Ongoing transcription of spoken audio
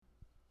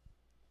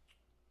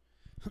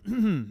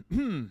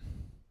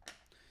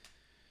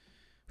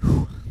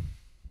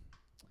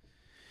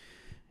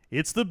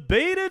It's the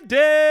BetaDen!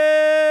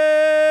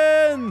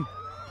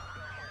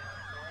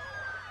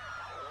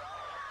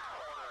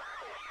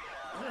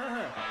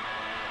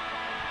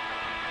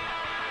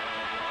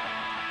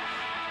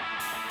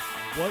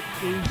 What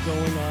is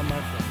going on, my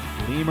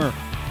friend? Lemur.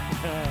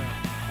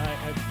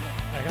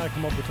 I gotta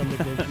come up with some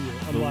nickname for you.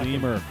 The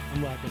Lemur.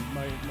 I'm lacking.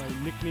 My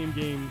nickname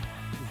game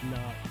is not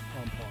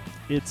on par.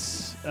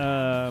 It's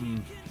a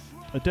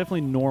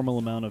definitely normal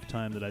amount of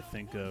time that I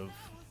think of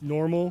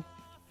Normal?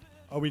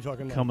 Are we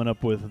talking like coming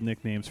up with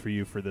nicknames for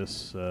you for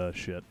this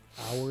shit.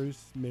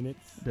 hours,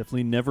 minutes?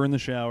 Definitely never in the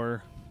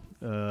shower.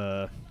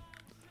 I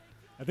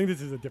think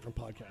this is a different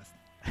podcast.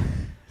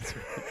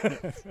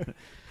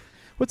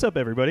 What's up,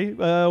 everybody?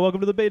 Welcome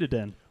to the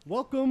BetaDen.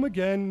 Welcome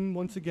again.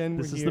 Once again,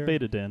 This we're is here. the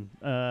BetaDen.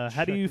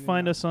 How do you Checking it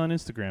find out. us on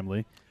Instagram,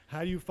 Lee?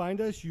 How do you find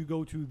us? You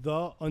go to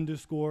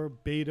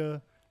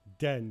 _BetaDen.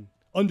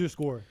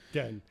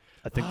 _den.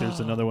 I think there's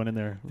another one in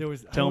there. There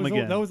was. Tell I them was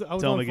again. I was Tell on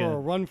them for again. a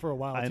run for a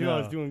while I too. I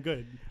was know. doing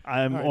good.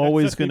 I'm All right, that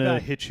always sets me going to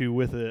back. hit you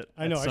with it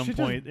I know. at I some should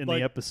point just, in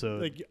the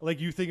episode. Like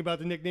you think about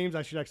the nicknames,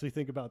 I should actually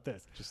think about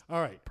this. Just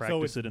all right. practice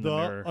so it's it in the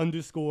mirror.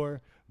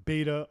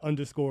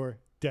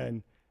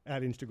 _Beta_den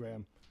at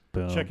Instagram.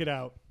 Boom. Check it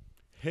out.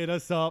 Hit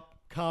us up.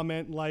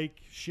 Comment,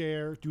 like,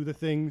 share, do the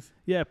things.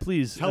 Yeah,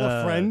 please. Tell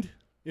a friend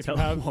if you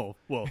have.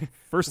 Well,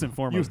 first and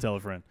foremost, tell a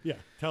friend. Yeah.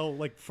 Tell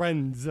like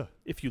friends.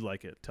 If you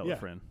like it, tell a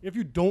friend. If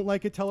you don't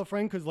like it, tell a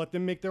friend because let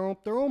them make their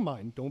own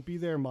mind. Don't be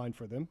their mind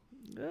for them.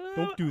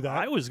 Don't do that.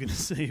 I was going to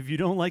say, if you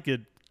don't like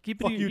it,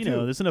 keep it. Fuck you You know,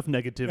 too. there's enough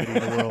negativity in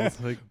the world.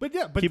 Like, But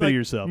yeah, keep it to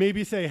yourself.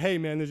 Maybe say, hey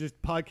man, there's this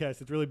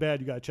podcast. It's really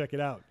bad. You gotta check it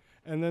out.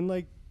 And then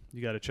like,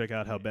 you got to check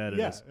out how bad it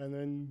yeah, is. and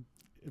then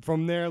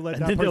from there let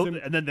And that then, person.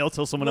 and then they'll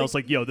tell someone else,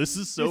 like, yo, this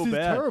is so this is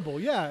bad. terrible.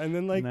 Yeah, and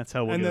then like, And that's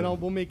how we'll and get then it.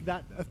 we'll make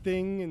that a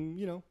thing,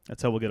 and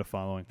That's how we'll get a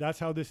following. that's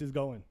how this is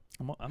going.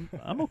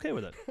 I'm okay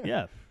with it.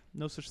 Yeah.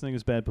 No such thing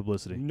as bad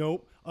publicity.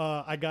 Nope.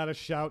 I gotta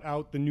shout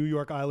out the New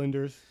York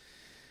Islanders.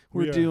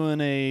 We're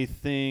doing a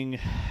thing.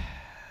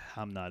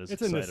 I'm not as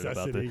It's a excited about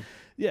necessity. this.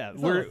 Yeah,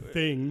 It's we're not a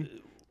thing.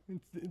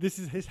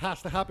 This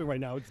has to happen right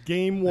now. It's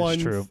game one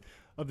true.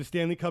 of the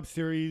Stanley Cup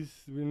Series.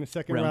 We're in the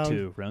second Round round.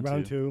 two.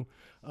 Round two.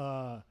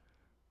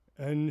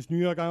 And it's New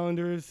York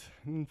Islanders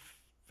and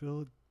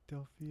Philadelphia.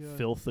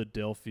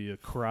 Philadelphia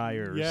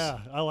Criers. Yeah,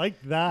 I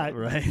like that.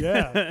 Right?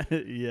 Yeah.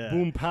 Yeah.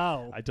 Boom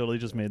pow. I totally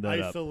just made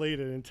that Isolate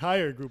an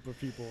entire group of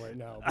people right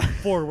now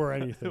before we're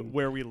up. anything.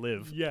 Where we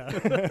live.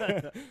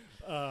 Yeah.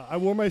 I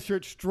wore my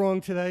shirt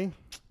strong today.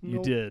 You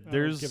Nope, did. I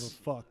There's don't give a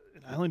fuck.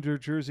 an Islander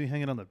jersey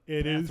hanging on the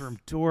It is. bathroom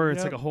door.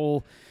 It's Yep.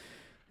 like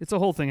it's a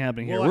whole thing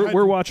happening Well, I here. had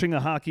We're to- watching a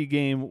hockey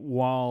game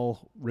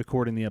while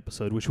recording the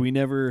episode, which we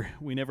never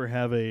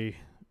have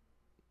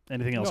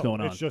anything else going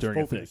on It's just during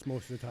a thing. focus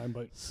most of the time,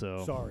 but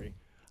So sorry.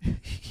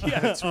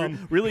 yeah, it's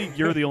really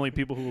you're the only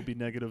people who will be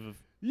negatively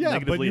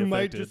But you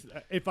might affected. just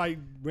if I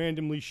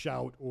randomly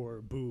shout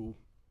or boo,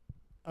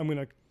 I'm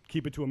gonna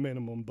keep it to a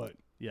minimum, but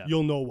Yeah.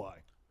 you'll know why.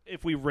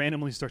 If we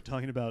randomly start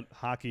talking about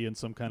hockey in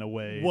some kind of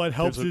way, What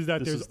helps is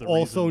that there's the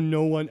also reason.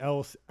 no one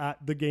else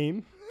at the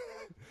game.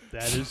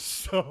 That is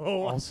So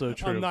also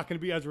true. I'm not gonna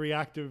be as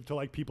reactive to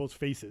like people's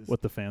faces.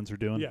 what the fans are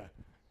doing. Yeah.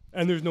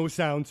 And there's no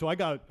sound, so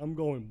I'm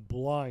going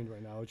blind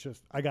right now. It's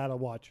just I gotta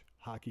watch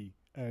hockey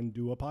and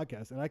do a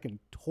podcast, and I can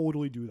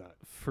totally do that.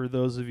 For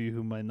those of you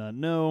who might not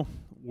know,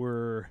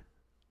 we're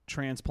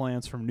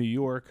transplants from New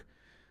York.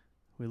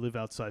 We live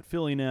outside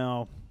Philly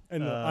now.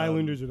 And the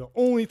Islanders are the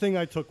only thing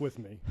I took with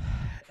me.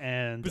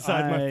 And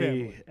Besides my I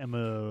family. am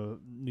a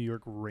New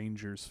York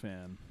Rangers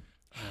fan.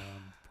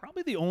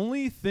 Probably the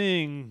only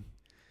thing.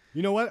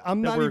 You know what?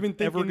 I'm that not we're even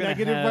ever thinking gonna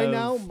negative right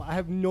now. have- I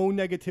have no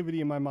negativity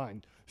in my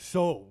mind.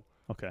 So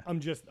Okay.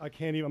 I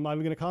can't even, I'm not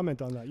even going to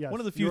comment on that. Yes. One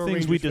of the few you're a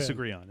things we Rangers fan.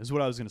 disagree on is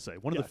what I was going to say.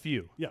 One of Yeah. the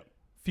few. Yeah.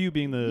 Few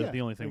being the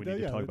Yeah. only thing we need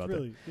to talk that's about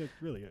really, That's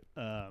really it.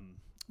 there.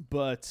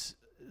 But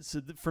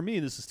so for me,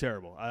 this is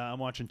terrible. I'm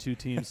watching two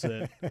teams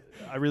that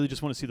I really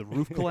just want to see the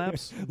roof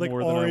collapse Like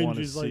more than I orange want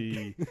to is like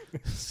see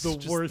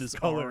the worst this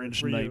color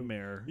orange for you.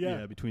 nightmare.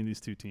 Yeah. Between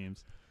these two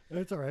teams.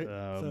 It's all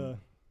right.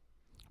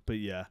 But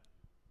yeah,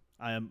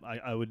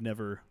 I would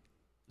never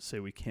say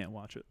we can't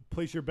watch it.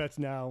 Place your bets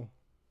now,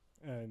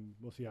 and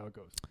we'll see how it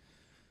goes.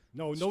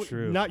 No, It's no,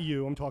 true. not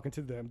you. I'm talking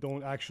to them.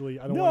 Don't actually.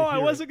 I don't No, want to I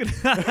hear wasn't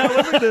it.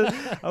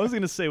 gonna. I was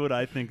gonna say what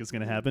I think is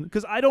gonna happen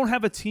because I don't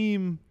have a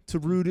team to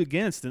root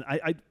against, and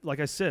I like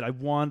I said, I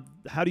want.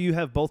 How do you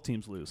have both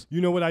teams lose? You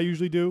know what I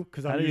usually do?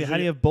 Because How do you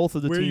have both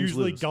of the we're teams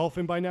usually lose?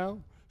 golfing by now,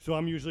 so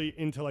I'm usually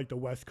into like the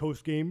West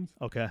Coast games.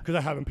 Okay. Because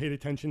I haven't paid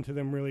attention to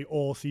them really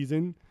all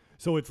season.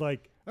 So it's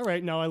like, all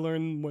right, now I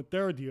learn what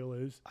their deal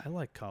is. I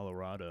like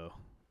Colorado.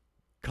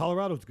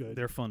 Colorado's good.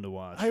 They're fun to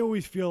watch. I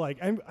always feel like,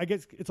 I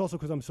guess it's also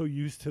because I'm so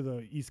used to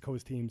the East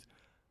Coast teams.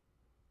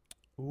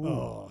 Ooh.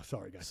 Oh,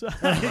 sorry, guys.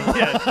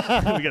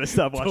 Yeah, we got to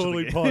stop watching.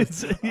 Totally the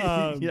paused.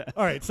 yeah.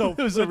 All right, so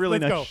it was a really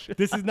let's nice go.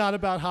 This is not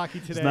about hockey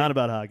today. It's not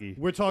about hockey.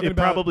 We're talking it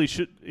about. Probably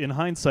should. In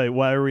hindsight,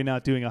 why are we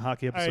not doing a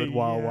hockey episode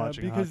while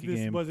watching a hockey game? Because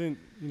this wasn't.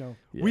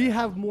 We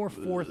have more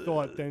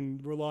forethought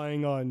than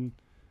relying on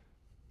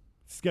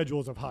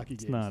schedules of hockey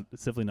games.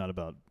 It's definitely not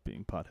about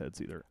being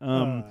potheads either.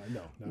 No.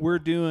 We're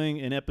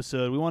doing an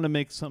episode. We want to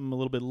make something a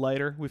little bit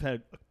lighter. We've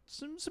had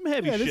some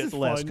heavy shit the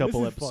last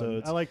couple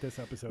episodes. I like this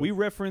episode. We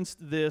referenced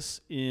this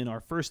in our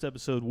first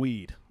episode,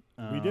 Weed.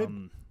 We did.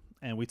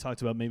 And we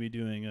talked about maybe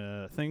doing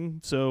a thing,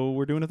 so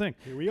we're doing a thing.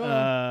 Here we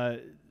are.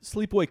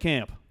 Sleepaway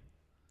camp.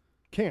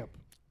 Camp,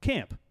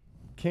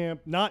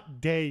 not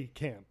day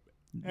camp.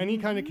 Any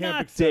kind of camp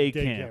not except day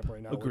camp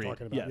right now. Agreed. We're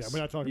talking about. Yes. Yeah, we're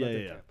not talking about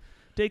day camp.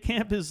 Day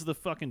camp is the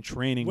fucking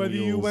training Whether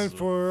you wheels went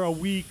for a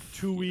week,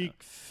 2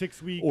 weeks,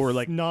 6 weeks, or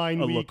like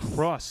 9 a weeks.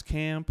 lacrosse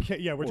camp.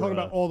 Yeah, we're talking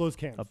about all those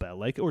camps. A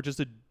ballet, or just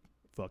a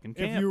fucking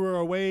camp. If you were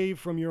away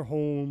from your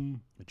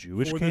home a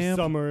Jewish for camp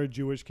the summer,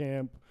 Jewish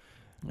camp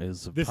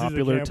is a this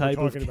popular is a camp type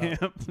of we're talking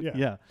camp. about.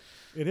 Yeah.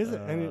 It is,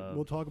 and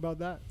we'll talk about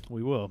that.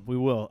 We will.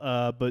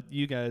 But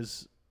you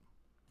guys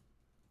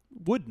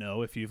would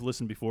know if you've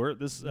listened before.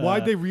 This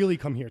why'd they really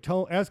come here?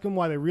 Ask them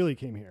why they really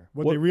came here.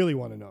 What they really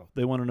want to know.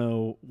 They want to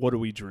know, what are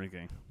we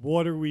drinking?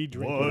 What are we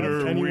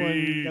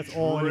drinking? That's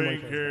all anyone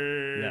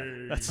cares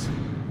about.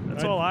 Yeah,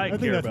 that's all I care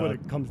think that's about. what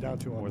it comes down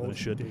to more on than it most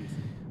should. days.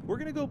 We're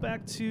gonna go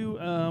back to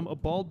a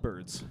Bald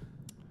Birds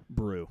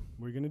brew.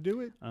 We're gonna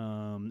do it.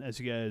 As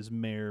you guys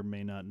may or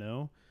may not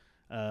know,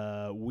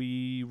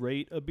 we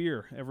rate a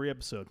beer every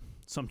episode.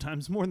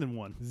 Sometimes more than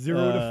one.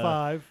 0 to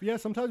 5. Yeah,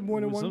 sometimes more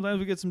than one. Sometimes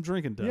we get some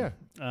drinking done.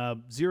 Yeah.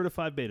 0 to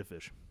 5 beta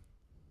fish.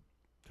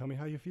 Tell me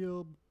how you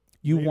feel.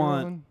 You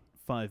want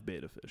 5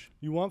 beta fish.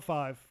 You want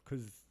 5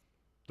 because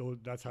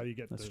that's how you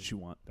get. That's what you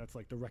want. That's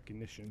like the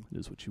recognition. It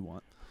is what you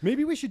want.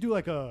 Maybe we should do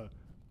like a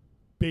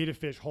beta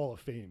fish Hall of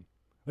Fame.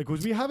 Like,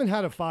 because we haven't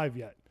had a 5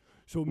 yet.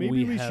 So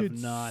maybe we should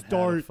not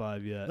start had a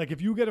 5 yet. Like,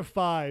 if you get a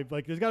 5,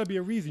 like, there's got to be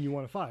a reason you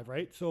want a 5,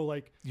 right? So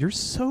like, you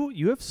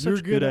have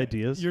such good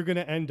ideas. You're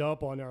gonna end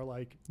up on our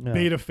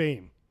beta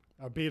fame,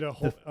 our beta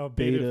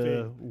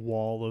beta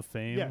wall of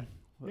fame. Yeah.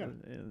 Yeah.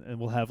 And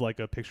we'll have like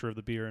a picture of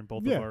the beer in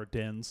both of our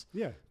dens.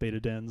 Yeah.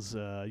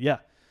 BetaDens. Yeah.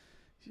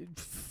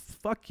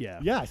 Fuck yeah.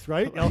 Yes,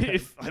 right? Okay.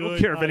 I don't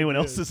care if anyone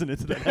else isn't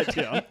into that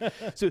idea.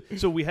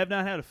 So we have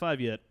not had a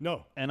 5 yet.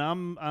 No. And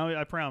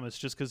I promise,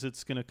 just because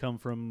it's going to come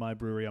from my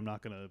brewery, I'm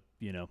not going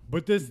to,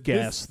 But this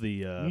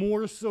the...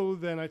 more so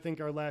than I think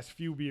our last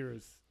few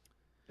beers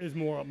is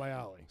more up my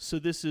alley. So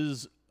this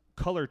is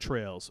Color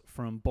Trails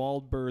from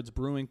Bald Birds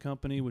Brewing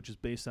Company, which is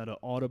based out of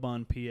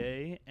Audubon,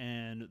 PA.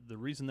 And the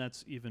reason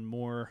that's even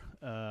more...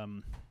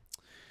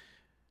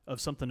 of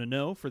something to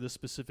know for this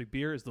specific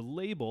beer is the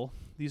label.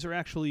 These are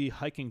actually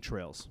hiking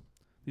trails.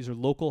 These are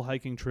local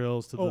hiking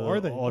trails to the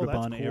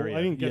Audubon area.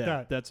 I didn't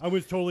get that. I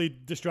was totally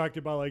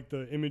distracted by like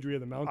the imagery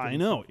of the mountains. I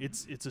know.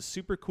 It's a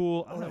super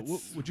cool. I don't know,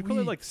 would you call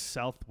it like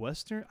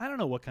Southwestern? I don't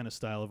know what kind of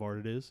style of art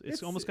it is.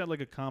 It's almost got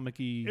like a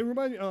comic-y. It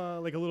reminds me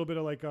like a little bit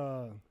of like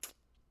I'm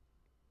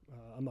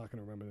not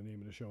going to remember the name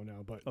of the show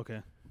now, but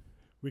okay.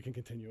 We can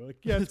continue. Like,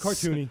 yeah, it's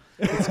cartoony.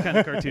 It's kind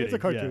of cartoony. It's a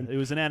cartoon. Yeah, it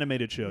was an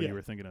animated show you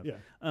were thinking of.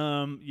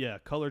 Yeah.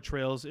 Color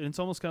Trails. And it's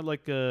almost got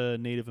like a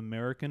Native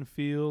American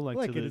feel. Like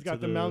it. It's got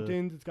the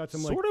mountains. It's got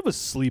some sort of a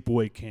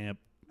sleepaway camp.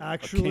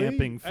 Actually, a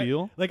camping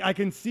feel. I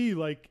can see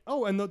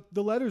and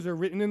the letters are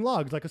written in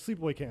logs, like a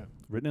sleepaway camp.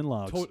 Written in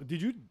logs.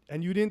 Did you?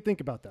 And you didn't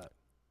think about that?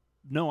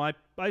 No, I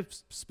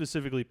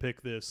specifically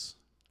picked this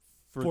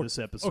for this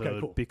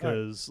episode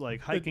because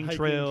like hiking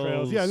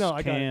trails. Yeah, no,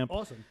 I camp. got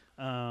it. Awesome.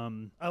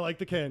 I like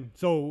the can.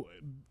 So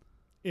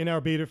in our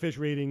beta fish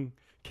rating,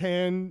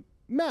 can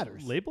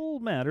matters. Label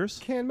matters.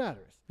 Can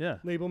matters. Yeah.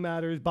 Label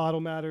matters. Bottle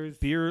matters.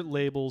 Beer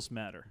labels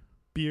matter.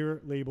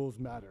 Beer labels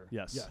matter.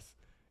 Yes. Yes.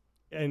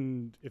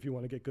 And if you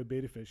want to get good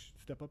beta fish,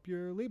 step up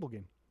your label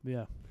game.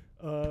 Yeah.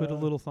 Put a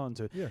little thought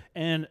into it. Yeah.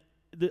 And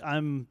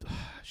I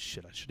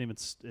shouldn't even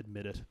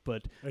admit it,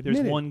 but there's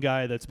one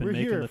guy that's been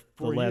making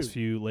the last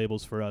few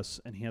labels for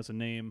us, and he has a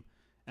name.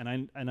 And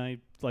I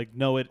like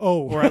know it.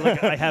 Oh, or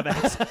I have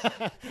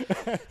access.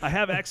 I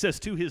have access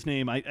to his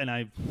name.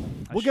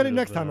 We'll get it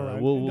next time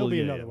around. There'll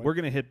be another one. We're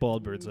gonna hit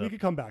Bald Birds up. We could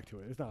come back to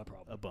it. It's not a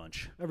problem. A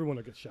bunch. Everyone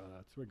will get shout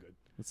outs. We're good.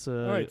 Let's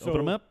open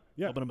them up.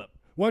 Yeah. Open them up.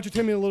 Why don't you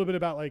tell me a little bit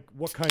about like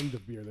what kind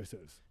of beer this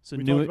is? So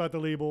we talked about the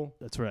label.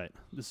 That's right.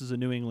 This is a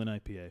New England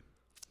IPA.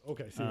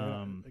 Okay, so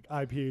like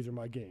IPAs are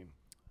my game.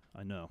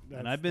 I know,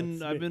 and I've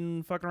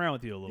been fucking around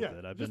with you a little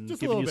bit. I've been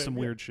just giving you some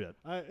weird shit.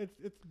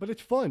 But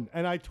it's fun,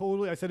 and I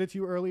said it to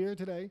you earlier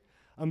today.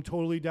 I'm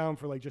totally down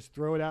for like just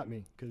throw it at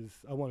me because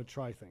I want to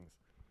try things.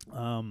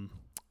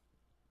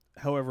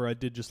 However, I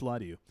did just lie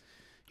to you.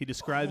 He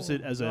describes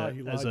it as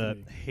a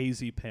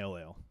hazy pale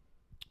ale.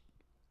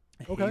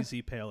 Okay.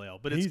 Hazy pale ale,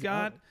 but it's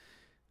got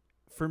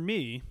for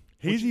me.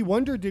 Hazy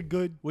Wonder did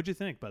good. What'd you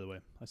think, by the way?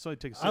 I saw you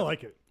take a sip. I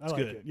like it. It's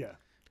like good. it. Yeah,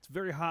 it's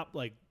very hop,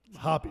 like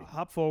hoppy,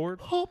 hop forward,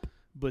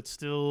 but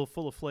still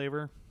full of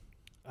flavor.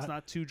 It's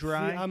not too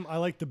dry. See, I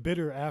like the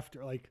bitter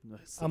after. Like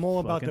I'm all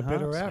about the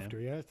bitter after.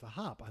 Man. Yeah, it's the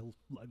hop. I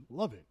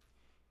love it.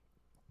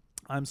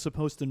 I'm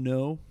supposed to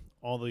know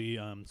all the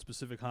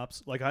specific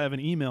hops. Like I have an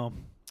email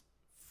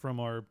from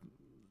our,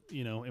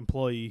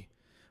 employee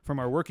from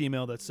our work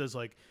email that says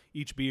like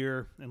each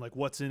beer and like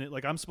what's in it.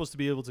 Like I'm supposed to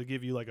be able to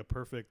give you like a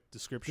perfect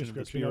description of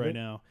this beer right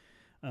now.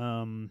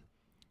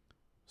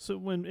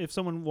 So if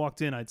someone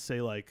walked in, I'd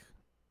say like,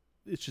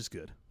 it's just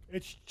good.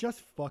 It's just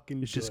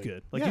fucking. It's good. just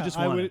good. Like yeah, you just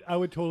want. I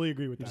would totally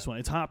agree with that. Just want.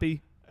 It's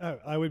hoppy.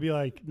 I would be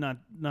like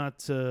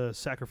not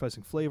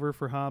sacrificing flavor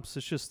for hops.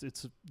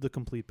 It's the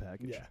complete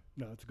package. Yeah,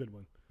 no, it's a good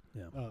one.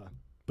 Yeah.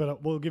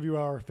 But we'll give you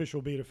our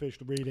official beta fish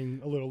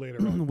rating a little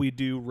later on. We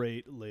do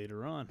rate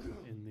later on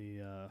in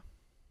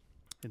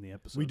the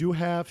episode. We do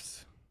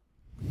halves.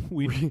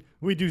 We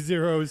do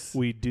zeros.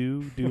 We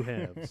do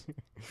halves.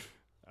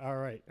 All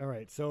right.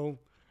 So,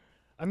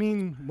 I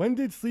mean, when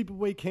did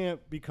sleepaway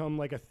camp become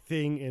like a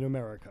thing in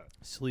America?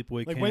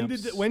 Sleepaway like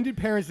camps. when did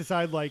parents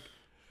decide like,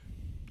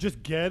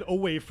 just get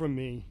away from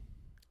me?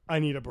 I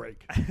need a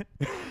break.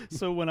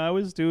 So when I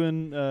was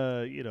doing,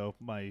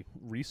 my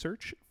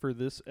research for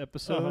this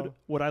episode,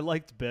 what I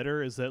liked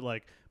better is that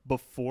like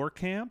before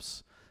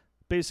camps,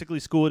 basically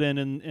school would end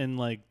and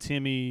like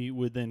Timmy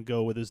would then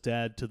go with his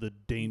dad to the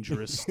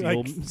dangerous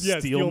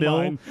steel mill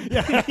mine.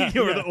 Yeah.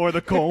 or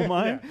the coal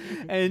mine.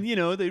 Yeah.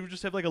 And, they would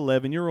just have like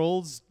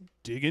 11-year-olds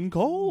digging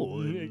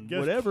coal and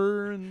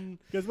whatever. And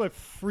guess what?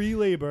 Free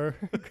labor.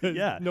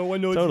 Yeah. No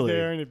one knows he's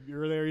there. And if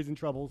you're there, he's in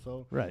trouble.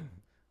 So right.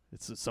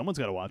 Someone's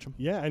got to watch him.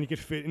 Yeah, and you could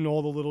fit in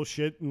all the little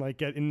shit and like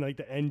get in like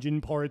the engine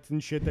parts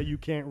and shit that you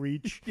can't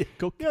reach.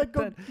 Go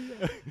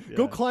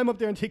climb up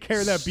there and take care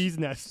of that bee's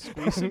nest.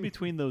 Squeeze in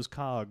between those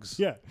cogs.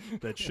 Yeah,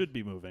 that should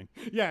be moving.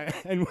 Yeah,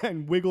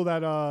 and wiggle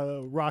that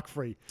rock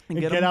free and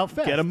get out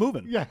fast. Get them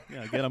moving. Yeah,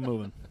 get them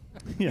moving.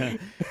 Yeah,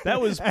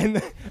 that was.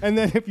 and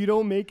then if you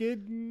don't make it.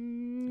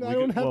 I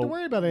don't have to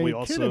worry about any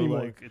kid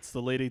anymore. Like, it's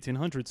the late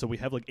 1800s, so we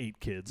have like 8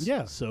 kids.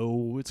 Yeah,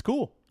 so it's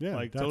cool. Yeah,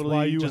 like that's totally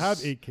why you have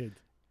 8 kids.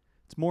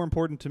 It's more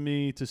important to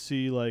me to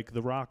see like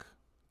the Rock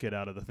get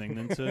out of the thing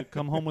than to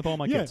come home with all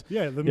my kids.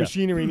 Yeah, the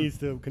machinery needs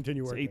to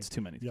continue working. 8's too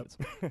many kids.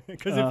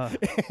 Because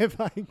if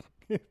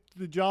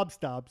the job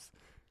stops,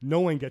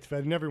 no one gets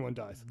fed and everyone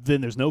dies. Then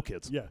there's no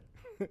kids. Yeah.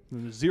 Then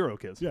there's 0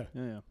 kids. Yeah.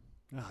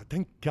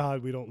 Thank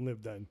God we don't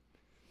live then.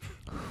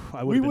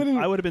 I would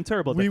have been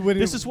terrible at that.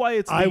 This is why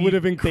it's I would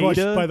have been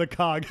crushed by the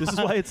cog. This is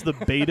why it's the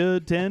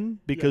BetaDen,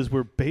 because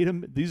we're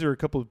beta. These are a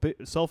couple of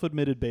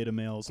self-admitted beta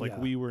males. Like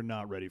we were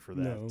not ready for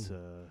that. No.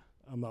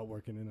 I'm not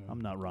working in a. I'm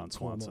not Ron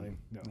Swanson.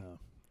 No.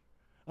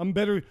 I'm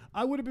better.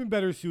 I would have been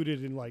better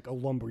suited in like a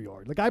lumber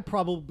yard. Like I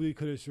probably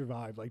could have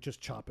survived like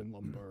just chopping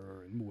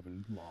lumber and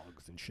moving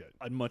logs and shit.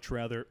 I'd much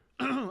rather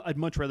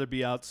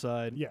be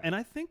outside. Yeah. And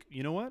I think,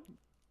 you know what?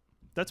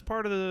 That's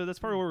part of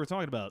what we're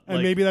talking about.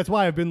 And maybe that's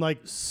why I've been like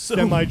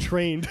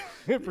semi-trained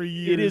for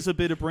years. It is a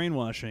bit of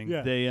brainwashing.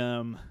 Yeah.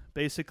 They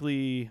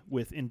basically,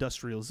 with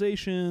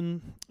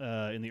industrialization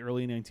in the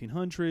early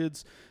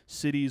 1900s,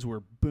 cities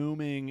were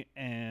booming,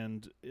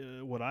 and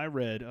what I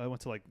read, I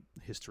went to like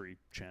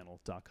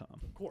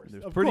historychannel.com. Of course.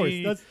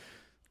 That's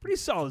pretty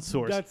solid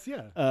source. That's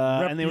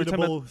and they were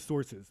talking about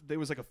sources. There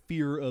was like a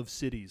fear of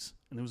cities,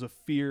 and there was a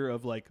fear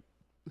of like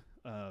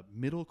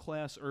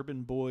middle-class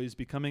urban boys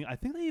becoming, I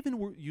think they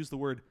even used the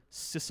word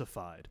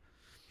sissified,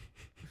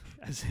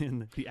 as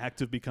in the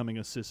act of becoming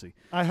a sissy.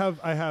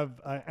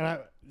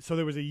 So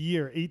there was a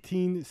year,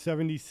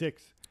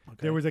 1876. Okay.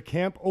 There was a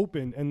camp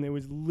open, and it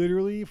was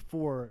literally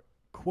for,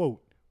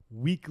 quote,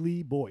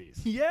 weekly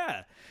boys.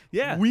 Yeah.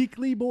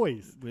 Weekly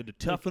boys. We had to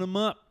toughen them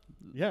up.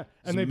 Yeah.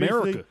 And they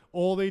basically,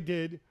 all they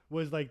did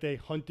was like they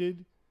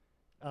hunted,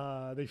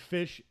 they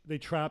fished, they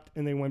trapped,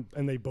 and they went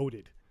and they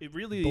boated. It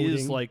really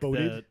is like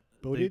that.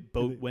 Boated? They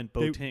went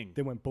boating.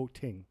 They went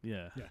boating.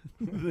 Yeah.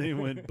 They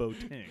went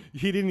boating.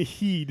 He didn't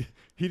heed.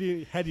 He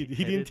didn't headed.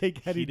 He didn't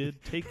take headed. He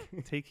did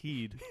take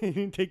heed. He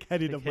didn't take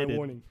headed of my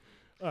warning.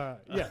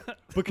 Yeah.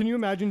 But can you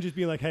imagine just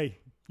being like, hey,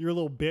 you're a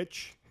little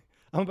bitch.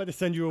 I'm about to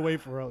send you away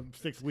for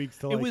 6 weeks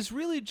to It was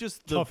really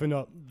just toughen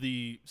up.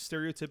 The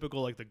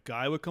stereotypical, like the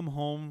guy would come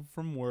home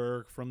from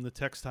work from the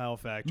textile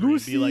factory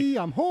Lucy, and be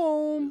like, I'm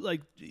home.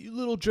 Like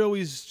little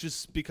Joey's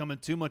just becoming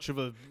too much of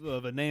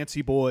a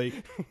Nancy boy.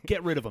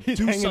 Get rid of him. He's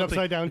Do hanging something.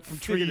 upside down from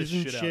trees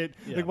and shit.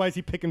 Yeah. Like why is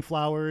he picking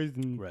flowers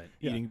and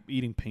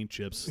eating paint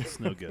chips? It's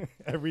no good.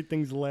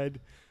 Everything's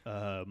lead.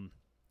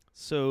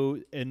 So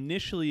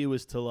initially it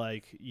was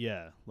to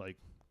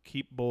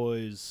keep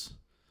boys.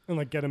 And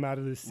like get them out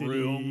of the city.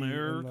 Real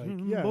American and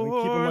keep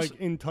them like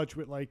in touch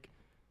with like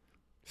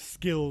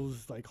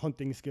skills, like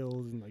hunting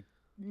skills and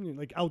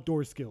like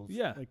outdoor skills.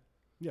 Yeah.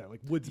 Like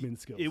woodsman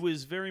skills. It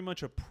was very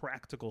much a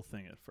practical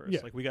thing at first.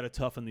 Yeah. Like we got to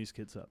toughen these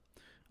kids up.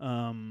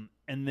 And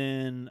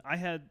then I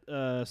had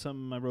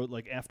something I wrote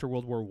like after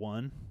World War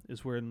I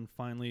is when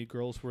finally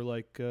girls were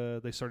like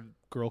they started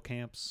girl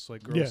camps.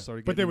 Like girls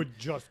started. But they weren't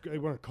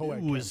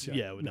co-ed camps. It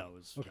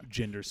was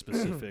gender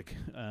specific.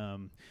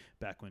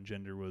 Back when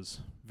gender was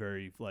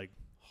very like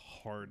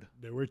hard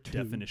There were 2.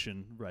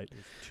 definition, right?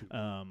 There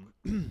was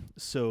 2.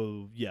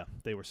 So yeah,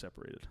 they were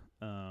separated.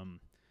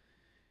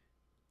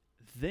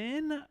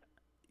 Then,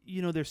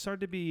 there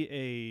started to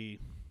be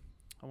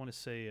I want to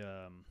say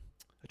a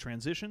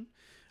transition,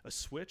 a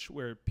switch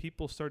where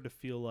people started to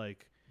feel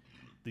like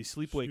the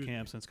sleepaway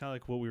camps, and it's kind of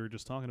like what we were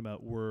just talking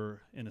about,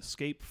 were an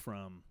escape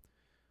from.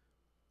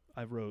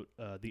 I wrote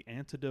the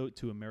antidote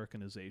to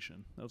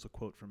Americanization. That was a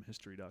quote from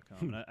history.com.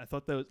 And I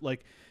thought that was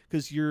like,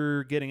 because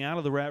you're getting out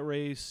of the rat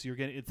race,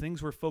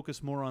 things were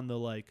focused more on the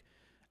like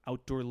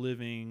outdoor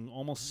living,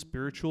 almost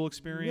spiritual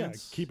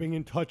experience. Yeah, keeping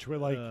in touch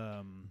with like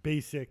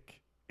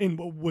basic, and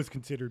what was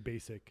considered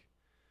basic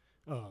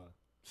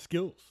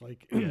skills.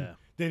 Like, yeah.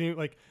 They didn't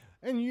like,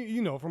 and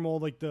you know, from all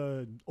like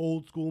the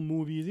old school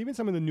movies, even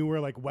some of the newer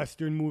like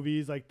Western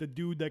movies, like the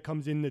dude that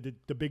comes in,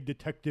 the big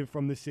detective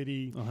from the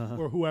city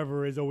or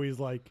whoever is always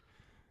like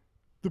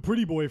the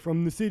pretty boy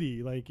from the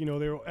city. Like,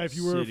 if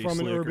you were City from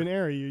slicker. an urban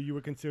area, you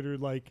were considered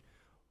like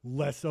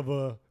less of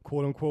a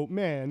quote unquote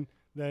man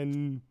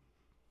than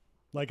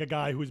like a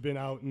guy who's been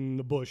out in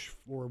the bush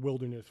or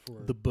wilderness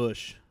for The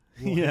bush.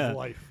 his Yeah.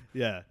 life.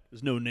 Yeah.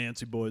 There's no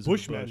Nancy boys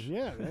Bushmen, in the bush.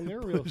 yeah, man, they're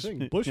a real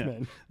thing.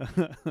 Bushmen,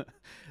 Bushmen. yeah.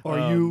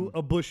 Are you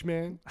a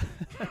bushman?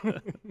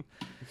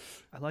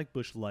 I like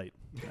Bush Light,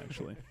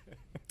 actually.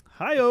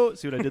 Hi-oh!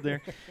 See what I did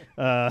there?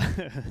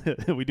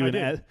 We do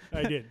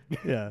I did.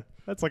 Yeah.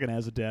 That's like an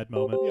as a dad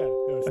moment. Yeah.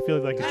 I feel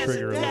like that could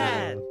trigger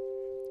a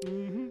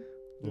Mm-hmm.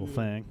 little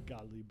thing.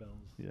 Godly bells.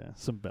 Yeah,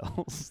 some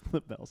bells. The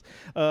bells.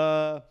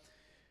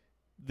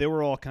 There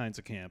were all kinds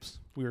of camps.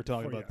 We were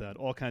talking about that.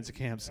 All kinds of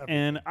camps. Everything.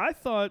 And I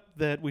thought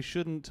that we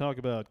shouldn't talk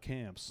about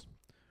camps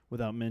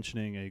without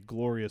mentioning a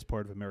glorious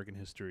part of American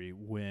history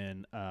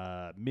when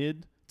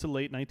mid to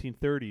late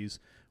 1930s,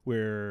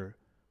 where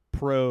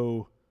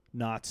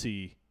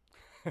pro-Nazi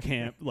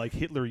camp, like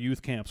Hitler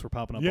youth camps, were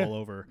popping up all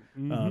over.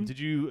 Mm-hmm. Did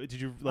you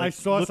like I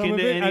saw look some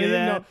into of it. any I of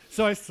didn't that? know.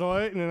 So I saw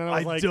it, and then I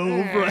was like, dove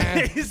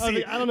right. I was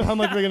like, I don't know how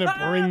much we're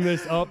gonna bring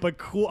this up, but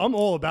cool. I'm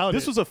all about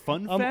This it. was a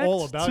fun I'm fact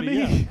all about to it. me.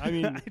 Yeah. I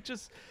mean, I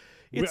just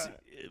it's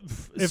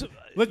let's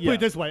put it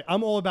this way.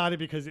 I'm all about it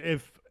because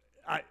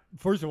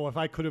first of all, if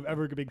I could have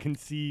ever been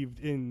conceived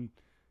in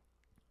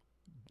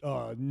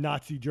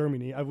Nazi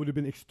Germany, I would have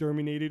been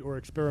exterminated or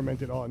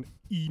experimented on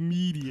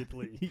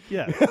immediately.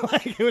 Yeah.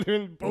 Like it would have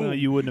been boom. No,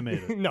 you wouldn't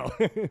have made it. No.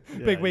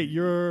 Like, wait,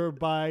 you're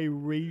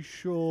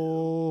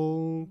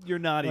biracial. You're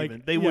not like,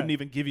 even. They wouldn't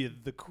even give you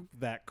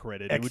that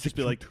credit. It would just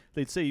be like,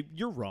 they'd say,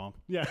 you're wrong.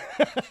 Yeah.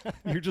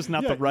 You're just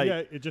not the right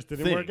Yeah, it just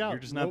didn't thing. work out. You're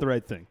just not the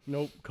right thing.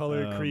 Nope.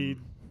 Color, creed,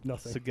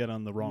 nothing. To get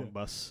on the wrong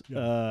bus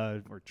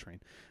or train.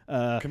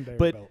 Conveyor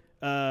But belt.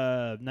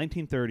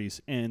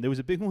 1930s, and there was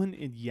a big one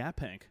in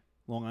Yaphank,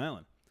 Long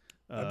Island.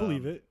 I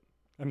believe it.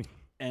 I mean,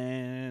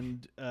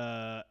 and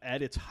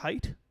at its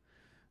height,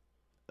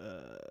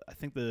 I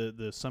think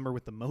the summer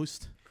with the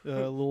most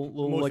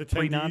little most like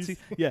pre-Nazi,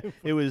 attendees.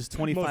 It was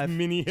Most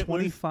mini Hitlers.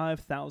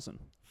 25,000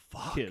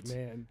 fuck, kids,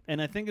 man.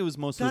 and I think it was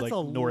mostly That's like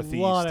a northeast.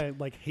 lot of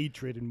like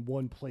hatred in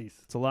one place.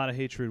 It's a lot of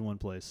hatred in one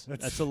place.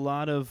 That's- That's a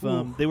lot of.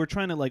 They were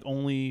trying to like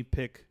only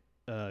pick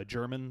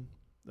German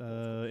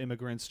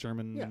immigrants,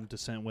 German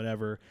descent,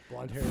 whatever.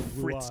 Blonde hair,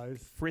 blue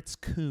eyes. Fritz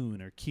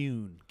Kuhn or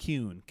Kuhn.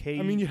 K.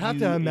 I mean, you have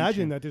to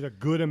imagine that there's a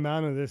good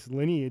amount of this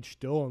lineage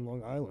still on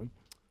Long Island.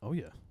 Oh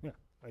yeah. Yeah.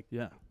 Like,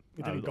 Yeah.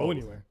 it didn't go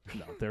anywhere.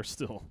 No, they're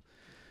still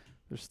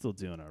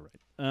doing all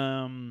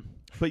right.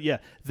 But yeah,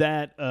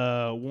 that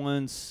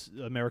once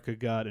America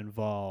got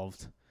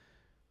involved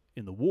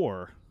in the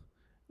war,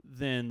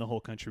 then the whole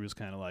country was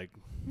kind of like,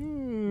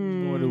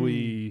 what are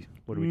we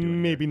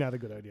doing? Maybe here? not a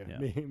good idea.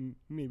 Yeah.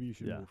 Maybe you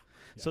should move.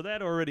 Yeah. So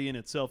that already in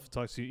itself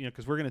talks to you,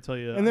 because we're going to tell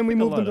you. And then we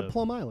moved them to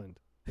Plum Island.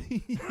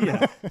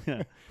 yeah,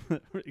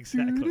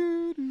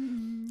 exactly.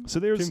 So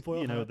there's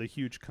Tinfoil hat. the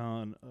huge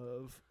con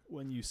of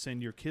when you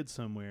send your kid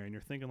somewhere and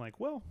you're thinking like,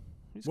 well,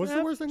 What's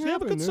the worst thing have a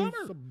happening? good There's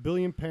summer. a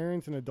billion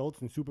parents and adults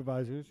and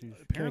supervisors. You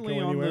Apparently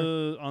can't go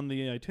anywhere. on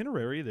the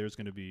itinerary, there's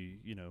going to be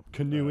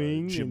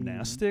Canoeing,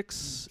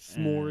 gymnastics,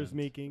 s'mores and,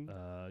 making.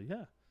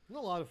 yeah, A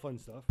lot of fun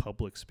stuff.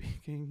 public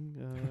speaking,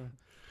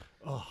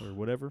 or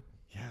whatever.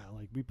 Yeah,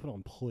 like we put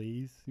on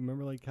plays. You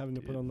remember like having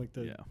to put on like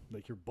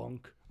like your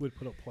bunk would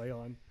put a play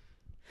on.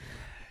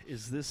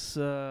 Is this?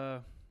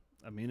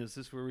 Is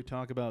this where we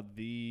talk about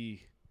the?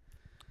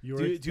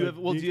 Do Do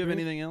you have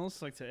anything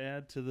else like to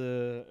add to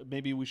the?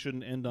 Maybe we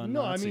shouldn't end on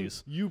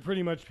Nazis. I mean, you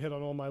pretty much hit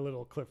on all my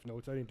little cliff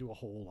notes. I didn't do a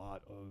whole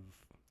lot of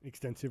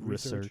extensive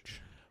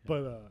research.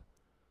 But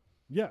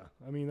yeah,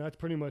 I mean that's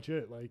pretty much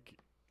it. Like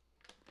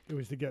it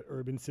was to get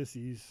urban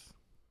sissies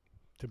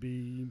to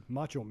be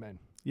macho men.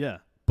 Yeah,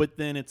 but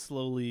then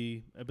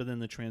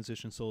the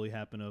transition slowly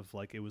happened of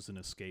like it was an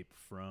escape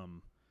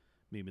from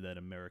maybe that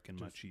American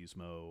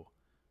machismo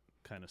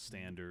kind of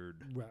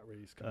standard rat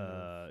race kind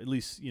of. At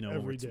least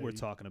when we're day.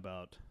 talking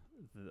about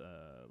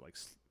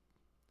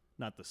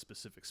not the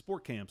specific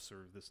sport camps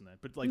or this and that,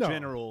 but like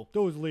general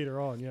those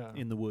later on,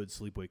 in the woods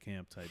sleepaway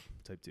camp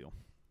type deal.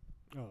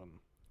 All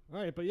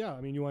right, but yeah,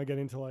 I mean, you want to get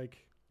into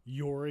like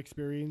your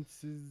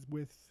experiences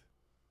with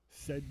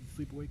said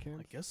sleepaway I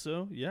camps? guess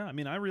so. Yeah. I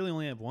mean, I really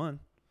only have one.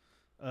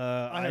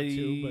 I have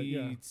two, but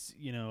yeah.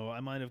 You know, I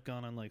might have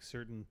gone on like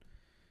certain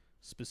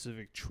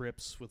specific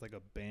trips with like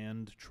a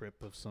band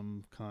trip of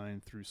some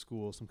kind through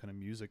school, some kind of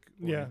music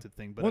oriented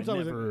thing. But once I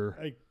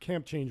never.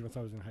 Camp changed once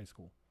I was in high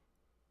school.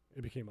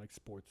 It became like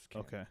sports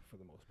camp for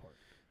the most part.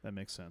 That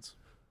makes sense.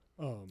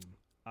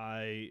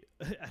 And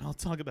I'll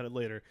talk about it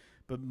later,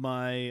 but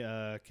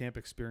my camp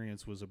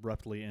experience was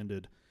abruptly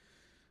ended,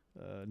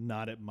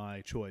 not at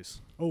my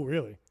choice. Oh,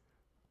 really?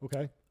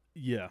 Okay.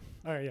 Yeah.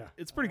 All right, yeah.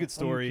 It's a pretty good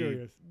story. I'm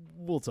curious.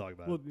 We'll talk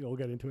about it. We'll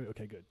get into it.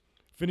 Okay, good.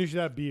 Finish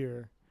that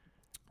beer.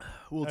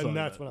 And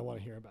that's what I want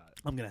to hear about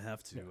it. I'm going to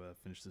have to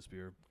finish this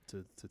beer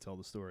to tell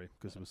the story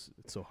because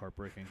it's so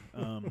heartbreaking.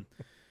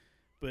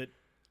 But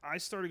I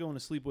started going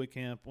to sleepaway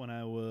camp when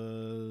I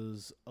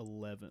was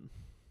 11.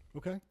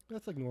 Okay,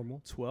 that's like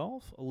normal.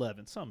 12?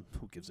 11.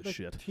 Who gives a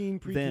shit? Teen,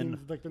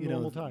 preteen, like the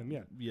normal time,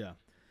 yeah. Yeah.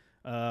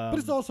 But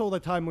it's also the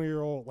time where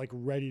you're all like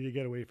ready to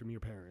get away from your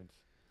parents.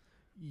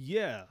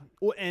 Yeah.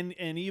 Well, and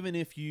even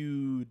if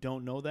you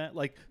don't know that,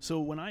 like,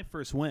 so when I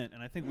first went,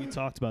 and I think we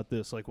talked about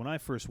this, like when I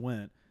first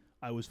went,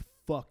 I was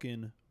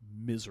fucking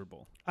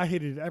miserable. I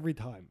hated it every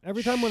time.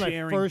 Every time when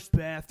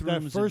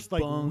that first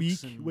like week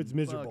was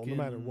miserable, no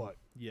matter what.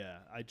 Yeah,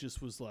 I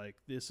just was like,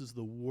 this is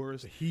the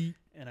worst. The heat.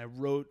 And I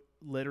wrote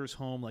letters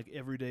home like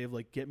every day of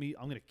like, I'm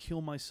gonna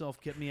kill myself,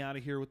 get me out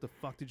of here. What the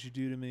fuck did you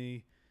do to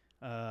me?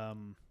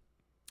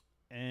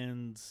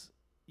 And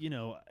you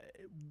know,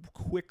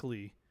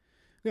 quickly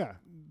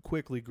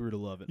grew to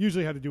love it.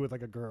 Usually had to do with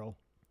like a girl.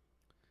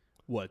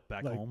 What,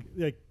 back home?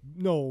 Like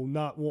no,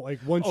 not like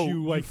once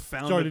you like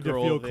started to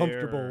feel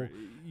comfortable.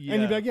 Yeah.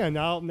 And you'd be like, yeah,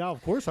 now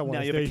of course I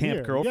want to stay here. Now you have a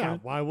camp girlfriend? Yeah,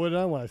 why would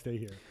I want to stay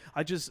here?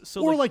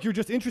 Or like you're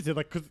just interested,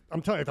 like, because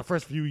I'm telling you, the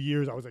first few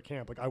years I was at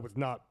camp, like I was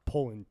not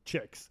pulling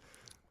chicks.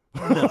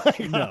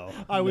 No,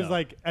 I was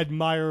like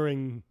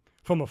admiring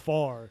from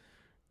afar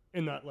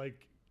in that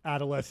like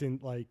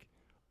adolescent, like,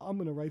 I'm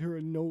going to write her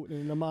a note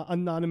in an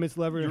anonymous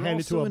letter and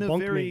hand it to a bunkmate. You're also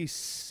in a very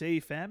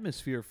safe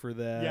atmosphere for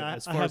that. Yeah,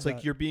 as far as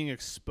like you're being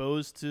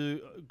exposed to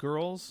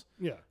girls.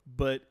 Yeah.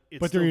 But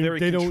it's still very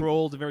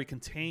controlled and very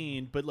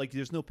contained. But like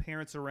there's no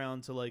parents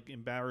around to like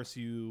embarrass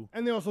you.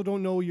 And they also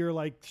don't know your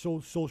like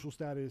social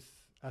status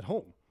at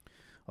home.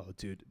 Oh,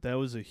 dude, that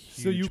was a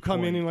huge So you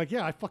come point. in and like,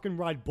 yeah, I fucking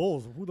ride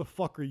bulls. Who the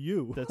fuck are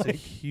you? That's a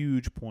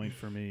huge point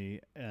for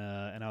me.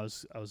 And I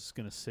was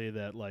going to say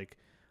that like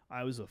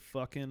I was a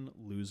fucking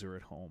loser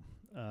at home.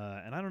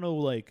 And I don't know,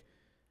 like,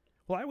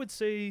 well, I would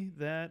say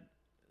that,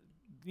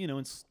 you know,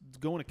 it's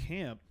going to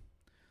camp.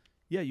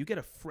 Yeah, you get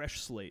a fresh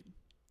slate.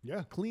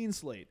 Yeah. Clean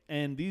slate.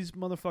 And these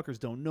motherfuckers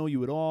don't know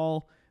you at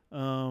all.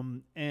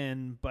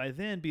 And by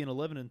then, being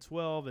 11 and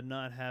 12 and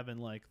not having,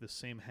 like, the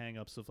same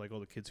hang-ups of, like, all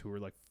the kids who were,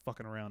 like,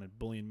 fucking around and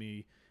bullying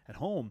me at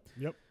home.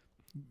 Yep.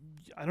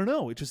 I don't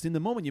know. It's just in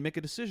the moment you make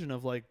a decision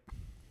of, like...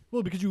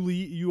 Well, because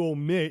you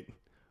omit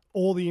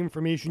all the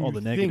information all the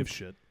negative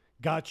shit.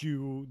 Got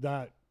you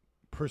that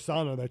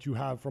persona that you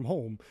have from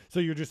home.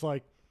 So you're just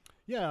like,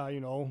 yeah, you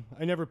know,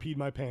 I never peed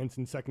my pants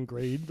in second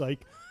grade.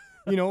 Like,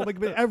 you know, like,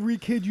 but every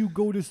kid you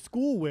go to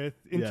school with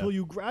until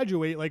you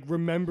graduate, like,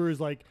 remembers,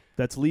 like,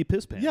 that's Lee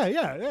piss pants.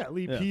 Yeah.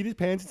 Lee peed his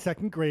pants in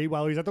second grade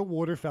while he's at the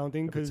water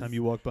fountain. Every time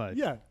you walk by.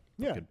 Yeah.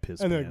 Piss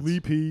and pants. then Lee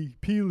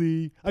P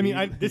Lee. I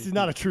mean, this is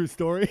not a true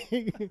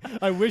story.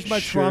 I wish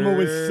my trauma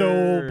was so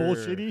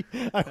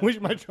bullshitty. I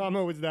wish my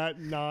trauma was that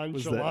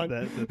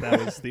nonchalant.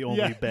 That was the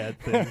only bad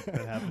thing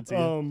that happened to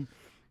you.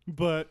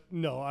 But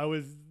no, it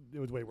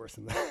was way worse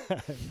than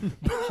that.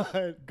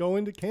 But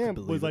going to camp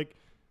was like,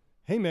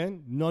 hey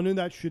man, none of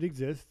that shit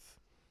exists.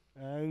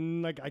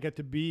 And like I get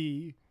to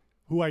be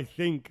who I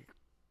think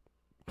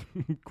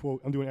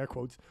quote, I'm doing air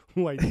quotes,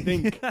 who I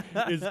think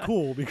is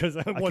cool because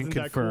I wasn't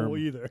that cool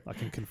either. I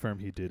can confirm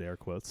he did air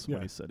quotes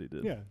when he said he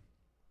did. Yeah.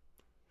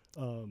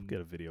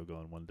 Get a video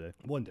going one day.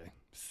 One day.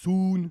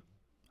 Soon.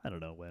 I don't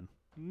know when.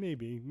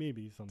 Maybe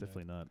someday.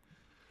 Definitely not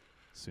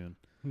soon.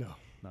 No.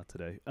 Not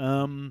today.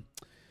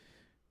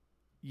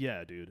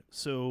 Yeah, dude.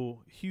 So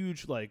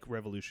huge like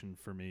revolution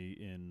for me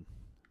in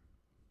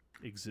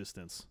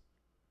existence.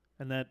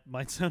 And that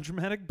might sound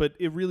dramatic, but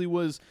it really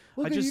was.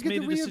 Well, I just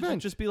made a decision to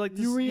just be like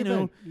this, you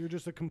know. You're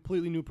just a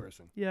completely new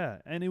person. Yeah,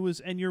 and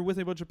you're with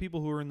a bunch of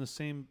people who are in the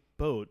same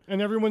boat.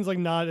 And everyone's like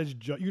not as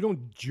you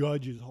don't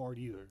judge as hard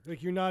either.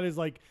 Like you're not as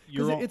like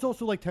it's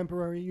also like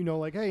temporary. You know,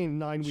 like hey, in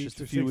 9 weeks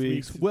just or a few 6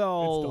 weeks. weeks.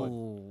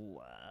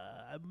 Well,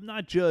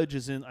 not judge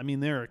as in. I mean,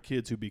 there are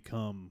kids who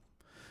become.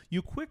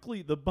 You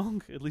quickly, the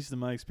bunk, at least in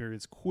my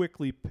experience,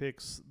 quickly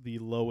picks the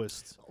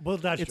lowest. Well,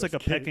 that's it's like a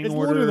pecking it's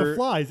order. Lord of the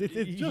Flies. It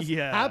just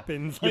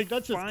happens. Like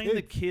that's just find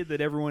the kid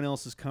that everyone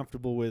else is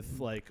comfortable with.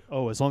 Like,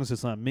 oh, as long as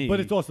it's not me. But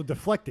it's also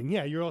deflecting.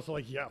 Yeah, you're also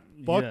like,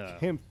 fuck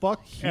him,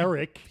 fuck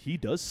Eric. He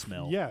does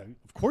smell. Yeah,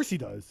 of course he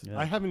does. Yeah.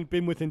 I haven't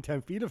been within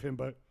 10 feet of him,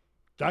 but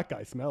that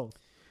guy smells.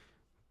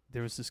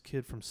 There was this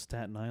kid from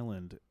Staten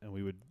Island, and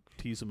we would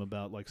tease him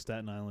about like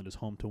Staten Island is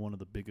home to one of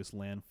the biggest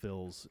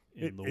landfills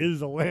in It the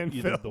is a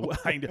landfill.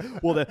 I know.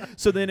 Well,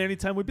 so then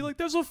anytime we'd be like,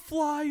 "There's a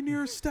fly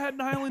near Staten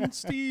Island,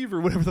 Steve,"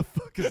 or whatever the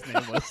fuck his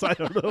name was. I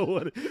don't know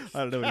what his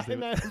Staten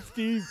name. Island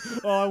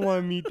Steve. Oh, I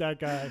want to meet that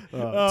guy.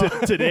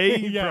 Today,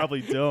 you yeah.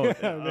 probably don't.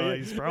 Yeah,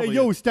 He's probably hey,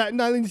 yo, Staten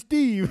Island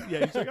Steve.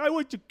 Yeah, he's like, I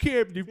went to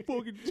camp and they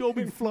fucking told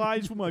me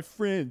flies with my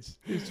friends.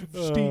 It's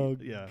Oh,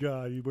 Steve. Yeah.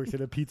 God, he works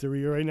at a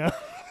pizzeria right now.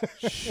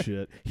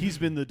 Shit. He's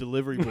been the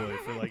delivery boy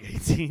for like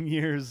 18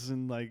 years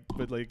and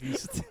but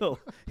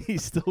he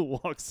still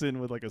walks in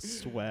with like a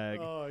swag.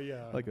 Oh,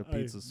 yeah. Like a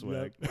pizza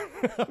swag.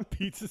 Yep.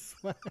 Pizza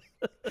swag.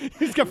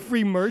 He's got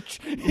free merch.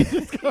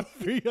 He's got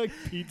free like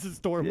pizza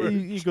store merch.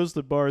 He goes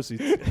to bars.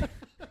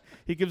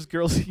 He gives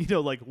girls,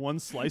 like one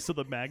slice of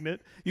the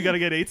magnet. You got to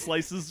get 8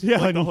 slices. Yeah,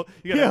 like honey.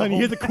 Honey,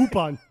 here's a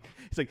coupon.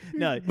 He's like,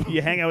 no,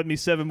 you hang out with me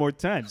 7 more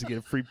times, you get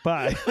a free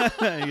pie.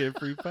 You get a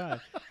free pie.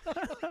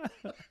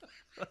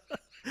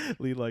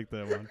 Lee liked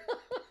that one.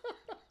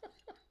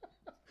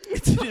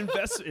 It's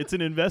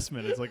an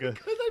investment. It's like a.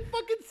 Because I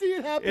fucking see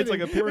it happening. It's like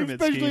a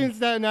pyramid especially scheme. in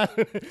Staten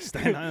Island.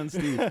 Staten Island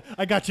Steve.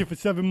 I got you for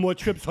 7 more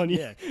trips, honey.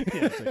 Yeah.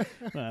 It's like,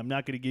 well, I'm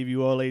not going to give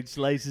you all 8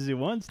 slices at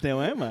once,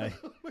 now am I?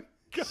 Oh my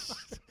God.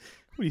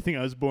 What do you think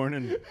I was born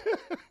in?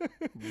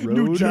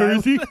 New Rhode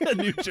Jersey. Island?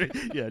 New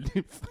Jersey. Yeah.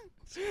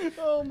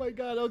 Oh my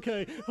God.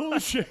 Okay. Holy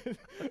shit.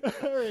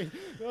 All right.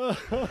 Oh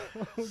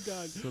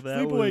God. So that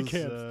Sleepaway was,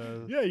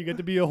 camps. Yeah, you get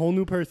to be a whole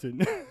new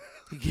person.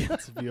 You get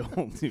to be a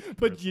whole new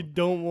But person. you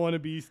don't want to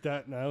be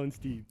Staten Island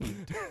Steve.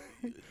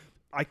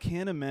 I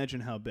can't imagine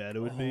how bad it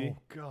would be.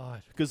 Oh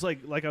God. Because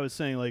like I was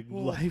saying,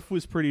 life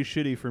was pretty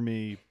shitty for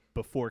me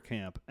before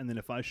camp, and then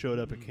if I showed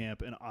up at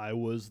camp and I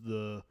was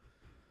the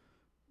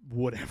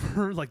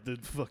whatever, like the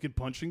fucking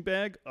punching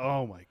bag,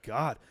 oh my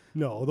God.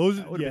 No, those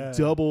That would have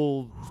been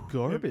double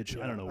garbage.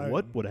 Yeah, I don't know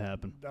what would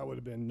happen. That would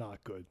have been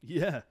not good.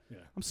 Yeah.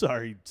 I'm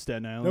sorry,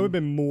 Staten Island. That would have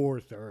been more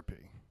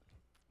therapy.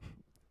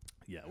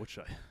 Yeah, which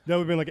I That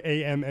would have been like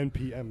AM and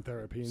PM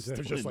therapy instead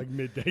of Still just in- like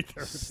midday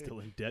therapy. still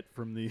in debt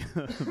from the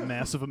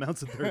massive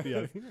amounts of therapy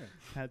I've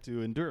had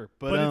to endure.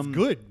 But it's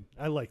good.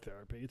 I like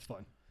therapy. It's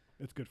fun.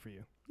 It's good for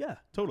you. Yeah,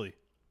 totally.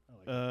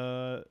 I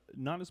like it.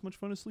 Not as much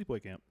fun as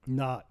sleepaway camp.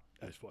 Not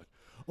as fun.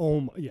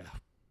 Oh, yeah.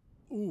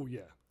 Oh,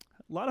 yeah.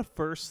 A lot of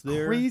firsts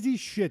there. Crazy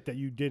shit that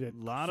you did at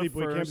Lot of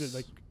sleepaway camp firsts. that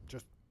like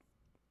just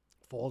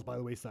falls by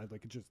the wayside.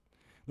 Like it just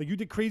like you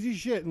did crazy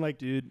shit and like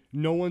Dude,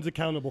 no one's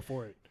accountable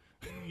for it.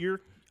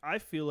 I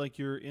feel like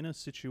you're in a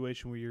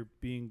situation where you're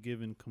being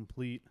given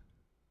complete,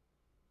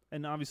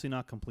 and obviously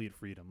not complete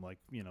freedom. Like,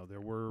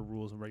 there were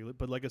rules and regulations,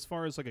 but like as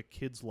far as like a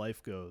kid's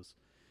life goes,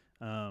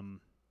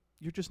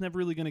 you're just never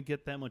really going to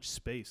get that much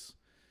space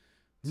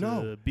to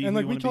No. be And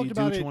who like you we want to talked be, do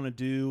about what it. you want to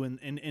do,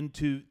 and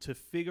to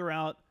figure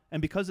out,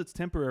 and because it's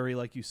temporary,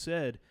 like you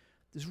said,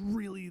 there's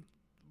really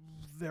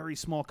very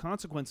small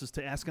consequences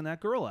to asking that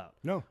girl out.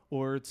 No.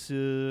 Or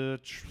to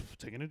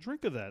taking a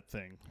drink of that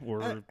thing.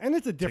 Or And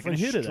it's a different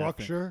hit of that thing.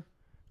 structure.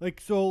 Like,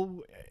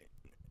 so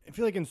I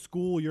feel like in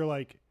school, you're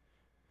like,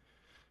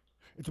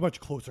 it's much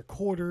closer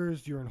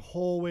quarters. You're in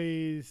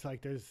hallways.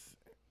 Like, there's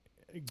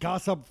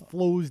gossip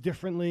flows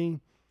differently.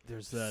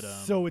 there's that.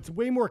 So it's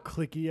way more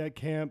cliquey at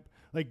camp.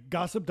 Like,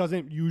 gossip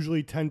doesn't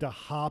usually tend to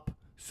hop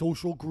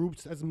social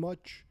groups as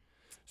much.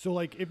 So,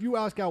 like, if you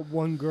ask out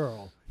one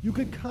girl, you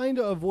could kind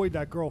of avoid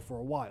that girl for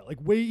a while. Like,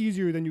 way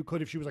easier than you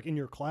could if she was, like, in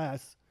your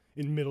class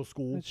in middle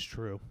school. That's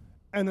true.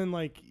 And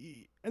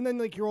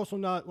then, you're also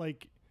not,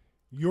 like,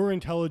 your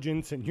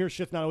intelligence and your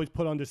shit's not always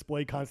put on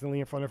display constantly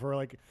in front of her.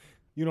 Like,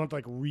 you don't have to,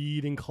 like,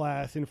 read in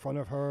class in front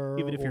of her.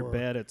 Even if you're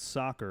bad at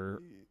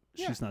soccer,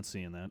 Yeah. she's not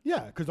seeing that.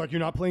 Yeah, because, like, you're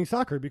not playing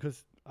soccer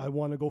because I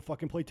want to go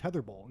fucking play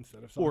tetherball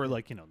instead of soccer. Or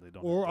like, they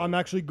don't. Or I'm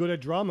actually good at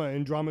drama,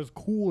 and drama's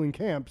cool in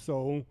camp,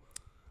 so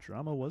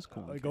Drama was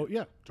cool. I go,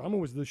 yeah, drama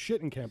was the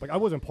shit in camp. Like, I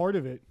wasn't part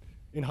of it.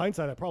 In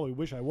hindsight, I probably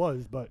wish I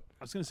was, but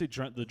I was gonna say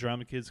the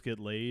drama kids get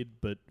laid,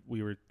 but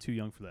we were too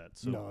young for that.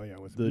 So no, yeah,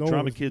 it was the no drama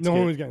one was, kids, no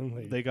one was getting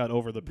laid. they got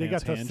over the They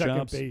pants got to hand second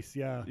jobs. base,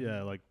 yeah.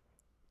 Yeah, like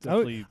I don't,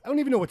 definitely. I don't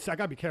even know what I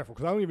gotta be careful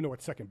because I don't even know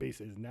what second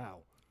base is now.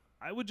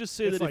 I would just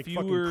say It's that like if you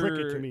fucking were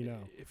cricket to me now.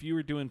 if you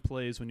were doing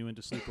plays when you went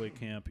to sleepaway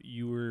camp,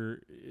 you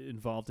were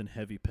involved in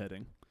heavy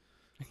petting.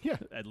 Yeah,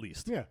 At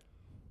least. yeah,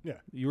 yeah.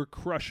 You were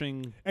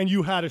crushing And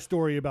you had a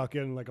story about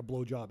getting like a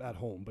blowjob at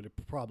home, but it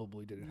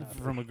probably didn't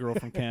happen. from a girl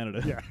from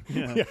Canada.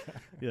 Yeah.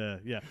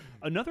 Yeah.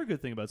 Another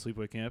good thing about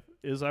sleepaway camp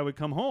is I would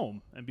come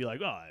home and be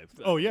like, I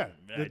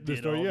The did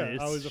story, all yeah.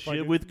 this I was a shit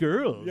fucking- with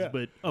girls. Yeah.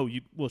 But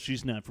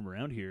she's not from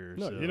around here.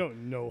 No, so. you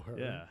don't know her.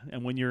 Yeah,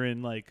 and when you're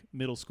in like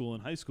middle school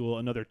and high school,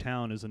 another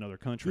town is another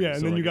country. Yeah, and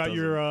so, then like,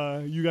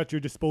 you got your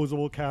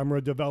disposable camera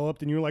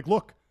developed, and you're like,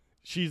 look,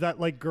 she's that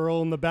like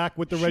girl in the back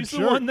with the red she's shirt.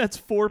 the one that's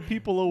 4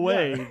 people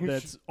away. Yeah.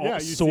 That's Yeah, you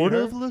sort see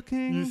her? of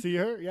looking. You see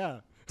her? Yeah.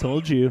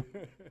 Told you,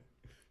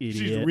 idiot.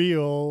 She's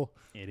real.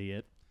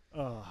 Idiot.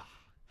 Ugh.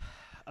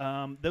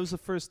 That was the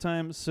first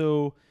time.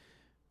 So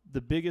the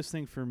biggest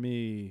thing for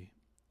me,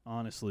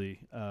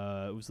 honestly,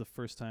 it was the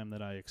first time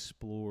that I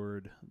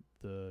explored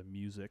the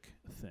music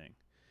thing.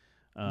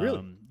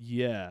 Really?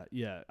 Yeah.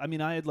 I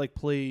mean, I had like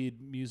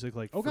played music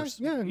like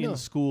in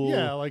school,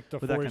 like the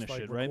with that kind forced, of like,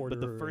 shit, right? But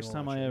the recorder first and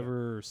all time that I shit,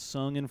 ever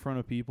sung in front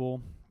of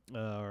people,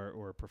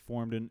 or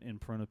performed in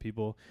front of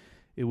people,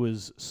 it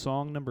was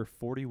song number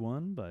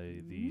 41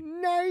 by the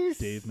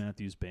Dave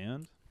Matthews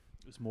Band.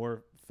 It was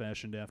more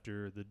fashioned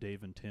after the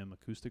Dave and Tim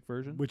acoustic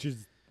version, which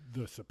is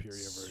the superior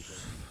version.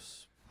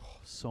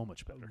 So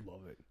much better. I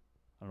love it.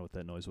 I don't know what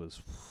that noise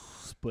was,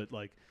 but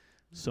like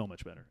so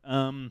much better.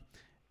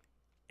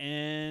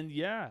 And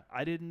yeah,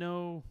 I didn't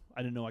know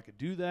I could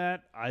do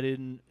that.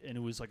 And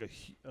it was like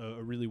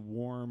a really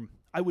warm.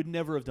 I would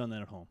never have done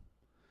that at home.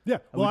 Yeah,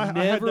 I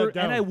had that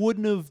down. And I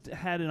wouldn't have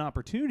had an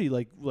opportunity.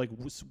 Like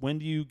when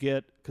do you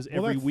get? Because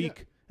every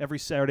week, every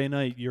Saturday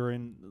night, you're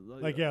in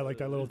like that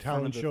little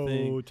talent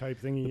show type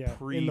thingy.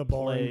 In the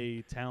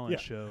barn talent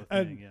show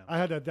and thing. Yeah, I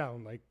had that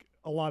down like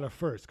a lot of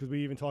first because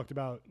we even talked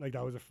about like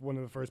that was one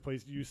of the first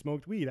places you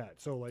smoked weed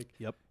at. So like,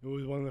 it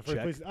was one of the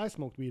first places I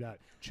smoked weed at.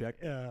 Check.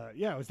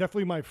 It was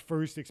definitely my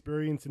first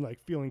experience in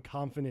like feeling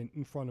confident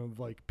in front of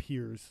like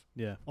peers.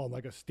 Yeah, on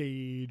like a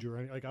stage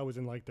or like I was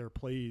in like their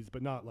plays,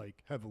 but not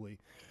like heavily.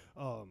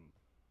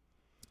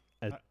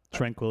 At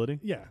Tranquility.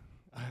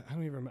 I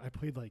don't even remember. I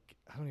played like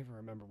I don't even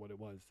remember what it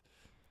was.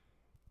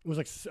 It was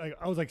like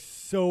I was like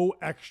so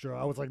extra.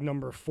 I was like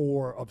number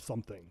 4 of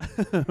something.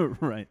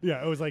 Right.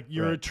 Yeah, it was like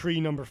you're a tree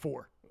number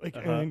 4. Like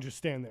and then just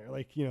stand there.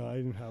 Like I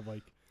didn't have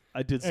like.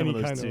 I did some of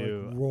those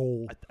too. Like,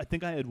 role. I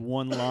think I had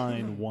one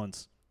line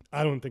once.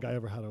 I don't think I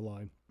ever had a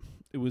line.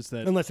 It was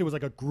that unless it was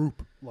like a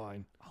group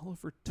line.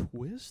 Oliver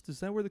Twist?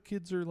 Is that where the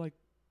kids are like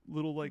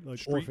little like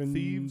street orphans,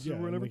 thieves or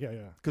whatever?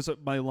 Because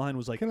my line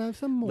was like, "Can I have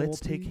some more? Let's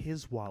take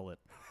his wallet."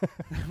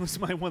 That was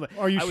my one.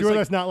 Are you sure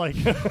that's not like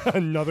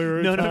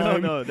another?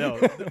 No.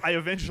 I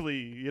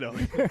eventually,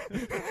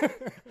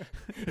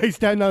 Hey,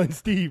 Staten Island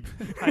Steve.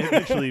 I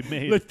eventually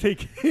made. Let's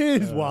take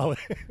his wallet.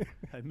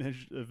 I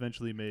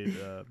eventually made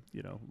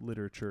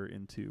literature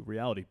into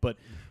reality, but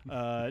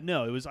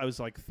no, it was I was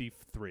like Thief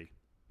 3.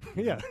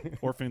 Yeah,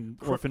 Orphan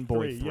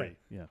Boy 3.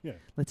 Yeah.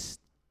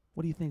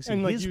 What do you think's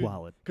in his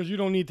wallet? Because you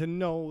don't need to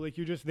know. Like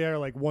you're just there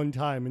like one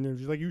time, and they're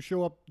just like you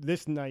show up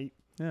this night.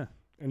 Yeah.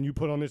 And you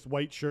put on this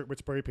white shirt with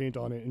spray paint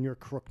on it, and you're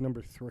crook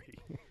number 3.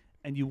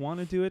 And you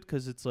want to do it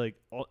because it's like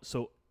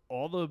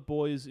all the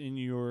boys in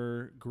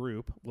your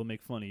group will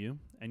make fun of you,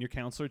 and your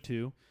counselor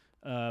too.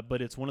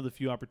 But it's one of the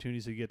few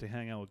opportunities that you get to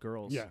hang out with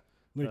girls. Yeah.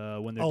 When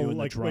they're doing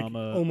the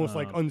drama. Almost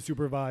like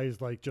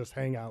unsupervised, like just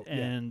hang out.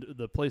 And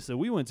the place that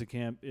we went to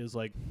camp is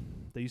like,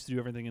 they used to do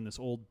everything in this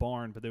old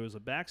barn, but there was a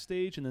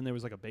backstage and then there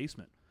was like a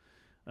basement.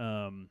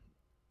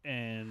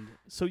 And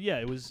so,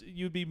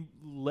 you'd be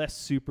less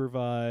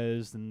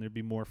supervised and there'd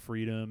be more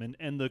freedom.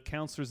 And the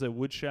counselors that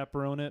would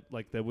chaperone it,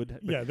 like they would,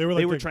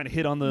 they were trying to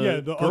hit on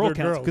the girl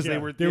counselors because they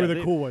were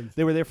the cool ones.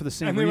 They were there for the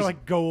same reason. And they were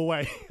like, go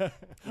away.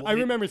 I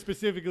remember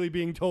specifically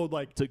being told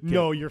like,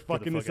 no, you're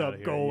fucking this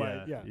up. Go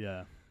away.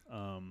 Yeah.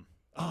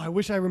 I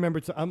wish I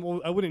remembered. I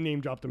wouldn't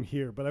name drop them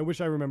here, but I wish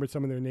I remembered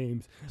some of their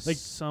names. Like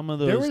some of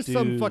those. There were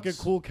some fucking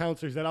cool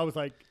counselors that I was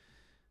like,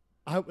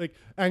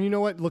 and you know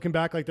what? Looking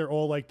back, like they're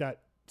all like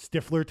that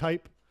Stifler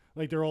type.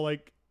 Like they're all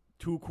like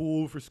too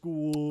cool for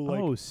school.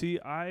 Like, see,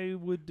 I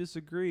would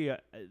disagree.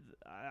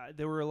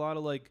 There were a lot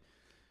of like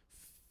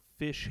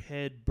fish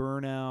head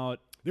burnout.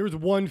 There was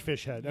one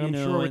fish head, and I'm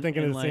sure we're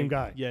thinking of the same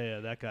guy.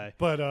 Yeah, that guy.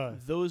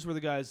 But those were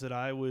the guys that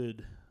I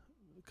would.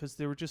 Because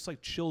they were just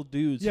like chill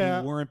dudes who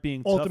weren't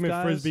being ultimate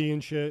tough guys. Frisbee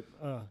and shit.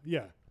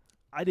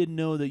 I didn't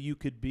know that you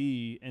could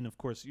be, and of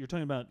course you're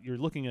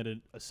looking at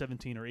a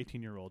 17 or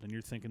 18-year-old and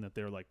you're thinking that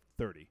they're like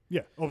 30.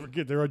 Yeah,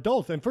 they're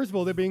adults, and first of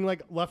all, they're being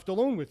like left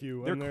alone with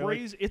you. They're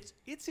crazy. Like,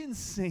 it's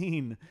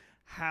insane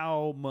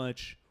how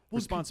much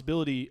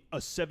responsibility a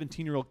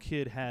 17-year-old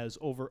kid has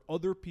over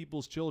other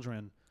people's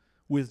children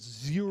with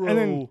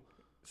zero.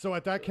 So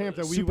at that camp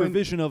that we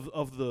supervision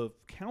of the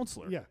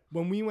counselor. Yeah,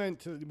 when we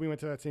went to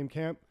that same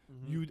camp,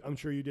 I'm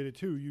sure you did it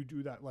too. You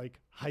do that like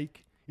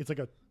hike. It's like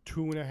a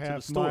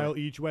 2.5 mile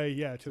each way.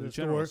 Yeah, to the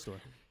store.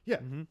 Yeah,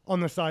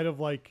 on the side of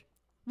like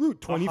Route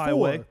 24.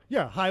 Highway.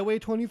 Yeah, Highway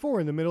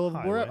 24 in the middle of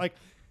where like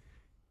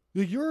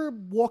you're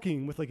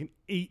walking with like an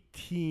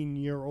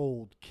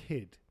 18-year-old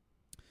kid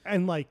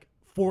and like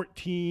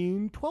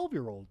 14,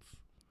 12-year-olds.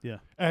 Yeah.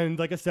 And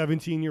like a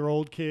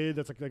 17-year-old kid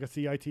that's like a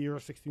CIT or a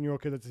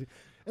 16-year-old kid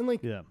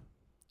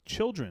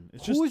children.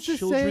 It's just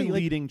children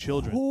leading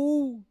children.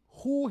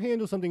 Who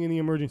handles something in the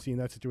emergency in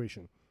that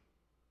situation?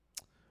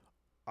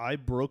 I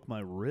broke my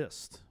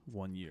wrist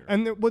one year.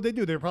 And what they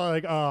do, they're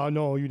probably like,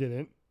 no, you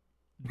didn't.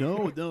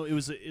 No, it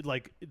was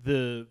like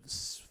the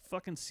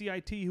fucking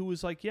CIT who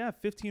was like,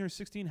 15 or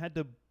 16 had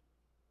to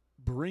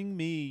bring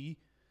me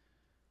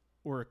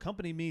or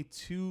accompany me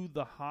to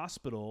the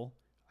hospital.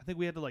 I think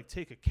we had to like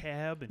take a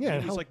cab, and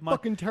he was like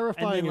fucking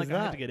terrifying. And then, is that?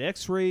 I had to get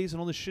X-rays and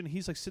all this shit. And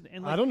he's like sitting,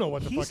 and like, I don't know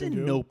what to he's fucking do.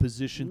 He's in no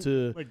position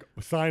to like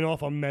sign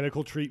off on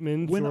medical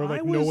treatments or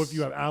like know if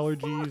you have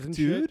allergies and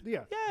dude.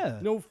 Shit. Yeah,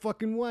 no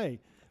fucking way.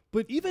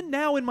 But even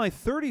now in my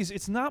 30s,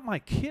 it's not my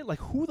kid. Like,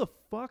 who the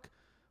fuck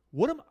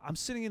I'm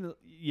sitting in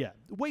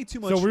way too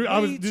much. So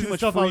this is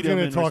stuff I was going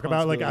to talk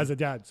about like as a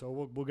dad.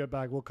 So we'll get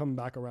back. We'll come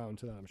back around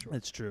to that. I'm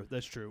sure.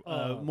 That's true.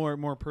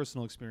 More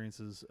personal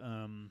experiences.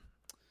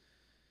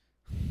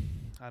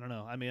 I don't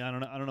know. I mean, I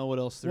don't know what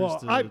else there's. Well,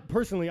 I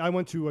personally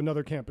went to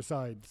another camp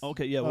besides.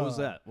 Okay, yeah. What was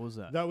that?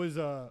 That was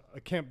a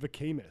Camp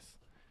Vacamus.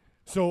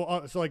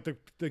 So like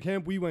the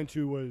camp we went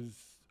to was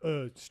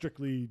a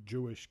strictly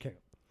Jewish camp.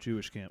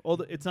 Oh,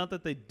 it's not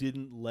that they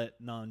didn't let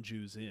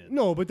non-Jews in.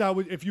 No, but that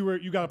was if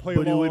you got to play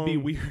but along. But it would be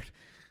weird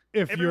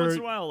if every once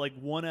in a while, like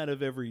 1 out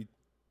of every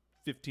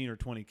 15 or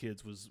 20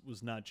 kids was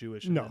not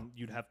Jewish. And then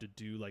you'd have to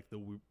do like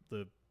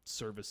the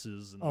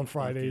services and on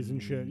Fridays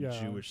and shit. Yeah,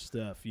 Jewish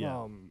stuff.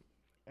 Yeah.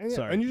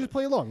 And you just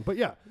play along. But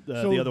yeah,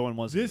 so the other one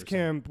was this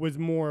camp was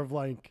more of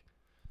like,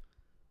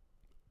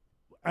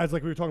 as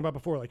like we were talking about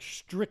before, like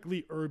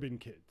strictly urban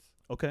kids.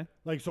 Okay.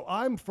 Like, so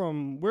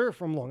we're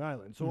from Long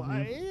Island. So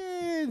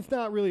it's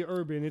not really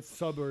urban, it's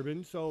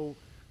suburban. So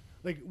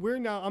like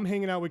I'm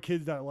hanging out with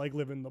kids that like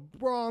live in the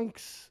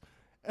Bronx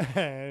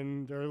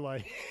and they're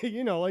like,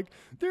 like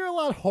they're a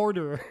lot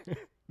harder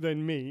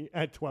than me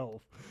at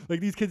 12.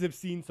 Like these kids have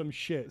seen some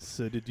shit.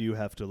 So did you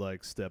have to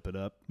like step it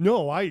up?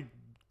 No, I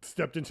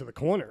stepped into the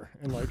corner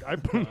and like I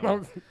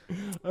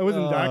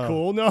wasn't that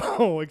cool.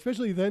 No,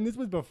 especially then. This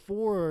was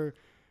before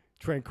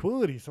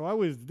Tranquility. So I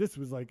was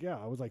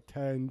like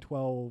 10,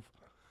 12.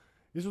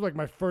 This was like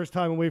my first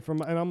time away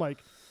from, and I'm like,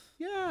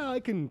 yeah, I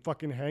can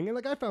fucking hang. And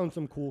like I found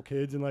some cool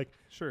kids and like,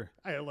 sure.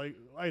 I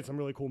had some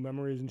really cool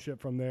memories and shit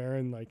from there.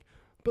 And like,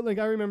 but like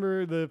I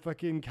remember the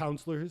fucking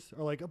counselors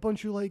are like a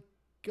bunch of like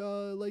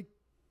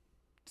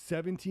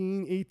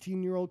 17,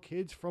 18-year-old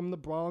kids from the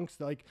Bronx.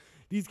 Like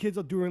these kids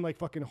are doing like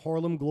fucking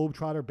Harlem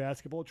Globetrotter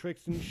basketball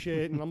tricks and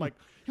shit. And I'm like,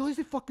 yo, is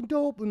it fucking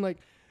dope? And like,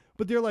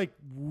 but they're like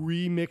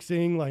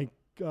remixing like,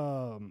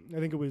 I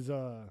think it was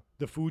the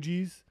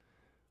Fugees.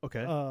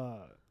 Okay.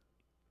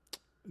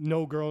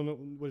 No girl,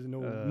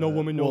 no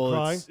woman, no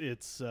cry.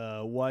 It's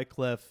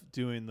Wyclef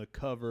doing the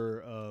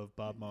cover of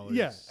Bob Marley's.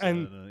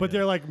 Yeah, but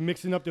they're like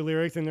mixing up the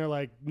lyrics and they're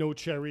like no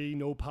cherry,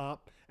 no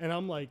pop, and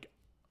I'm like,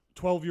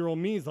 12-year-old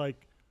me is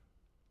like,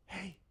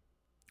 hey,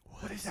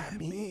 what does that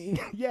mean?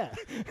 Yeah.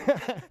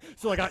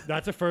 So like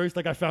that's a first.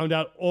 Like I found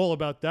out all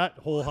about that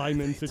whole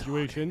Hyman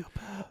situation.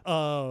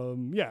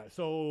 Yeah.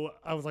 So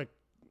I was like,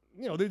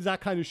 there's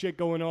that kind of shit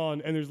going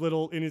on, and there's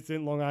little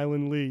innocent Long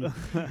Island Lee.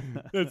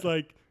 It's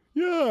like,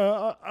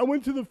 yeah, I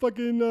went to the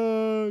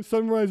fucking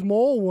Sunrise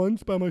Mall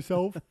once by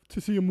myself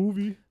to see a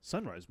movie.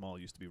 Sunrise Mall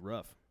used to be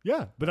rough.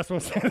 Yeah, but that's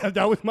what I'm saying.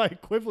 That was my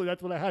equivalent.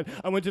 That's what I had.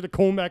 I went to the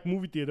Comac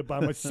movie theater by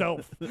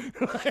myself.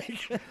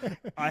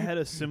 I had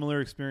a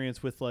similar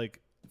experience with like,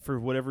 for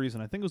whatever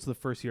reason, I think it was the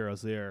first year I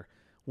was there,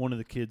 one of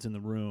the kids in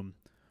the room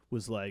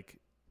was like,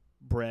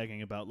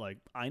 bragging about like,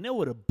 I know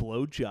what a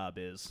blowjob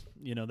is,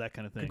 that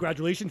kind of thing.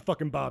 Congratulations,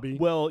 fucking Bobby.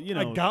 Well,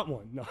 I got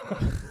one. No.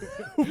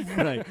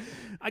 Right.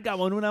 I got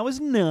one when I was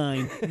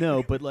 9.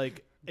 No, but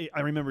like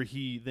I remember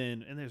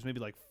and there's maybe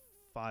like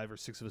 5 or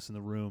 6 of us in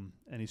the room,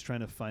 and he's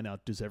trying to find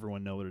out, does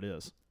everyone know what it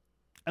is?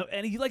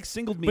 And he like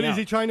singled me out. But is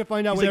he trying to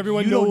find out what like,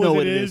 everyone knows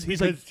what it is? Because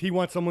like, he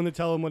wants someone to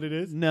tell him what it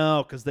is?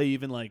 No, because they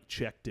even like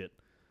checked it.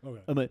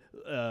 Okay.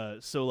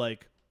 So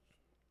like,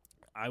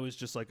 I was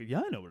just like,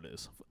 yeah, I know what it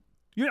is.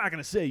 You're not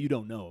gonna say you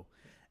don't know,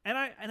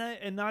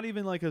 and not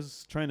even like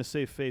as trying to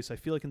save face. I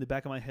feel like in the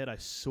back of my head, I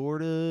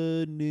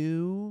sorta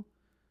knew,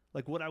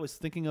 like what I was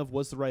thinking of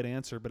was the right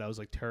answer, but I was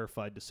like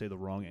terrified to say the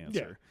wrong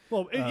answer. Yeah.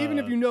 Well, even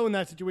if you know in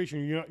that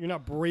situation, you're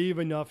not brave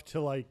enough to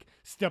like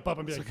step up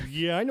and be like,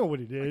 yeah, I know what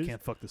it is. I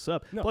can't fuck this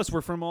up. No. Plus,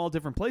 we're from all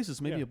different places.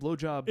 Maybe a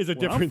blowjob is a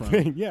different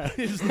thing. Yeah,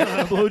 it's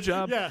not a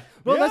blowjob. Yeah.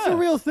 Well, that's a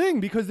real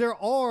thing because there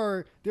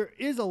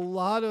is a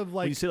lot of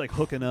like when you say like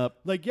hooking up.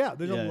 Like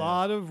there's a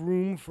lot of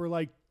room for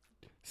like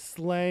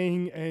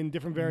slang and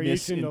different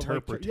variation of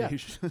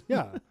interpretation.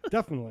 Yeah,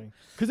 definitely.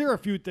 Because there are a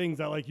few things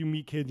that like you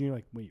meet kids and you're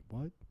like, wait,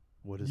 what?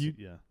 What is it?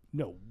 Yeah.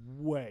 No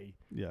way.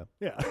 Yeah.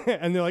 Yeah.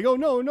 And they're like, oh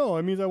no,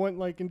 it means I went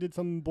like and did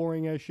some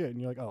boring ass shit, and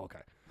you're like, oh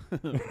okay.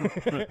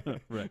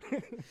 Right.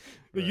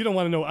 But you don't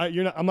want to know.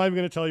 I'm not even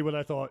going to tell you what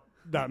I thought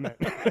that meant.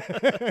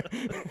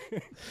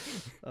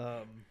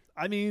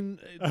 I mean,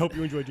 I hope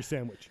you enjoyed your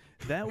sandwich.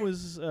 That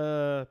was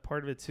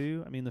part of it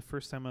too. I mean, the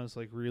first time I was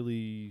like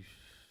really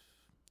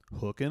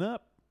hooking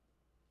up.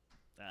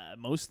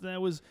 Most of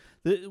that was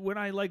when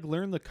I like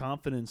learned the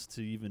confidence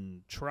to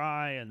even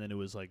try, and then it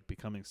was like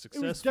becoming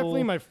successful. It was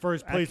definitely my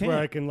first place where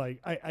I can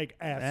like I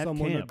asked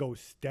someone to go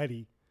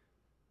steady.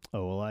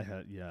 Oh well, I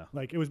had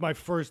Like it was my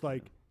first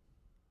like.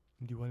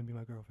 Do you want to be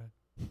my girlfriend?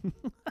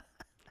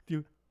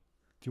 Do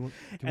you want?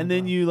 And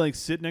then you like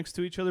sit next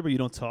to each other, but you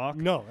don't talk.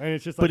 No, and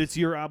it's just like, but it's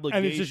your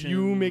obligation. And it's just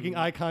you making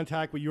eye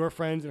contact with your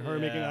friends and her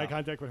making eye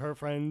contact with her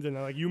friends, and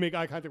like you make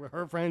eye contact with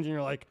her friends, and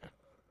you're like,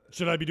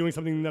 should I be doing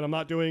something that I'm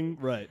not doing?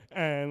 Right.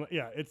 And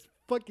it's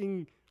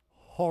fucking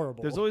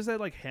horrible. There's always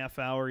that like half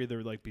hour,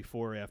 either like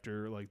before or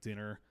after like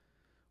dinner,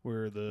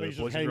 where the Like, just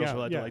boys and hang girls out, are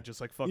allowed yeah. to like just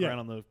like fuck Yeah. around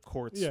on the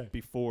courts Yeah.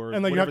 before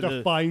And like you have whatever to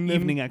the find them.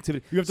 evening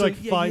activity. You have to So,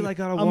 like yeah, find. you, like,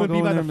 gotta I'm walk gonna be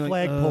over by there the and be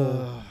like,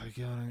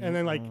 flagpole. "Ugh, And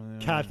then like yeah.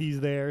 Kathy's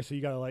there, so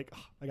you gotta like,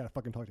 I gotta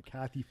fucking talk to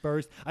Kathy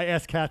first. I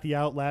asked Kathy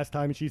out last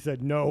time, and she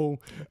said no.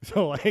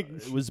 So like,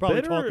 It was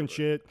probably better. talking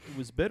shit. It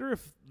was better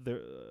if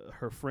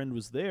her friend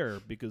was there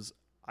because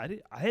I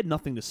had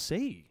nothing to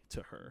say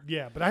to her.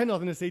 Yeah, but I had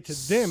nothing to say to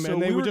them, So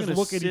and they we would were just gonna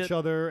look at sit- each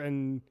other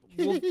and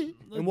Well,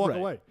 and walk right.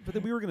 away. But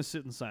then we were going to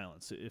sit in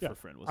silence if Yeah. her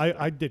friend was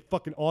I did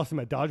fucking awesome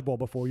at dodgeball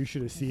before. You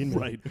should have seen me.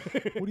 right.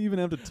 What do you even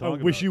have to I talk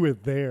about? wish you were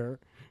there.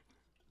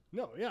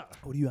 No, yeah.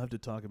 What do you have to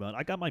talk about?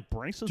 I got my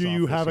braces Do off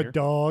you this have year. a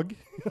dog?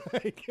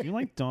 Do you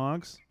like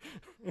dogs?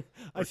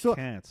 I Or saw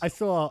cats? I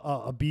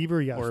saw a beaver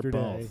or yesterday.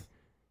 both?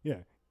 Yeah.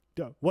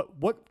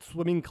 What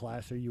swimming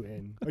class are you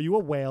in? Are you a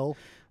whale?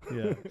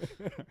 Yeah.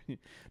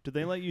 Did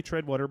they let you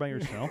tread water by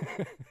yourself?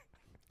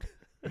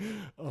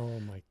 Oh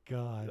my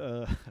god.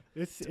 Uh,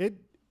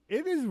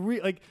 It is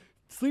like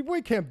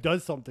sleepaway camp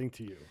does something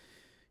to you.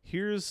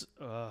 here's.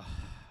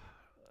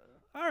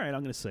 All right,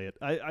 I'm going to say it.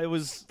 I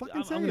was. Fucking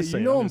I'm say gonna it. say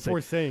You it. know I'm I'm gonna say for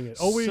it. saying it.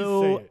 Always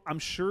So say it. I'm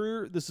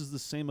sure this is the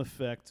same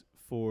effect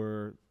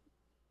for,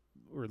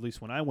 or at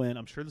least when I went,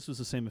 I'm sure this was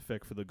the same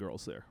effect for the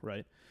girls there,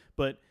 right?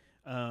 But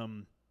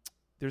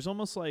there's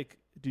almost like,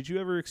 did you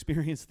ever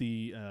experience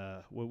the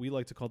what we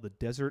like to call the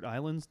desert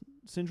island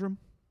syndrome?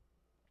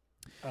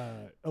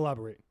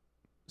 Elaborate.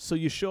 So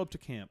you show up to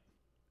camp,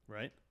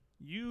 right?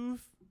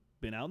 You've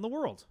been out in the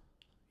world.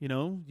 You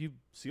know, you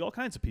see all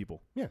kinds of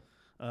people. Yeah.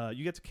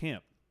 You get to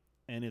camp,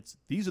 and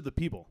these are the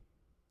people.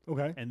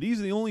 Okay. And these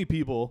are the only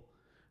people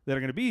that are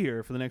going to be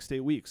here for the next 8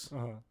 weeks.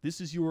 Uh-huh. This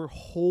is your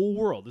whole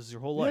world. This is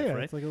your whole life, yeah,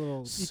 right? It's like a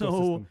little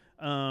So,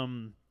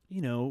 ecosystem.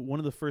 you know, one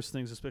of the first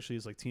things, especially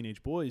as like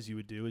teenage boys, you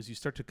would do is you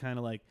start to kind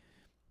of like,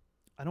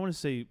 I don't want to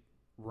say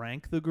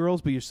rank the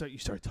girls, but you start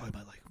talking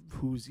about like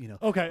who's, you know,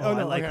 Okay. oh, no,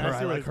 I like okay, her, see I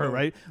where like it's her, going.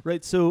 right?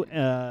 Right. So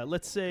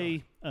let's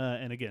say,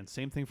 and again,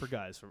 same thing for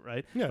guys,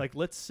 right? Yeah. Like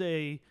let's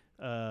say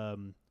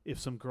if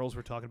some girls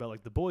were talking about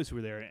like the boys who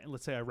were there, and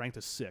let's say I ranked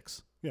a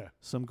 6. Yeah.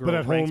 Some girl But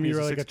at ranks home, me as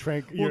you're a like 6. a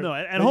tranq. Well, no,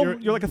 at home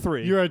you're like a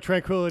 3. You're a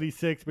tranquility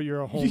 6, but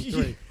you're a home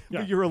 3. Yeah.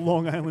 But you're a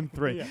Long Island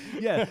 3. Yeah.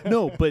 Yeah.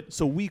 No, but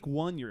so week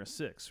 1 you're a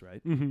 6,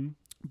 right? Mm-hmm.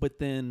 But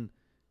then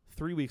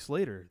 3 weeks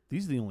later,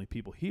 these are the only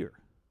people here.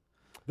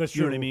 That's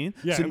You true. know what I mean?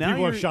 Yeah. So and now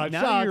people you're, have shot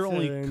now shots you're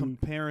only and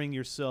comparing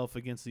yourself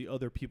against the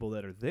other people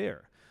that are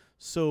there.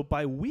 So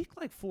by week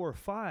like 4 or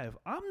 5,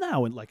 I'm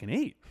now in like an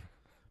 8.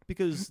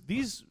 Because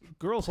these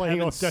girls Playing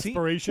haven't off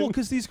desperation? Well,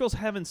 because these girls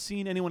haven't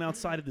seen anyone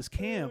outside of this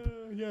camp.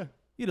 Yeah.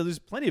 You know, there's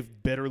plenty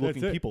of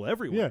better-looking it. people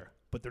everywhere. Yeah.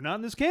 But they're not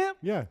in this camp.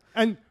 Yeah.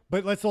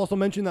 But let's also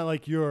mention that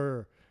like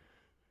your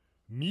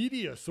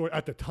media source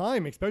at the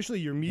time, especially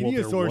your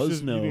media there sources,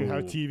 was you didn't no-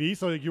 have TV,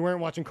 so like you weren't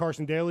watching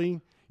Carson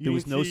Daly. You There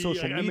was didn't no see,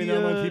 social like, media.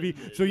 Eminem on TV.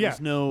 So There yeah,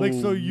 was no like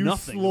so you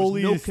nothing. There was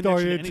slowly no connection to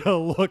started anything. to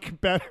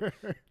look better.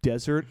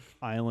 Desert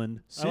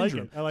island I like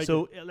syndrome. it. I like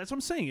so that's what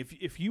I'm saying.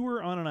 If you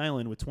were on an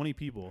island with 20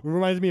 people, It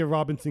reminds me of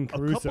Robinson a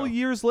Crusoe. couple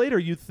years later,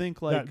 you'd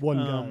think like That one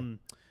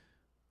guy.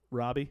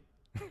 Robbie.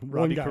 one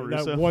Robbie guy,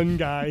 Caruso. that one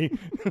guy,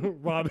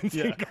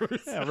 Robinson Yeah.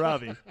 Crusoe. Yeah,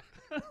 Robbie.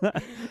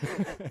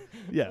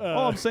 Yeah.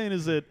 All I'm saying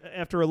is that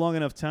after a long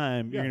enough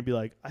time, Yeah. you're gonna be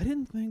like, I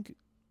didn't think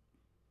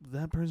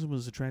that person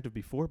was attractive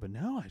before, but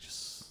now I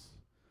just,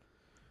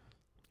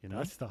 you know.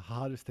 That's the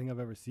hottest thing I've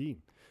ever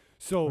seen.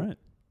 So Right.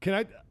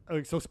 can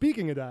I? So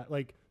speaking of that,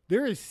 like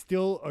there is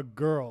still a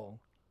girl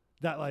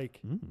that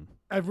like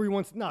every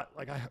once not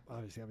like I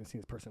obviously haven't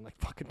seen this person in like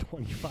fucking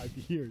 25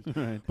 years,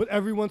 Right. but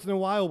every once in a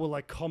while will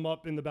like come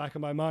up in the back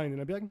of my mind,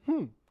 and I'd be like,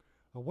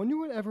 I wonder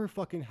what ever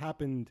fucking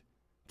happened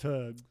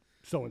to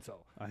so and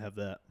so. I have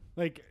that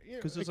Like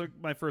because it's like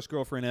my first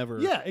girlfriend ever.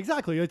 yeah,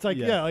 exactly. It's like,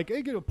 Yeah. yeah, like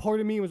a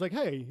part of me was like,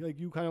 hey, like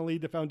you kind of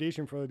laid the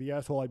foundation for the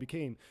asshole I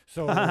became.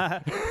 So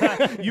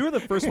You were the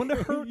first one to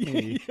hurt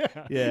me.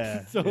 yeah.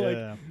 Yeah. So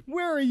yeah. like,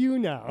 where are you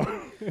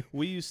now?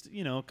 We used to,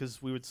 you know,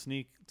 because we would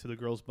sneak to the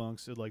girls'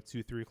 bunks at like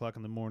 2, 3 o'clock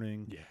in the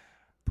morning. Yeah.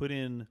 Put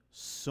in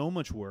so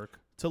much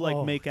work to like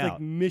Oh, make it's out.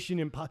 like Mission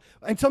Impossible.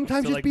 And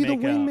sometimes To, just like, be the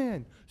make out.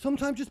 wingman.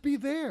 Sometimes just be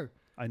there.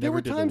 I There never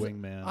were did times the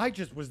wingman. I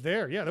just was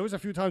there. Yeah, there was a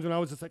few times when I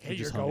was just like, hey, You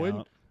you're just hung going.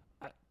 out.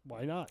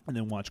 Why not? And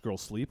then watch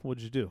girls sleep. What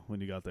did you do when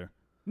you got there?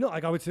 No,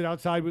 like I would sit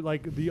outside with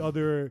like the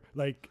other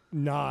like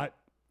not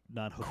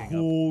Not hooking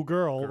cool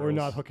girl or girls.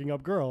 not hooking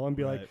up girl and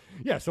be like, Right.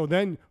 yeah. So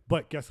then,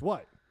 but guess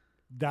what?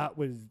 That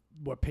was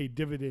what paid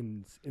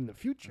dividends in the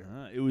future.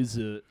 It was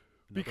a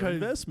Because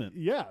investment.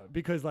 Yeah,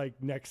 because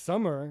like next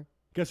summer,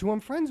 guess who I'm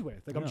friends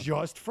with? Like I'm Yeah.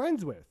 just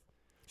friends with.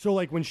 So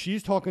like when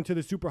she's talking to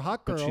the super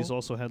hot girl, But she's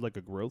also had like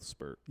a growth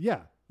spurt.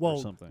 yeah. Well,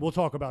 something. we'll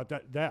talk about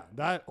that.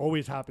 That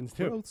always happens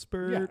too. Growth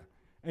spurt. Yeah.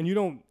 And you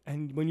don't.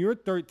 And when you're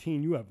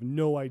 13, you have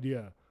no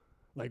idea,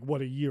 like what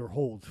a year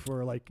holds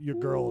for like your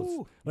girls.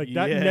 Ooh. Like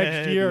that Yeah,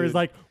 next year is dude.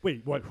 like,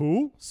 wait, what?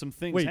 Who? Some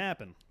things Wait.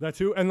 happen. That's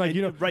who. And like And,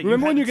 you know, right,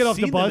 remember when you haven't get off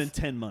the seen them bus in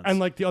 10 months. and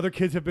like the other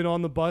kids have been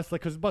on the bus, like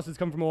because buses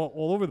come from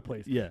all over the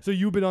place. Yeah. So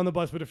you've been on the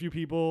bus with a few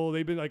people.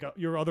 They've been like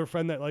your other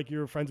friend that like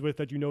you're friends with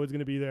that you know is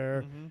gonna be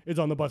there is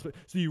on the bus.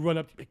 So you run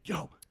up, like,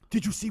 yo,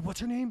 did you see what's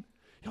her name?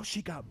 yo,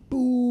 she got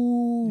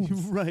boobs.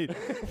 Right.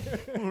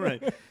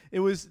 Right. It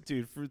was,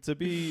 dude, to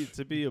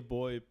be a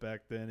boy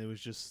back then, it was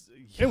just.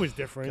 It was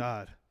different.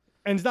 God.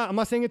 And it's not. I'm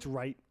not saying it's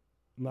right.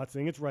 I'm not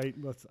saying it's right.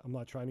 I'm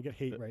not trying to get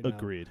hate right now.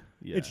 Agreed.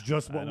 Yeah. It's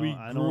just what we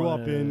grew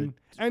up in.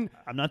 And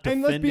I'm not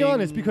defending. And let's be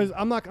honest, because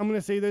I'm going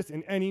to say this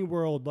in any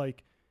world,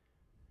 like,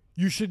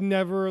 you should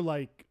never,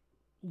 like,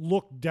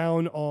 look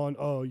down on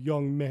a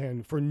young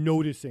man for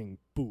noticing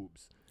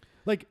boobs.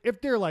 Like,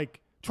 if they're, like,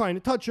 trying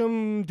to touch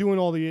them, doing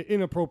all the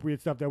inappropriate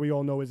stuff that we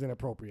all know is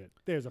inappropriate,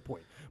 there's a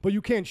point. But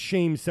you can't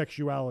shame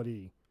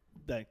sexuality.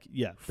 That's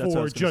what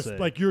I was just say.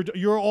 Like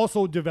you're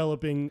also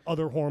developing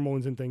other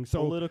hormones and things. So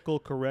political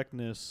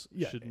correctness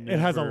should never it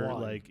has a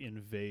line. Like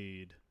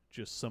invade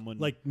just someone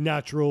like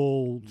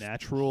natural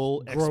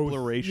growth,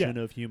 exploration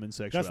of human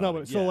sexuality. That's not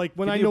what. So like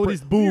when I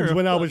noticed boobs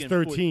when I was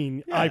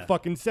 13, I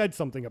fucking said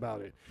something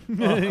about it.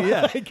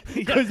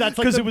 Because that's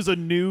like it was a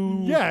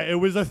new. Yeah, it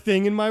was a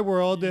thing in my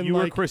world, and you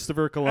like were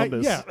Christopher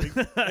Columbus.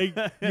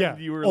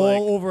 You were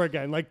all over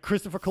again, like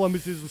Christopher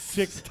Columbus's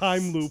 6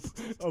 time loop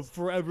of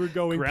forever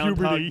going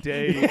Groundhog puberty.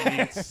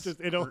 Day.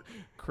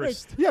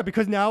 Just,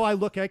 because now I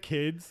look at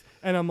kids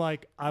and I'm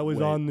like, I was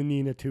on the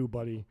Nina too,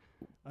 buddy.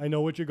 I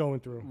know what you're going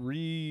through.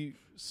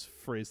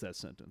 Rephrase that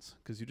sentence,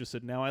 because you just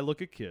said, now I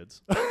look at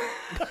kids. So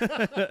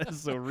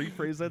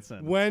rephrase that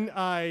sentence. When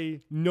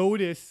I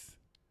notice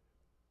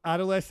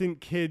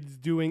adolescent kids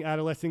doing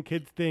adolescent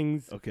kids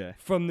things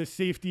from the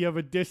safety of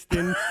a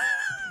distance,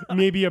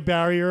 maybe a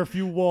barrier, a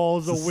few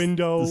walls, a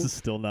window. This is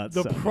still not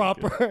the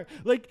proper...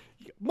 Like,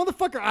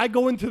 motherfucker, I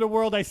go into the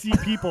world, I see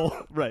people.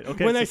 Right,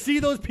 okay. When I see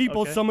those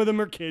people, some of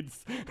them are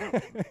kids.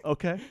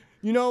 Okay.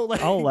 You know,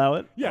 like... I'll allow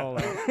it. Yeah.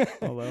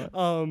 I'll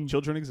allow it.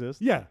 Children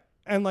exist. Yeah.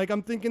 And, like,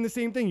 I'm thinking the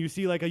same thing. You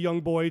see, like, a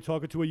young boy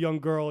talking to a young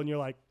girl, and you're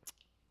like,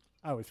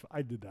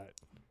 I did that.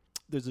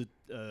 There's a...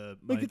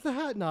 like, it's a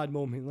hat nod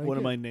moment. Like, one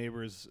of my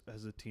neighbors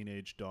has a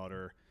teenage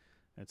daughter.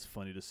 It's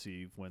funny to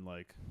see when,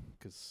 like...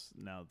 Because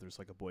now there's,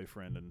 like, a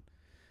boyfriend, and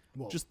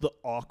just the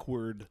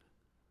awkward,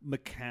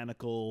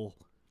 mechanical...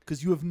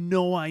 Because you have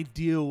no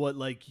idea what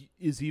like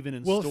is even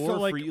in store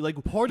for you.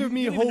 Like part of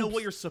me you hopes don't even know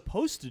what you're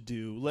supposed to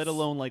do, let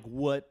alone like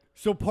what.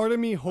 So part of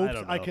me hopes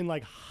I can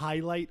like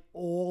highlight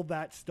all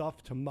that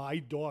stuff to my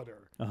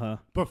daughter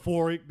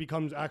before it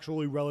becomes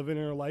actually relevant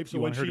in her life. So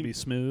you want her to be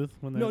smooth?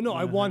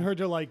 I want her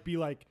to like be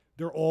like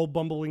they're all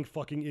bumbling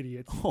fucking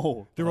idiots.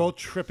 They're all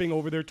tripping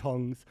over their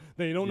tongues.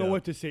 They don't know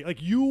what to say.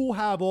 Like you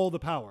have all the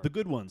power. The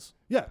good ones.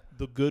 Yeah,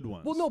 the good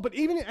ones. Well, no, but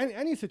even in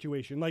any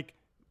situation, like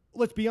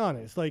let's be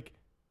honest, like.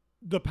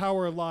 The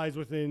power lies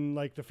within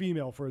like the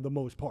female for the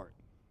most part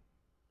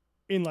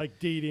in like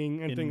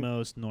dating and in things.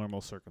 Most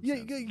normal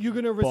circumstances. Yeah, you're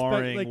gonna respect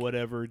barring like,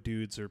 whatever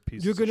dudes are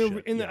pieces. You're gonna of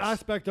shit. In the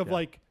aspect of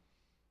like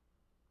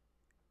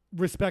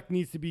respect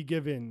needs to be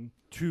given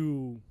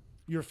to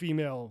your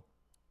female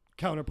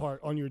counterpart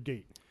on your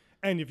date.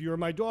 And if you're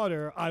my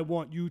daughter, I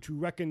want you to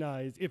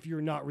recognize if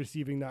you're not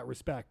receiving that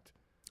respect.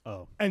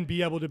 And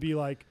be able to be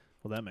like,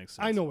 well, that makes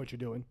sense. I know what you're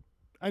doing.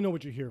 I know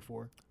what you're here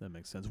for. That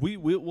makes sense.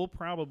 We'll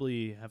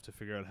probably have to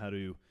figure out how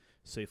to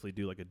safely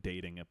do like a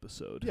dating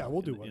episode. Yeah,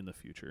 we'll do one in the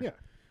future. Yeah,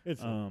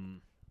 it's a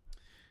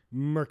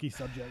murky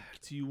subject.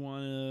 Do you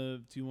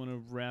want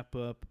to wrap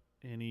up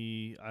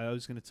any? I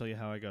was going to tell you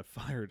how I got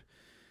fired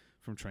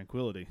from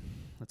Tranquility.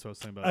 That's what I was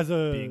talking about.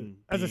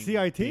 As a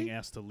CIT, being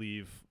asked to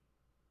leave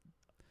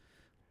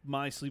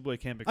my sleepaway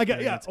camp I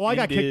experience.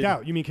 got kicked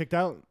out. You mean kicked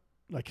out?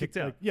 Like kicked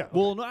out? Like, yeah.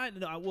 Well, no,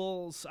 I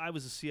was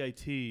a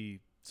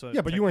CIT. So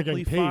yeah, but you weren't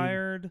getting paid.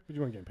 Fired. But you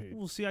weren't getting paid.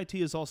 Well, CIT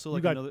is also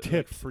like another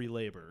like free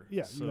labor.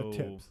 Yeah, so you got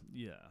tips.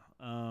 Yeah.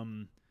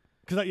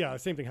 Because the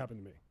same thing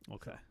happened to me.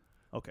 Okay.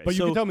 But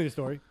you can tell me the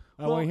story.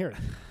 I want to hear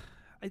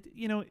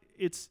it.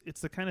 It's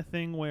the kind of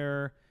thing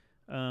where,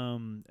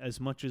 as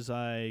much as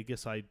I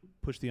guess I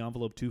pushed the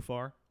envelope too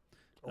far,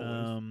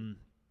 and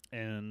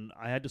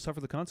I had to suffer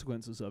the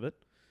consequences of it,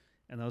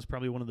 and that was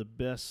probably one of the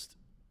best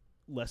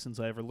lessons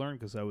I ever learned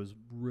because I was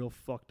real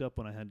fucked up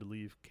when I had to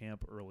leave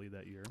camp early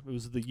that year. It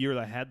was the year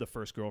that I had the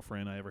first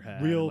girlfriend I ever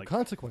had. Real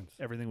consequence.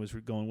 Everything was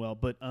going well,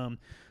 but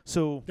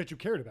so that you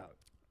cared about.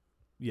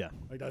 Yeah,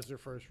 like that's your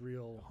first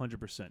real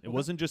 100%. It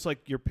wasn't just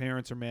like your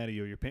parents are mad at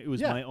you. It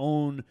was my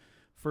own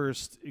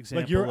first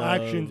example. Like your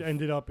actions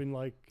ended up in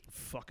like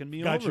fucking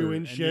me got over. you in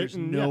and shit. There's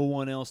no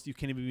one else. You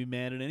can't even be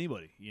mad at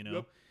anybody. You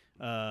know.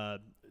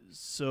 Yep.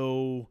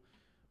 So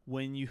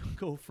when you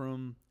go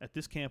from at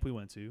this camp we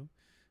went to.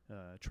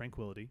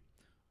 Tranquility,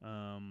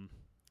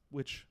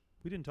 which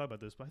we didn't talk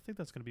about this, but I think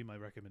that's going to be my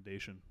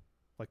recommendation,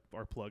 like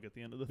our plug at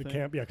the end of the thing.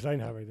 Camp, yeah, because I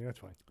didn't have anything. That's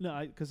fine. No,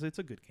 because it's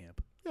a good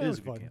camp. Yeah, it was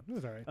a good fun. camp. It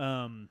was all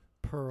right.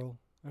 Pearl,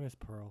 I miss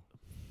Pearl.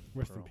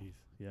 Rest in peace.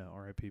 Yeah,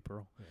 R.I.P.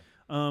 Pearl.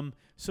 Yeah.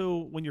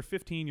 So when you're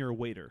 15, you're a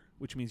waiter,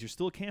 which means you're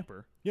still a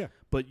camper. Yeah.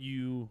 But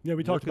you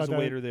we talked about as a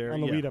waiter there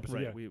on the lead episode.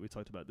 Right. Yeah. We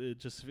talked about it.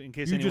 Just in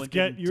case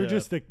you're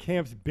just the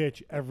camp's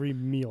bitch every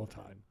meal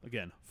time.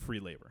 Again, free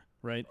labor,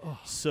 right? Ugh.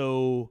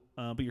 So,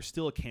 but you're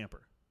still a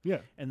camper. Yeah.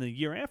 And the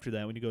year after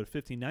that, when you go to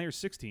 15, now you're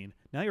 16.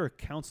 Now you're a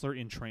counselor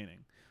in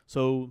training.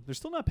 So they're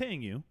still not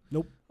paying you.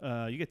 Nope.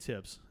 You get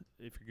tips.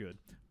 if you're good.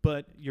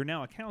 But you're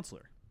now a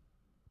counselor.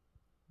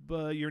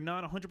 But you're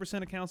not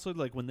 100% a counselor.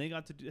 Like when they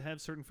got to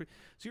have certain so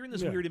you're in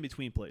this weird in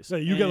between place. So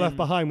you get left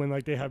behind when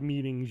like they have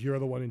meetings. You're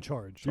the one in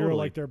charge. Totally. You're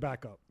like their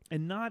backup.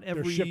 And not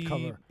every ship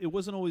cover. It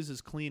wasn't always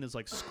as clean as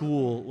like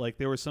school. Like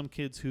there were some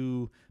kids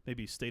who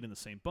maybe stayed in the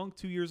same bunk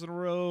 2 years in a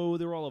row.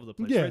 They were all over the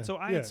place. Right? So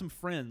I had some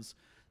friends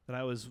that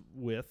I was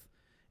with,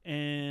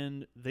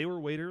 and they were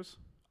waiters.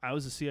 I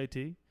was a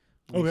CIT.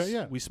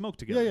 We smoked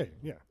together.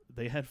 Yeah.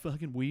 They had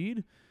fucking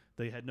weed.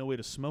 They had no way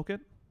to smoke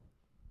it.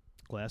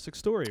 Classic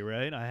story,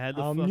 right? I had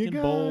the fucking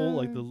bowl,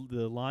 like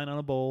the line on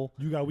a bowl.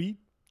 You got weed?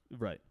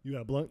 Right. You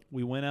got a blunt?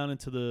 We went out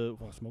into the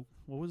smoke.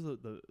 What was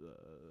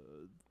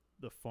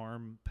the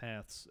farm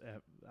paths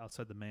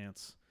outside the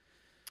manse?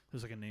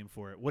 There's like a name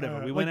for it.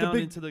 Whatever. We went out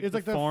into the it's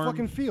like farm. The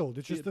fucking field.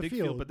 It's just the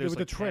field, but there's with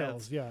like the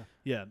trails. Paths.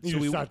 Yeah. So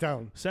we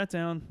sat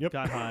down. Yep.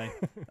 Got high.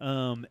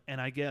 And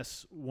I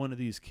guess one of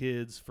these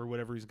kids, for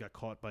whatever reason, got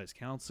caught by his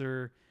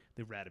counselor.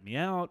 They ratted me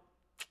out.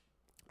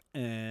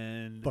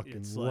 And fucking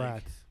it's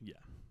rats. Like,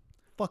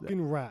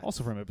 fucking rats.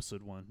 Also from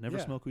episode 1. Never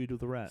smoke weed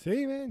with a rat.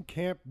 See, man?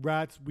 Camp,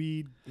 rats,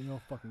 weed,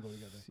 fucking go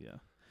together. Yeah.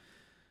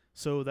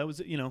 So that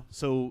was,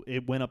 so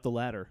it went up the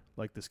ladder.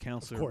 Like this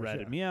counselor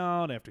ratted me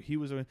out after he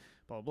was, blah,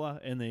 blah, blah.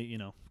 And they,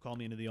 called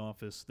me into the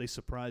office. They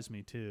surprised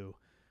me too.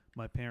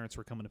 My parents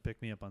were coming to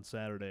pick me up on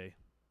Saturday,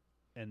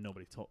 and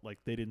nobody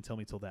they didn't tell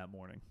me till that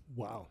morning.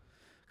 Wow.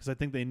 Because I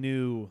think they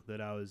knew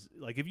that I was,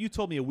 like, if you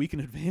told me a week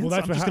in advance,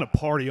 I'm just going to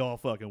party all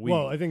fucking week.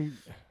 Well, I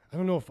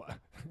don't know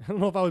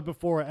if I was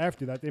before or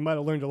after that. They might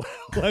have learned a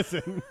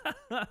lesson.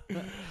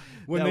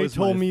 When they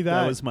told me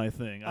that was my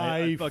thing.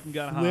 I fucking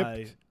got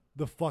high.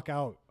 The fuck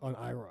out on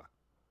Ira.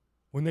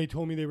 When they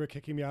told me they were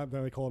kicking me out,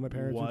 then they called my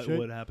parents and shit.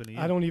 What happened to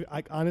you?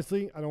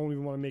 Honestly, I don't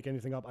even want to make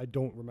anything up. I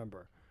don't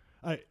remember.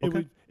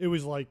 It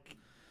was like,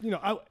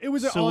 it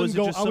was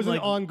an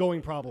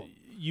ongoing problem.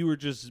 You were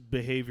just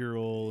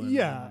behavioral.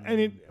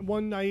 And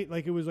one night,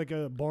 like it was like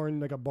a barn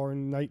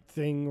night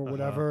thing or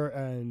whatever,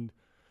 and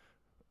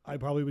I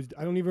probably was.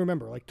 I don't even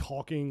remember like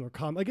talking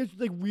or like it's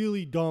like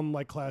really dumb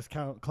like class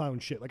clown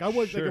shit. Like I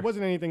was like it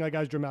wasn't anything like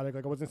as dramatic.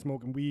 Like I wasn't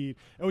smoking weed.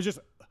 It was just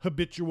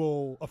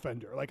habitual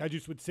offender. Like I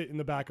just would sit in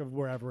the back of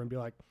wherever and be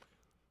like,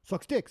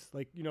 sucks dicks.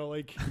 Like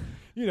like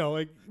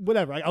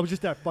whatever. I was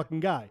just that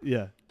fucking guy.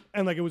 Yeah.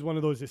 And like it was one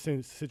of those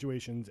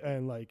situations,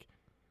 and like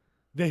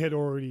they had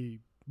already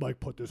like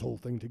put this whole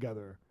thing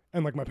together.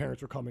 And like my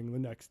parents were coming the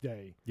next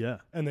day. Yeah.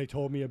 And they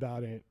told me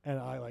about it. And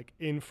I like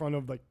in front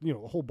of like, the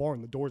whole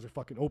barn, the doors are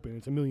fucking open.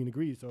 It's 1,000,000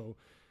 degrees. So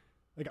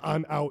like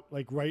I'm out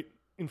like right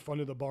in front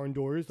of the barn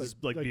doors.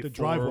 Like the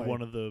driveway.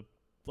 One of the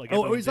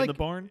everyone's in the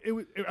barn?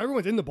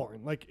 Everyone's in the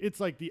barn. Like it's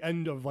like the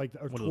end of like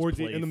or towards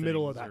the in the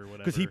middle of that.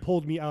 Because he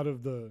pulled me out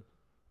of the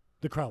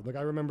crowd. Like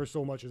I remember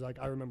so much as like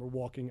I remember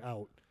walking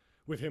out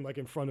with him like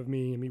in front of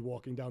me and me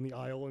walking down the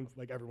aisle and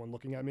like everyone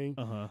looking at me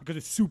because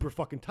it's super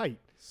fucking tight.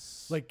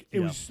 Like it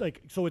was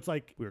like, so it's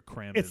like we were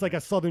crammed. It's like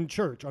a Southern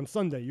church on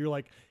Sunday. You're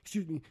like,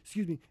 excuse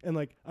me. And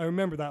like, I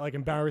remember that like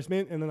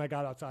embarrassment. And then I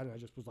got outside and I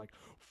just was like,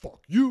 fuck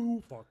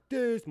you, fuck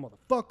this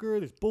motherfucker,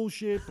 this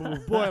bullshit, blah,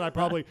 blah,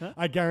 blah. And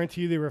I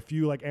guarantee there were a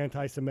few like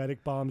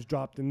anti-Semitic bombs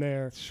dropped in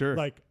there. Sure.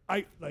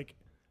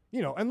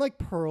 And like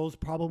Pearl's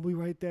probably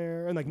right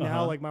there. And like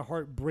now, like my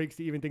heart breaks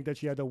to even think that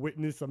she had to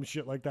witness some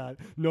shit like that,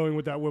 knowing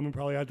what that woman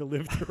probably had to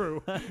live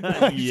through.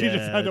 She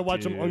just had to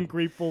watch some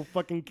ungrateful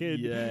fucking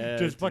kid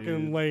just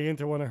fucking lay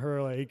into one of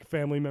her like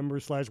family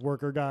members /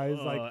 worker guys.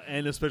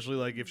 And especially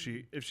like if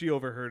she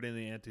overheard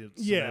any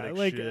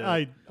anti-Semitic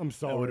shit. I'm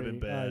sorry. That would have been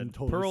bad. I'm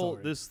totally Pearl,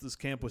 sorry. this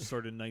camp was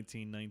started in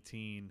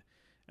 1919.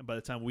 And by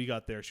the time we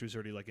got there, she was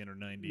already like in her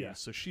 90s. Yeah.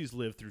 So she's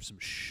lived through some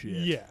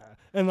shit. Yeah.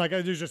 And like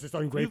there's just this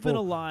ungrateful You've been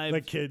alive.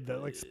 like kid,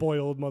 that like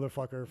spoiled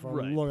motherfucker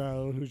from Long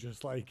Island who's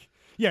just like,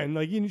 and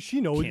like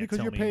she knows because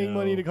you're paying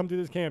money to come to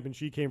this camp, and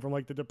she came from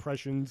like the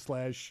Depression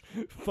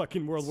 /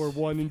 fucking World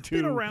War I and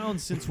II. Been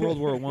around since World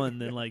War I.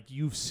 Then like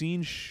you've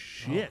seen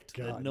shit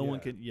that no one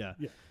can. Yeah.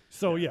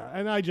 So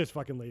and I just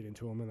fucking laid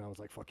into him, and I was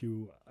like, fuck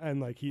you. And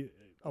like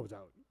I was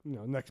out.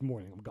 Next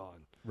morning I'm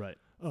gone. Right.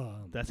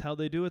 That's how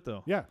they do it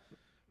though. Yeah.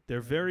 They're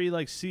very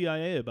like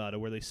CIA about it,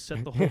 where they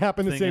set the whole. It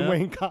happened thing the same up.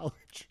 way in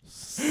college.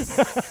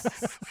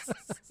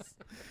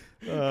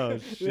 Oh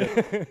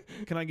shit!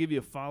 Can I give you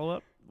a follow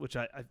up? Which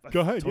I go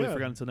ahead. Totally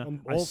forgot until now.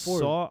 I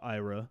saw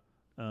Ira.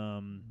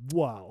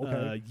 Wow.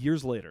 Okay.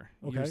 Years later.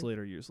 Okay. Years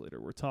later.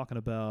 We're talking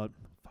about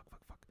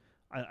fuck.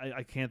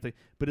 I can't think,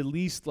 but at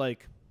least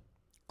like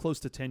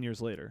close to 10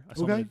 years later. I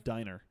saw him in a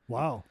diner.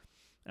 Wow.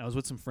 And I was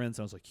with some friends.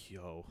 And I was like,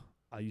 yo,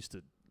 I used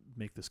to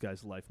make this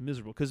guy's life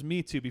miserable. Because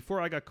me too, before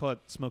I got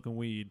caught smoking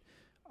weed,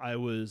 I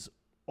was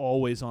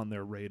always on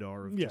their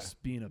radar of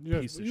just being a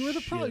piece of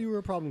shit. You were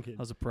a problem kid.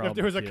 I was a problem kid. If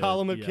there was a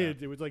column of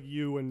kids, it was like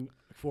you and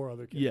 4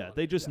 other kids. Yeah,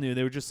 they just knew.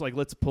 They were just like,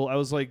 let's pull. I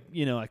was like,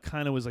 I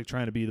kind of was like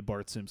trying to be the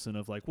Bart Simpson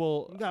of like,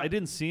 well, I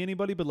didn't see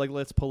anybody, but like,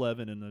 let's pull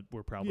Evan, and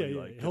we're probably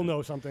like, he'll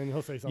know something.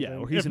 He'll say something. Yeah,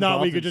 or he's if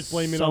not, we could just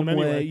blame it on him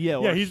anyway.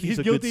 Yeah, he's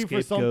guilty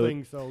for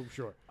something. So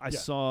sure. I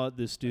saw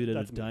this dude at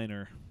a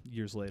diner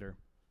years later,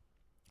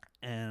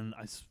 And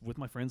with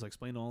my friends, I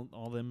explained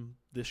all them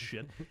this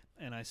shit.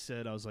 And I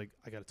said, I was like,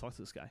 I got to talk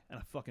to this guy.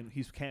 And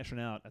he's cashing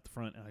out at the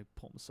front, and I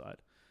pull him aside.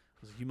 I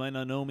was like, you might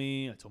not know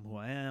me. I told him who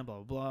I am, blah,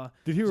 blah, blah.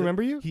 Did he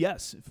remember you?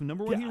 Yes.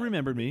 Number one, he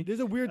remembered me. There's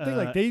a weird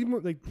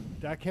thing.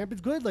 That camp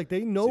is good. Like,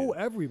 they know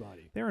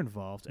everybody. They're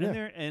involved.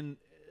 Yeah.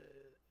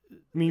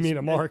 You mean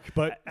a mark,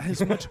 but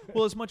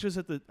as much as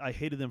I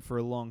hated them for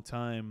a long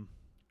time,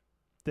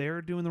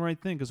 they're doing the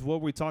right thing, because what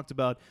we talked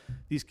about,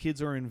 these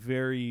kids are in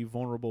very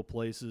vulnerable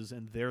places,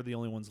 and they're the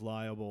only ones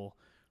liable.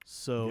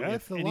 So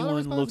if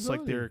anyone looks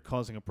like they're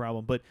causing a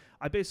problem, but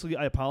I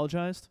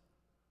apologized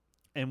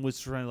and was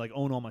trying to like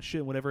own all my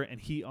shit, whatever.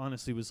 And he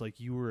honestly was like,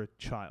 "You were a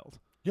child.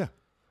 Yeah,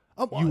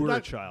 you were a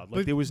child.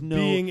 Like there was no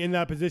being in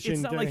that position.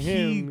 It's not like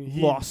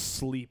he lost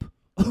sleep."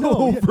 No,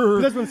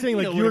 over, that's what I'm saying.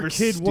 Like your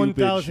kid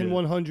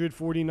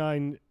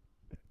 1,149,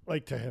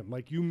 like to him,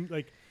 like you,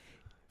 like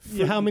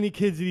how many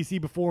kids did he see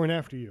before and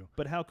after you?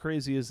 But how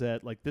crazy is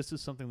that? Like this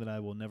is something that I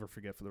will never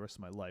forget for the rest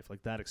of my life.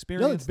 Like that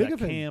experience, that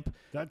camp,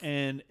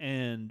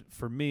 and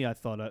for me, I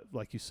thought,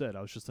 like you said,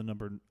 I was just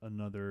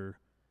another.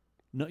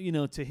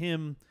 No, to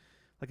him,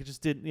 like it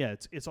just didn't. Yeah,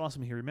 it's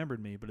awesome he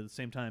remembered me, but at the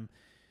same time,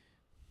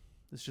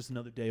 it's just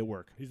another day of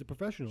work. He's a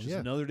professional. Just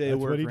another day of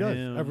work. That's what he does.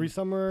 Him. Every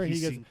summer he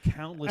gets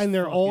countless, and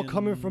they're all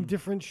coming from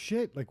different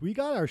shit. Like we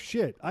got our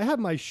shit. I have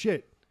my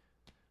shit.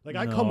 Like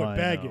I come with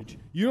baggage.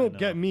 You don't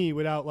get me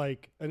without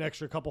like an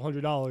extra couple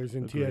 $100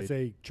 in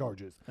TSA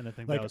charges. And I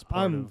think like, that was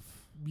part of.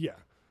 Yeah.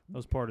 That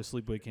was part of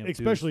Sleepaway Camp.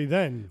 Especially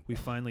then, we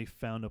finally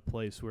found a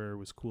place where it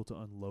was cool to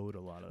unload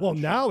a lot of. Well,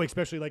 now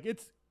especially like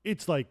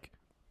it's like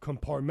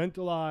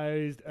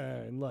compartmentalized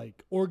and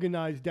like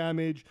organized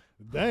damage.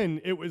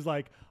 Then it was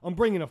like I'm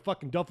bringing a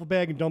fucking duffel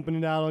bag and dumping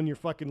it out on your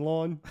fucking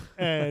lawn,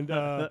 and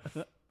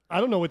I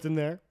don't know what's in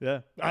there.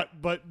 Yeah,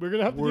 but we're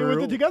gonna have to deal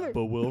with it together.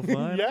 But we'll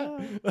find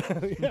out.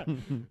 Yeah.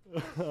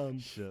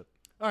 Shit.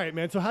 All right,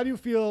 man. So how do you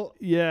feel?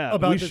 Yeah,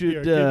 about this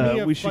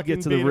beer? We should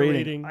get to the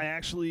rating. I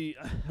actually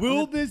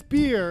will this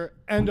beer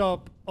end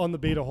up on the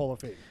Beta Hall of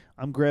Fame?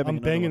 I'm grabbing.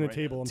 I'm banging the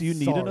table. Do you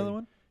need another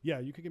one? Yeah,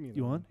 you could give me another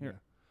You one. want? Here.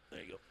 Yeah.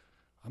 There you go.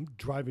 I'm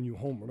driving you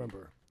home.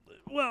 Remember.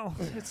 Well,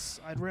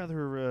 I'd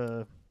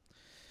rather.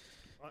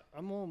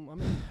 I'm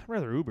I'd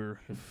rather Uber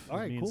if all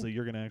right, it means cool. that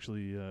you're gonna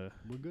actually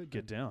we're good.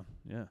 Get down.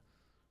 Yeah.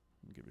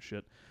 Don't give a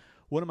shit.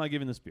 What am I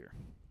giving this beer?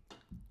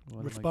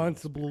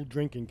 Responsible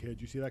drinking,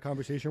 kid. You see that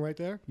conversation right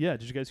there? Yeah.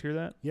 Did you guys hear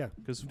that? Yeah.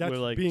 Because that's we're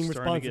like being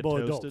starting responsible to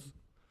get adults. toasted.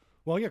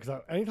 Well, yeah,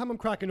 because anytime I'm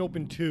cracking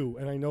open two,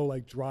 and I know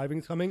like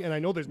driving's coming, and I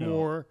know there's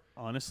more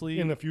honestly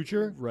in the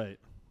future, right?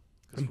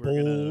 Because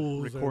we're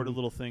gonna record a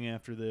little thing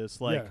after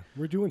this. Like, yeah,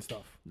 we're doing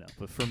stuff. No,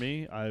 but for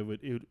me,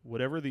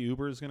 whatever the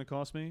Uber is going to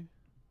cost me,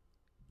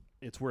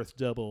 it's worth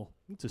double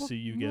to see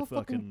you get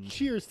fucking.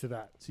 Cheers to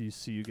that. To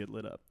see you get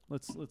lit up.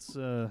 Let's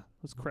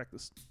crack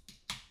this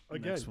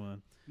again. Next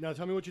one. Now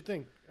tell me what you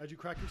think as you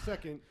crack your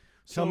second.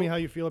 Tell me how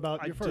you feel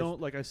about your first.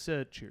 Like I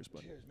said, cheers,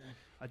 buddy. Cheers, man.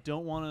 I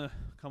don't want to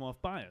come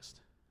off biased,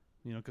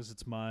 because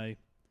it's my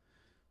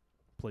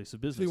place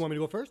of business. So you want me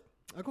to go first?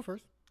 I'll go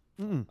first.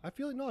 Mm-mm. I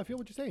feel what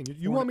you're saying.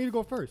 You want me to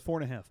go first?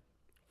 4.5.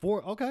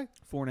 4. Okay.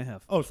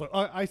 4.5. Oh, so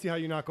I see how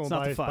you're not going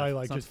biased by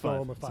like just throw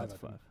them a 5.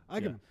 I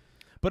can.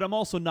 But I'm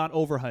also not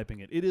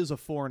overhyping it. It is a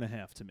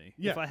 4.5 to me.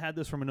 Yeah. If I had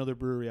this from another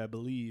brewery, I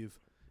believe,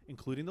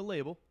 including the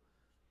label,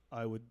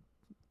 I would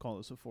call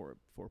this a 4.5.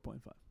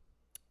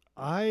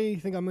 I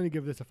think I'm going to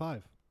give this a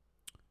 5.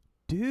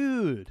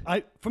 Dude.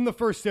 From the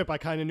first sip, I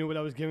kind of knew what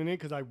I was giving it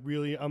because I'm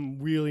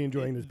really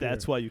enjoying this beer.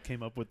 That's why you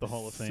came up with the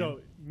Hall of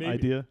Fame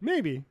idea?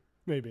 Maybe.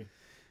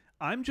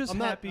 I'm just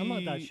happy. I'm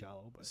not that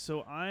shallow. But.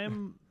 So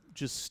I'm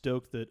just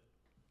stoked that,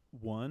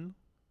 one,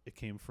 it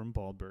came from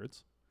Bald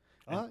Birds,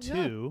 and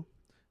two,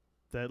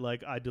 that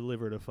like I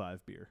delivered a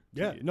 5 beer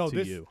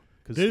to you.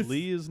 Because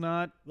Lee is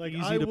not like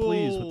easy to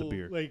please with the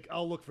beer. Like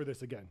I'll look for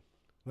this again.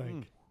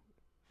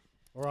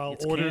 Or I'll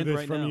order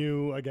this from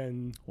you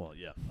again. Well,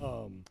 yeah.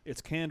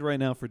 It's canned right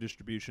now for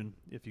distribution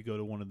if you go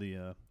to one of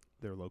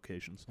their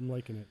locations. I'm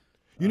liking it.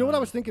 You know what I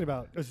was thinking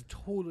about? It's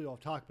totally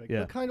off topic.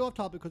 Yeah. But kind of off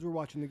topic because we're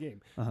watching the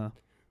game. Uh-huh.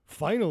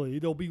 Finally,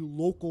 there'll be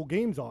local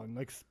games on.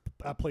 Like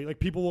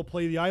people will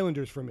play the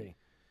Islanders for me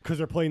because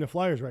they're playing the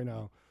Flyers right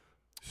now.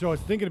 So I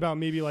was thinking about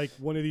maybe like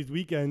one of these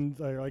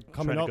weekends, like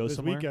coming up this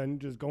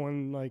weekend, just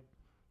going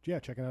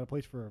checking out a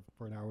place for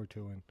an hour or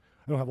two. And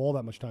I don't have all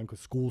that much time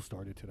because school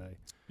started today.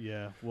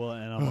 Yeah, well,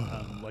 and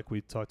I'm like we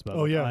talked about.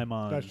 Oh yeah, I'm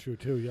on. That's true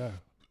too. Yeah.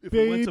 If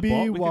we went to we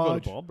could go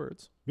to Bald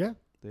Birds. Yeah,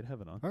 they'd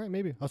have it on. All right,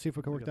 maybe I'll see if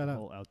we can work that out.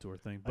 Whole outdoor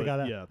thing. But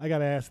I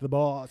gotta ask the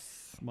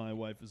boss. My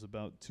wife is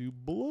about to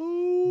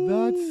blow.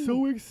 That's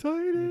so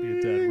exciting. Maybe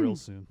a dad real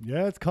soon.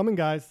 Yeah, it's coming,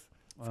 guys.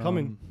 It's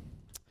coming.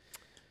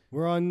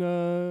 We're on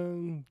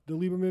the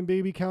Lieberman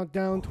Baby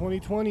Countdown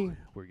 2020.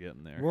 We're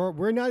getting there.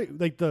 We're not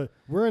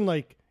we're in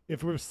like.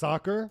 If it was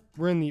soccer,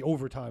 we're in the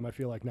overtime, I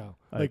feel like now.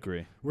 I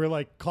agree. We're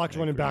like clock's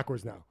running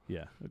backwards now.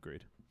 Yeah,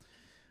 agreed.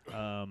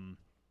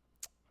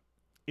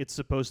 It's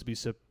supposed to be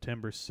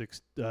September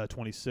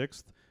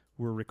 26th.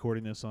 We're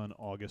recording this on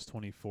August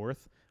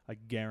 24th. I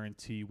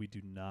guarantee we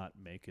do not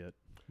make it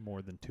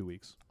more than 2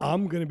 weeks.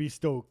 I'm going to be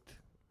stoked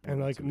And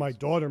like my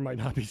daughter might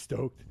not be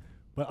stoked,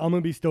 but I'm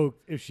gonna be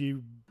stoked if she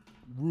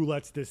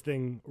roulettes this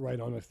thing right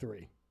on a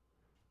 3.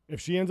 If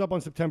she ends up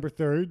on September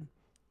 3rd,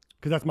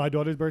 because that's my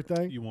daughter's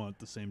birthday. You want it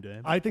the same day?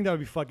 I think that would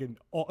be fucking.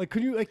 Like,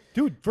 could you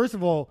dude? First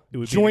of all, it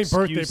would joint be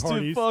an birthday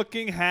parties. To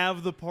fucking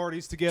have the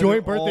parties together.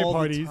 Joint birthday all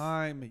parties the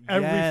time.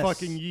 every Yes.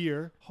 fucking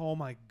year. Oh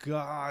my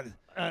god.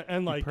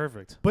 And like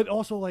perfect. But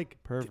also like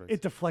perfect.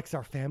 It deflects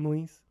our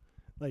families.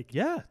 Like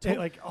yeah,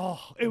 like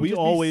it would we just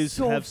always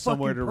be so have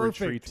somewhere to perfect.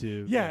 retreat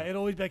to. Yeah, it'd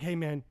always be like, hey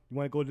man, you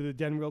want to go to the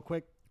den real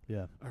quick?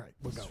 Yeah. All right,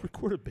 we'll Let's go.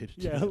 record a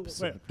BetaDen Yeah,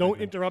 episode. don't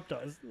interrupt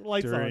us.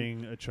 Lights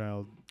during on. a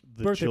child,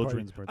 the Birthday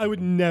children's party. birthday. I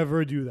would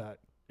never do that.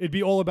 It'd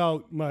be all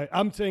about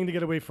I'm saying to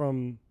get away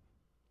from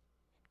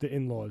the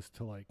in-laws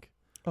to like.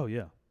 Oh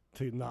yeah.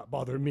 To not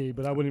bother me,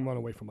 but I wouldn't want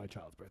to wait for my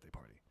child's birthday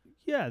party.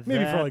 Yeah,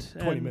 maybe for like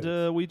 20 and,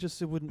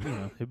 minutes. It wouldn't,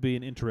 it'd be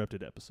an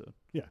interrupted episode.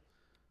 Yeah,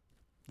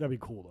 that'd be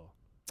cool though.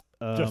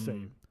 Just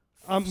saying.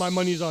 My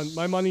money's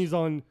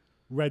on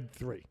red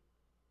 3.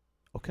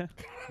 Okay.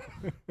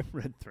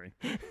 Red 3.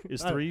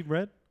 Is 3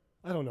 red?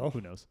 I don't know. Who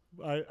knows?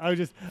 I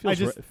just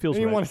feels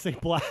didn't red. want to say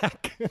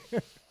black.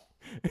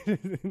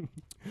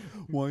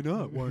 Why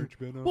not? Why aren't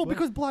you well,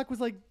 because black was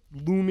like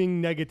looming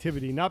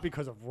negativity, not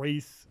because of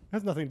race. It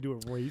has nothing to do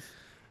with race.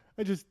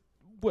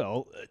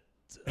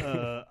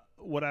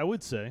 What I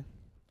would say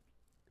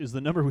is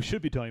the number we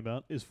should be talking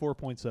about is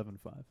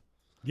 4.75.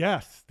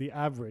 Yes, the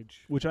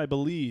average, which I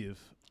believe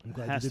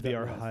has to be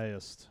our last.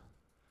 highest.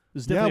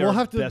 This is Yeah, definitely we'll our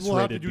have to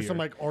best-rated do beer. some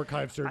like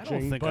archive searching. I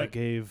don't think but I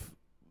gave.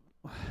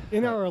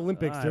 In our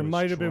Olympics, there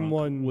might have been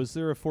one. Was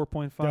there a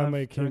 4.5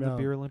 that during the out.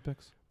 beer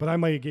Olympics? But I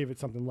might have gave it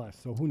something less,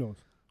 so who knows?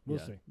 We'll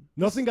see.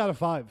 Nothing got a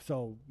 5,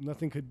 so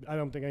I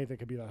don't think anything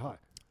could be that high.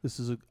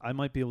 I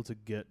might be able to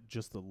get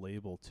just the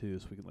label too,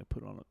 so we can like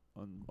put it on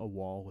a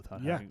wall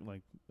without having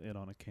like it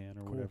on a can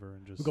or whatever,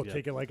 and just we'll go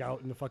take it like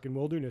out in the fucking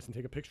wilderness and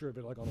take a picture of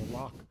it like on a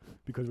rock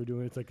because we're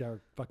doing it's like our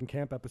fucking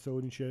camp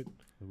episode and shit.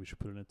 Maybe we should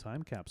put it in a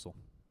time capsule.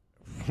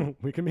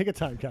 We can make a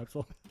time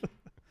capsule.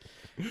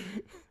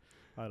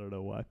 I don't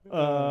know why.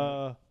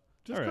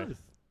 Just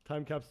because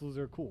time capsules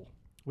are cool.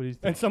 What do you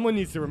think? And someone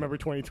needs to remember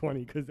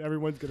 2020 because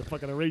everyone's gonna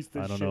fucking erase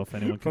this. I don't shit know if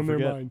anyone from can their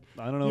forget. mind.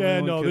 I don't know. Yeah,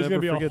 if no, there's gonna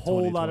be a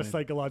whole lot of 2020.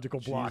 psychological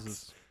blocks.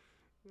 Jesus.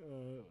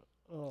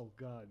 Oh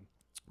God.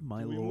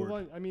 My Do we lord. move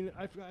on? I mean,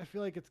 I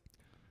feel like it's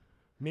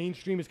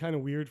mainstream is kind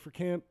of weird for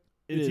camp.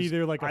 It's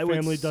either like a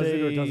family does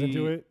it or doesn't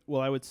do it.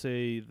 Well, I would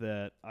say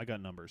that I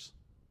got numbers.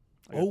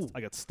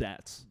 I got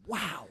stats.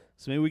 Wow.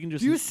 So maybe we can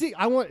just. Do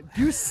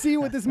you see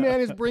what this man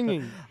is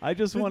bringing? I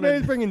just want to. This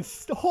man is bringing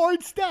hard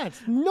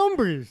stats,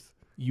 numbers.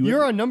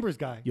 You're a numbers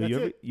guy.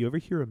 You ever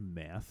hear of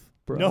math,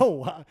 bro?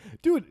 No,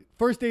 dude.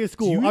 First day of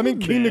school. I'm in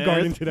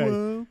kindergarten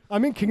today.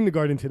 I'm in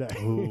kindergarten today.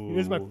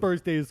 This is my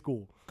first day of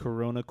school.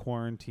 Corona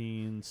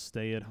quarantine,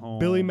 stay at home.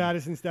 Billy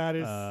Madison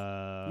status.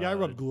 Yeah, I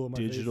rubbed glue on my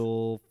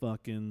digital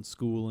fucking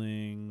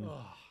schooling.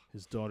 Ugh.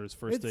 His daughter's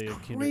first day of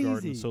crazy.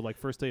 kindergarten. So like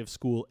first day of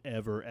school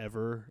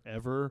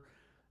ever.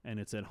 And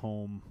it's at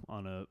home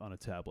on a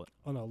tablet.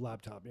 On a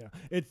laptop, yeah.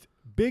 It's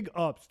big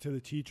ups to the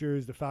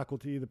teachers, the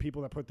faculty, the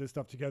people that put this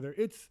stuff together.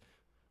 It's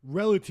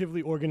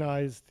relatively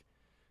organized.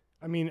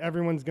 I mean,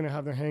 everyone's going to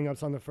have their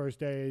hang-ups on the first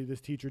day.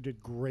 This teacher did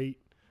great.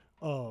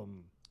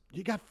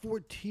 You got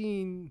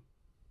 14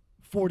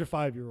 4 to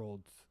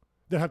 5-year-olds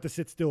that have to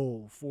sit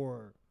still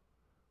for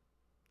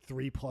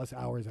 3+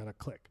 hours at a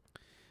click.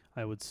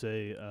 I would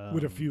say...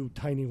 with a few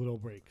tiny little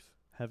breaks.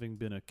 Having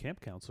been a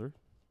camp counselor...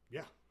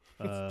 Yeah.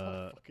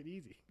 It's fucking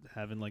easy.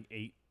 Having like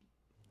 8,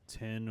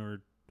 10,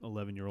 or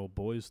 11-year-old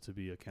boys to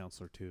be a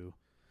counselor to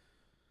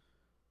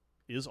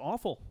is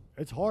awful.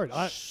 It's hard.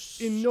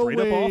 In no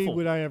way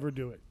would I ever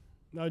do it.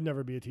 I'd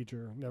never be a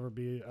teacher. Never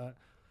be.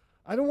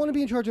 I don't want to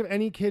be in charge of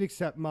any kid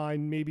except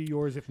mine. Maybe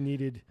yours if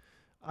needed.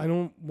 I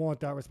don't want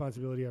that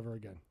responsibility ever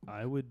again.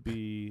 I would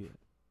be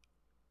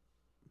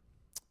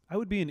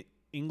an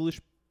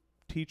English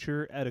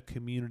teacher at a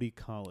community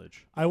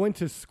college. I went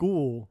to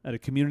school at a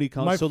community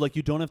college, so like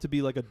you don't have to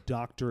be like a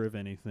doctor of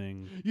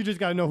anything. You just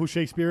got to know who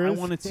Shakespeare is. I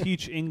want to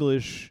teach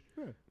English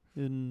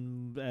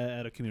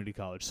at a community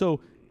college.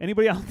 So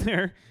anybody out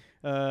there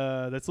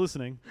that's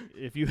listening,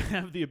 if you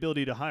have the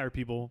ability to hire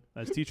people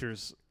as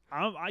teachers,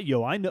 I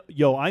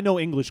know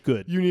English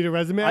good. You need a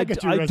resume? I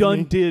got your resume.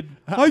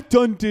 I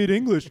done did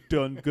English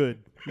done good.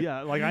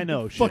 Yeah, like I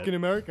know shit. Fucking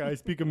America. I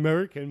speak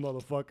American,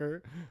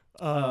 motherfucker.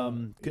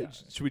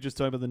 Should we just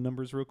talk about the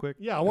numbers real quick?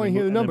 Yeah, I want to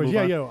hear the numbers.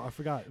 Yeah, I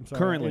forgot. I'm sorry.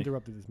 Currently, I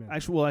interrupted this man.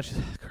 Actually,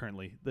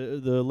 currently,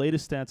 the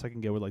latest stats I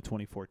can get were like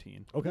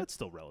 2014. Okay. That's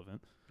still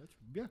relevant.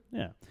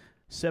 Yeah.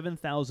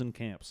 7,000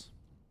 camps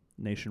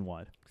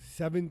nationwide.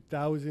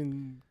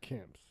 7,000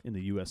 camps. In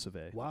the US of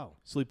A. Wow.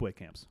 Sleepaway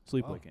camps.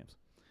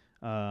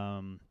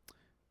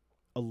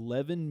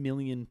 11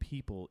 million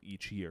people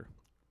each year.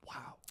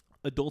 Wow.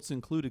 Adults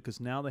included, because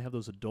now they have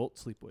those adult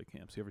sleepaway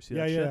camps. You ever see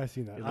that shit? Yeah, I've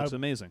seen that. It looks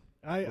amazing.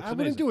 I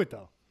wouldn't do it,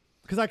 though.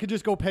 Because I could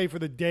just go pay for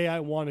the day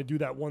I want to do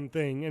that one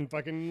thing and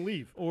fucking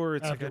leave. Or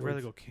it's like, I'd rather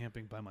go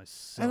camping by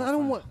myself. And I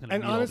don't want...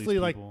 And honestly,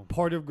 like,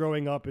 part of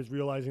growing up is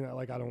realizing that,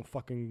 like, I don't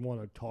fucking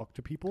want to talk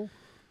to people.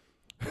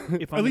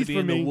 if I'm going to be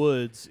in the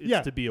woods,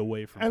 it's to be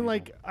away from and people.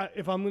 like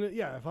if I'm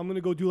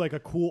gonna go do like a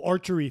cool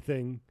archery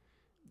thing.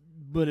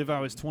 But if I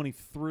was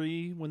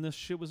 23 when this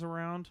shit was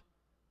around,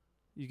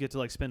 you get to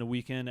like spend a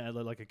weekend at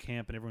like a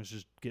camp and everyone's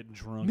just getting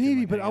drunk. Maybe, and,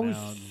 like, but I was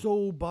out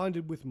so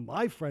bonded with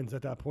my friends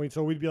at that point,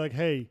 so we'd be like,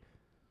 hey,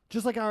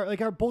 just like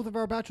our both of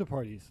our bachelor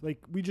parties,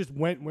 like we just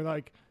went. We're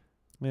like,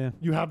 yeah,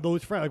 you have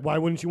those friends. Like, why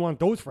wouldn't you want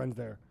those friends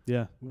there?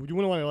 Yeah, you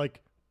wouldn't want to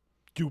like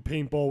do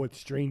paintball with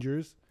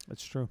strangers.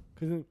 That's true.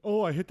 Because then,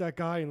 I hit that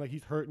guy and like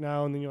he's hurt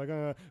now, and then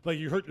you're like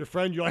you hurt your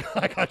friend. You're like,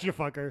 I got you,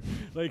 fucker.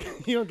 Like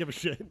you don't give a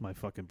shit. My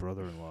fucking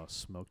brother-in-law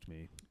smoked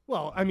me.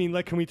 Well, I mean,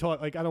 like, can we talk?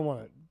 Like, I don't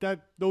want to.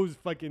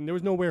 There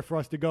was nowhere for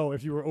us to go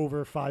if you were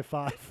over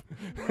 5'5".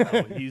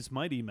 Oh, he's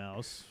Mighty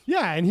Mouse.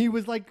 Yeah, and he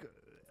was like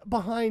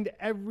behind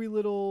every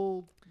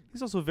little.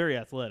 He's also very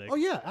athletic. Oh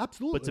yeah,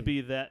 absolutely. But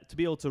to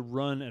be able to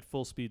run at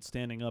full speed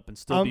standing up and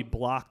still be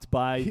blocked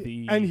by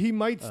he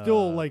might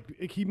still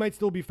he might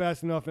still be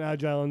fast enough and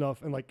agile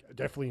enough and like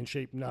definitely in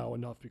shape now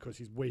enough because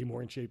he's way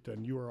more in shape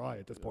than you or I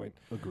at this point.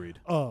 Agreed.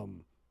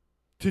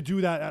 To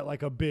do that at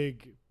like a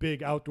big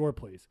outdoor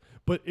place,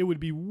 but it would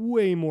be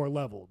way more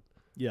leveled.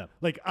 Yeah.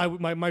 Like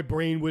my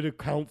brain would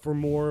account for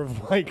more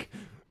of like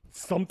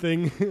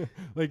something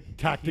like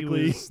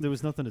tactically. There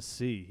was nothing to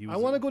see. I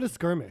want to go to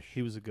skirmish.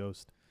 He was a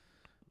ghost.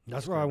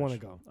 That's where I want to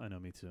go. I know,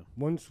 me too.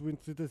 Once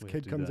this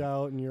kid comes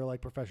out and you're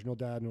like professional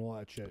dad and all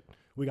that shit,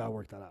 we gotta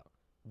work that out.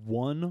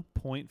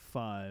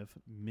 1.5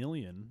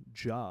 million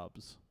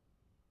jobs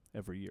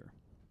every year.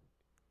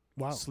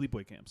 Wow.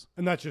 Sleepaway camps.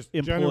 And that's just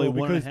employ general,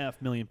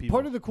 1.5 million people.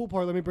 Part of the cool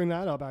part, let me bring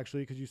that up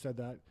actually, because you said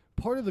that.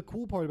 Part of the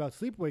cool part about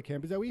Sleepaway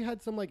Camp is that we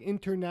had some like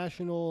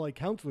international like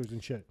counselors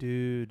and shit.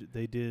 Dude,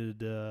 they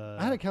did.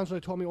 I had a counselor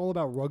that taught me all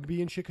about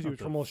rugby and shit because he was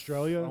from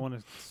Australia. I want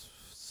to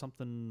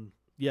something.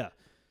 Yeah.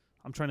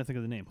 I'm trying to think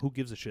of the name. Who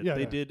gives a shit? Yeah,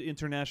 they did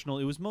international.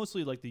 It was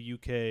mostly like the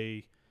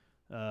UK.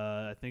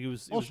 I think it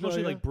was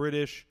mostly like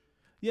British.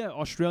 Yeah,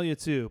 Australia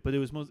too. But it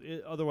was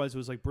otherwise it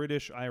was like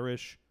British,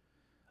 Irish.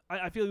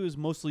 I feel it was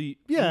mostly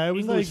it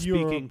was like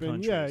English-speaking Europe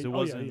countries. It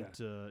wasn't.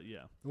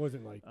 It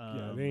wasn't like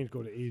they didn't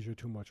go to Asia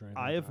too much or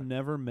anything. I have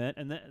never met,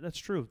 and that's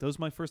true. That was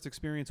my first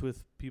experience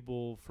with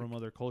people from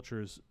other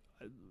cultures.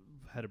 I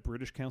had a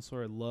British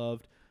counselor I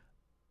loved.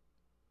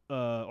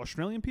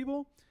 Australian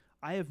people.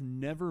 I have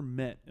never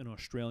met an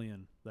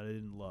Australian that I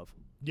didn't love.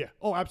 Yeah.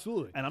 Oh,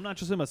 absolutely. And I'm not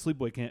just talking about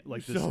sleepaway camp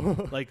like this.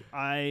 Like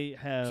I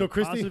have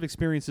positive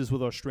experiences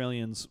with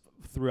Australians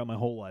throughout my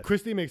whole life.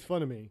 Christy makes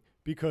fun of me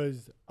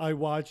because I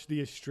watched the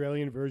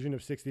Australian version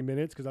of 60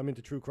 Minutes because I'm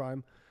into true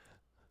crime.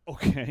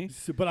 Okay.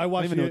 But I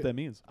watched. I don't even know what that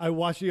means. I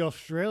watched the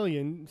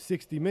Australian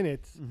 60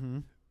 Minutes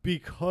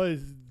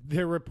because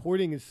their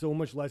reporting is so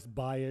much less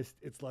biased.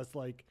 It's less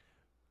like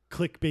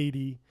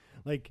clickbaity.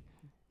 Like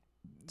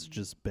it's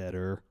just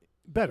better.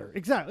 Better,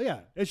 exactly.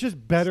 Yeah, it's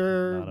just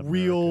better,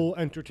 real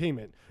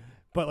entertainment.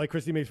 But like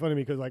Christy makes fun of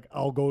me because like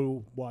I'll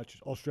go watch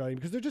Australian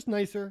because they're just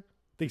nicer.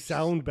 They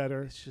sound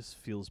better. It just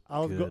feels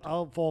good.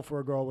 I'll fall for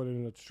a girl with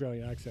an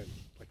Australian accent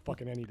like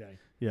fucking any day.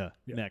 Yeah.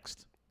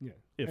 Next. Yeah.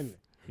 If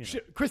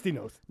Christy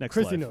knows. Next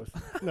Christy life.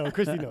 knows. No,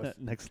 Christy knows.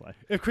 Next life.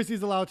 If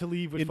Christy's allowed to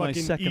leave with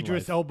fucking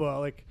Idris Elba,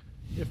 like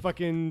if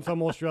fucking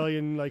some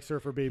Australian like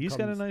surfer babe He's comes.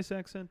 got a nice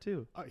accent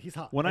too. He's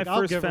hot. When I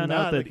first found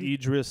out that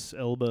Idris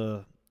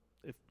Elba,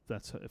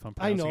 if I'm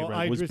pronouncing it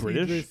right, was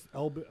British. Idris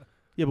Elba.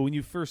 Yeah, but when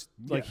you first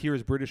hear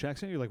his British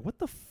accent, you're like, "What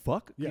the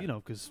fuck?" Yeah. You know,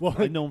 because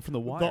I know him from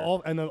The Wire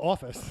and The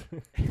Office.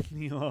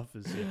 The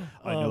Office. Yeah.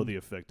 I know the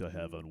effect I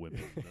have on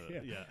women.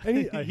 Yeah.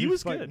 And he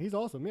was good. He's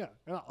awesome. Yeah.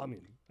 I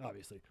mean,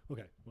 obviously.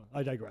 Okay. Well,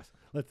 I digress.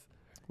 What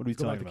are we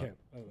talking about? Camp.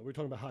 I don't know. We're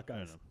talking about hot guys. I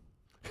don't know.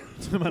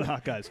 Talking about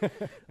hot guys.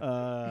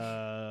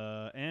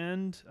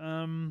 And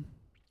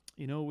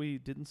you know what we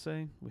didn't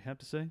say? We have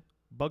to say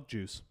bug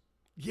juice.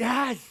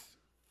 Yes.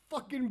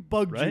 Fucking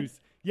bug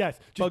juice. Yes,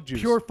 just bug juice.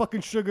 Pure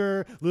fucking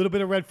sugar, a little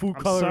bit of red food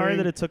coloring. I'm sorry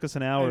that it took us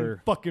an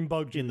hour. Fucking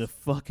bug juice in the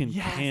fucking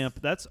camp.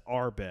 That's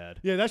our bad.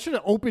 Yeah, that should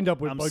have opened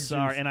up with bug juice. I'm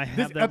sorry, and I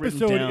have that written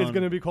down. This episode is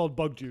going to be called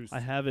Bug Juice. I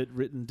have it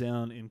written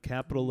down in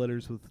capital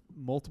letters with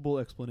multiple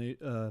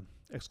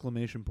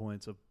exclamation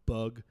points of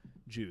bug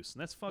juice,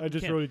 and that's fucking. I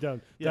just wrote it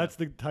down. Yeah. That's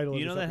the title.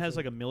 You know that has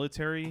like a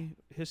military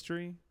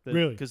history.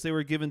 Really? Because they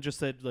were given just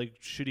that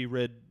like shitty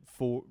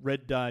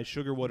red dye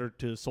sugar water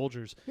to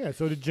soldiers. Yeah,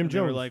 so did Jim Jones.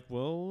 They were like,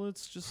 well,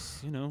 it's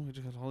just, we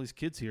just got all these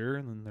kids here,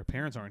 and then their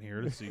parents aren't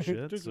here to see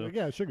shit.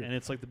 Yeah, sugar. And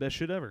it's like the best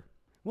shit ever.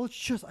 Well, it's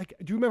just like,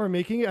 do you remember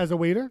making it as a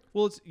waiter?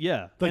 Well, it's,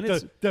 yeah. Like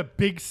the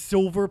big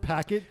silver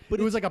packet, but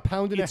it was like a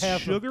pound and a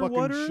half of fucking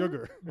water,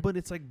 sugar. But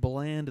it's like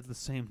bland at the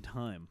same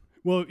time.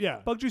 Well, yeah.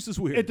 Bug juice is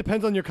weird. It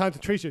depends on your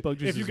concentration. Bug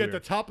juice if you get the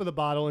top of the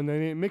bottle and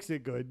then it mix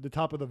it good, the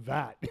top of the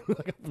vat,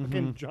 like a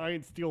fucking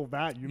giant steel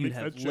vat, you'd mix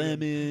have that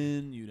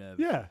lemon. You'd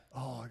have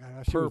Oh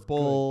god, that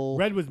purple. Was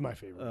red was my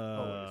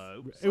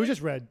favorite. It was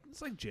just red.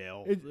 It's like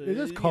jail. It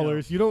is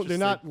colors. They're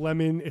not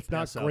lemon. It's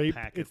not grape.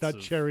 It's not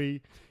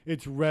cherry.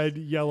 It's red,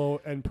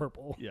 yellow, and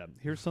purple. Yeah.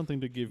 Here's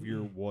something to give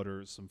your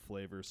water some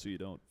flavor so you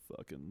don't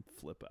fucking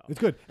flip out. It's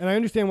good, and I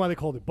understand why they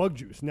called it bug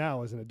juice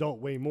now as an adult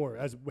way more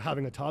as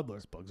having a toddler.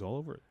 There's bugs all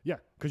over it. Yeah,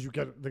 because you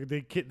get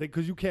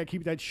because you can't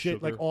keep that shit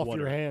Sugar, like off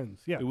water. your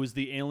hands. Yeah, It was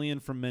the alien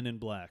from Men in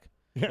Black.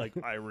 Yeah. Like,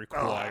 I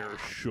require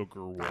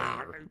sugar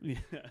water. Yeah.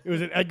 it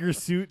was an Edgar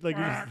suit. Like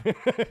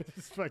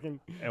just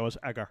fucking. It was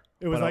Edgar.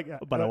 It was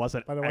but I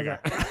wasn't but it Edgar.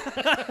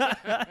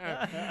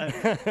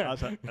 I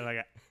was like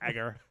an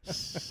Edgar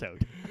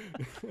suit.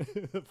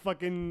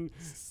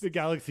 The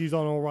galaxy's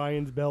on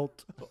Orion's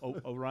belt.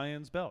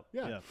 Orion's belt.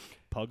 Yeah.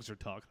 Pugs are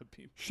talking to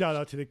people. Shout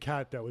out to the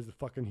cat that was the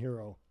fucking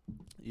hero.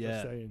 Yeah.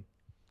 Just saying.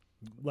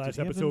 Last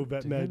Did he episode, have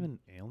Vet did he have Med. an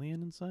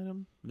alien inside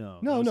him? No.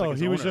 No, It was no, like his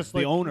he was owner. just the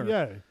like owner.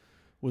 Yeah.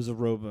 Was a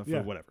robot for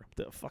Yeah. whatever.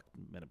 The fuck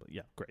Men in Black.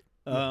 Yeah, great.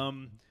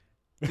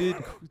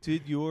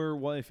 Did your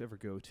wife ever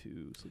go to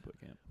sleepaway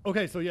camp?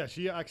 Okay, so yeah,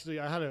 she actually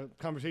I had a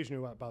conversation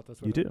about this.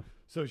 You with her. do.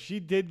 So she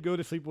did go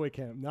to sleepaway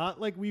camp.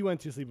 Not like we went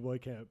to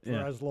sleepaway camp for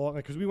Yeah. as long,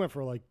 because we went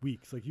for like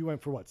weeks. Like you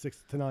went for what, 6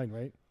 to 9,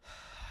 right?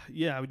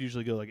 Yeah, I would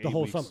usually go like The 8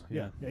 whole weeks. summer.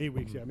 Yeah, 8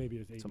 weeks. Yeah, maybe it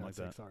was 8, Something not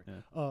like 6. that. Sorry.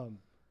 Yeah.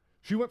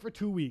 She went for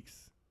 2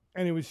 weeks,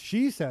 and it was.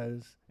 She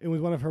says it was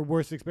one of her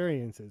worst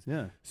experiences.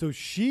 Yeah. So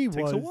she Takes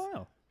was. a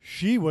while.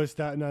 She was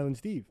Staten Island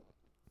Steve.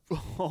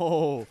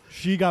 Oh.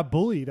 She got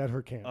bullied at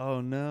her camp. Oh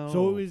no.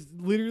 So it was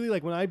literally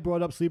like when I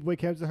brought up sleepaway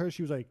camps to her,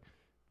 she was like,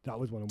 "That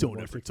was one of my Don't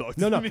worst." ever talk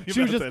No, to no. me She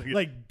was about just that again.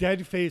 like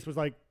dead face. Was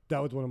like,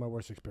 "That was one of my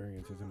worst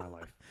experiences in my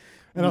life."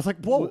 And I was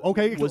like, "Whoa,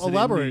 okay, Was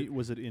elaborate."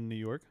 Was it in New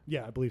York?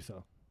 Yeah, I believe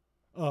so.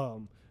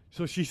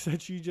 So she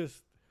said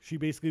she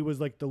basically was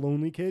like the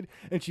lonely kid,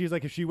 and she's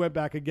like, if she went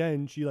back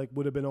again, she like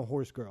would have been a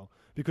horse girl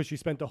because she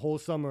spent the whole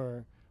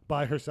summer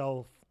by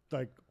herself,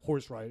 like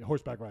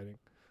horseback riding.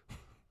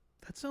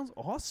 That sounds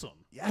awesome.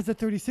 Yeah, as a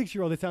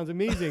 36-year-old, it sounds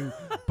amazing.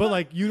 But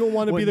like, you don't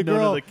want to be When the none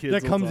of girl the kids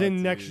that will comes talk in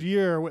to next you.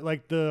 year with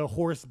like the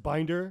horse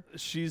binder,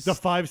 She's the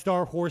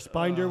 5-star horse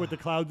binder with the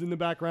clouds in the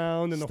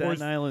background and the Staten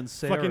horse Island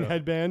Sarah. fucking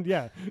headband.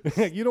 Yeah,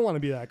 you don't want to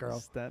be that girl.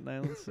 Staten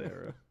Island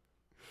Sarah.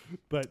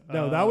 But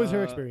no, that was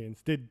her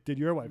experience. Did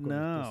your wife go to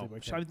No, sleepaway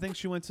I camp? think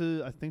she went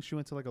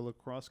to like a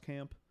lacrosse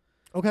camp.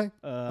 Okay,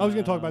 I was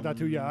gonna talk about that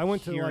too. Yeah, I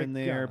went to here like and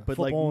there, yeah, but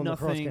like football and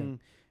lacrosse nothing.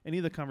 camp. Any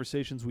of the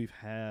conversations we've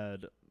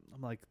had,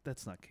 I'm like,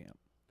 that's not camp.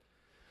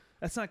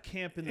 That's not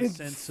camp in the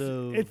sense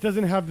of it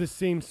doesn't have the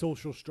same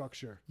social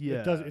structure. Yeah,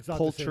 it does. It's not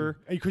culture.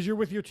 because you're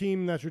with your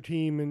team. That's your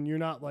team, and you're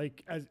not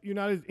as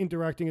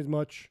interacting as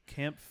much.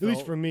 camp. At least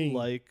felt for me.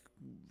 like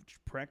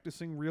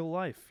practicing real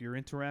life. You're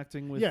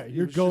interacting with. Yeah, it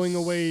you're was going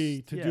just-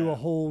 away to do yeah. a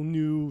whole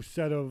new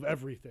set of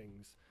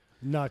everythings,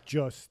 not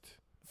just.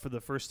 For the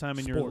first time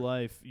in your sport.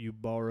 life, you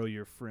borrow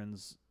your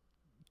friend's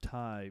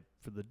tie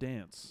for the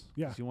dance.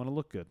 Yeah. 'Cause you want to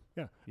look good.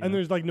 Yeah, You and know?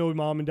 there's like no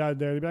mom and dad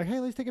there. They'd be like, "Hey,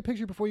 let's take a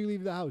picture before you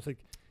leave the house." Like,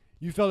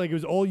 you felt like it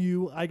was all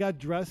you. I got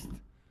dressed.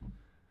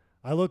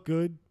 I look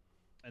good.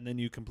 And then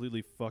you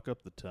completely fuck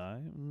up the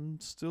tie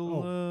and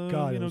still,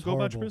 God, it was go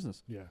about your horrible.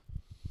 business. Yeah.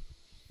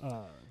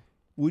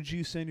 Would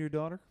you send your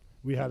daughter?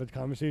 We had a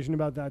conversation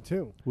about that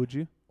too. Would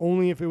you?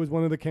 Only if it was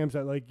one of the camps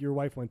that like your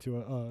wife went to,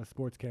 a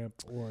sports camp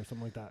or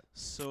something like that.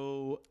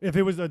 So If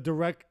it was a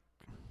direct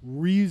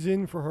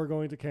reason for her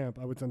going to camp,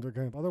 I would send her to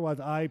camp. Otherwise,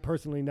 I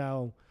personally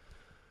now,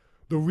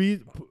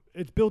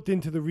 it's built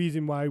into the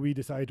reason why we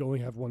decided to only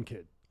have one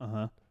kid.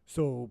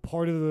 So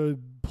part of the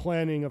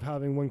planning of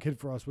having one kid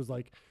for us was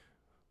like,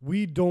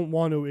 we don't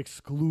want to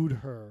exclude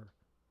her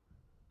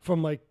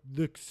from like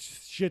the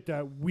shit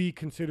that we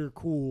consider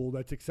cool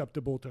that's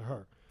acceptable to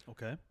her.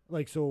 Okay.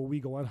 Like, so we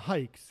go on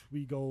hikes,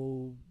 we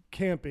go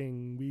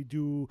camping, we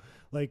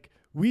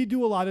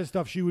do a lot of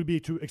stuff she would be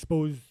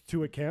exposed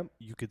to at camp.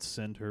 You could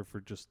send her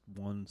for just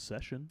one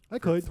session. I for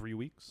could. 3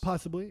 weeks.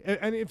 Possibly.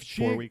 And if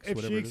 4 weeks, if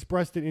whatever she it is.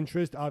 expressed an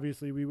interest,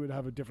 obviously we would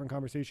have a different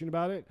conversation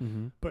about it.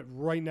 Mm-hmm. But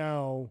right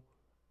now,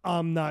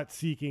 I'm not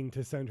seeking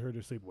to send her to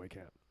sleepaway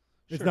camp.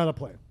 It's Sure. not a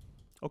plan.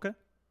 Okay.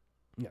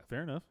 Yeah.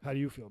 Fair enough. How do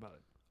you feel about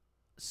it?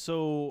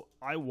 So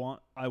I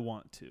want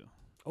to.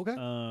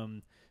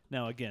 Okay.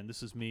 Now again,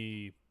 this is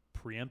me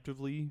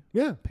preemptively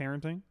Yeah.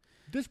 parenting.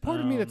 There's part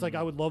of me that's like,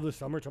 I would love the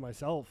summer to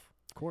myself.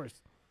 Of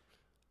course.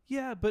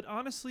 Yeah, but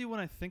honestly, when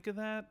I think of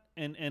that,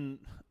 and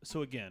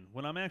so again,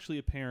 when I'm actually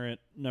a parent,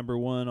 number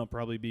one, I'll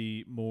probably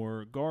be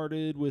more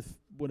guarded with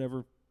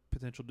whatever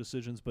potential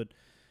decisions, but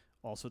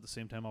also at the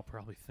same time, I'll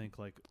probably think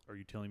like, are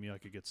you telling me I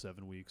could get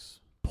 7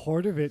 weeks?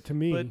 Part of it to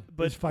me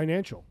But- is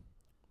financial.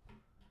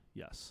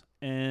 Yes.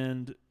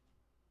 And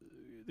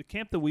the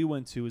camp that we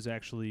went to is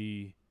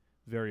actually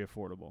very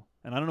affordable.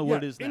 And I don't know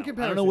what it is now. I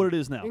don't know what it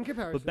is now. In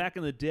comparison. But back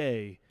in the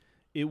day,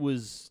 it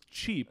was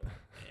cheap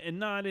and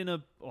not in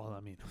a, well, I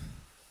mean,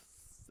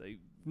 they,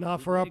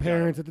 Not for our they got-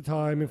 parents at the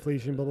time,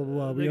 inflation, blah, blah,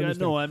 blah. We understand.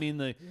 no, I mean,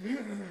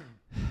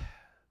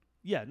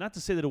 yeah, not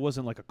to say that it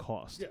wasn't like a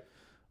cost.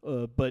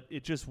 Yeah. But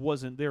it just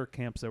wasn't. There were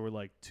camps that were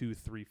like 2,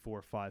 3,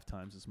 4, 5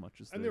 times as much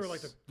as And this. they were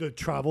like the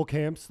travel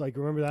camps. Like,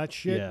 remember that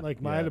shit? Yeah, Like,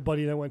 I yeah. had a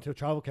buddy that went to a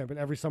travel camp, and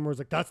every summer was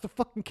like, that's the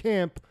fucking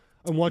camp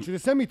I want you to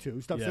send me to.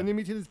 Stop Yeah. sending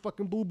me to this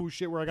fucking boo-boo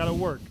shit where I got to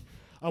work.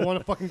 I want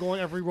to fucking go on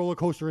every roller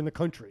coaster in the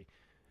country.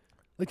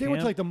 Like they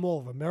went to like the Mall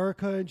of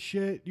America and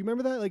shit. You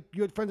remember that? Like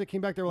you had friends that came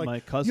back. They were like, my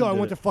cousin "Yo, I did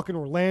went to it. fucking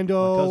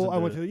Orlando. I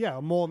went did to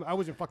a mall. I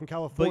was in fucking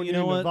California, But you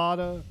know what?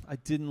 Nevada, I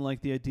didn't like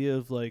the idea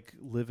of like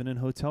living in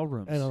hotel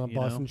rooms and on a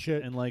bus know? and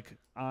shit. And like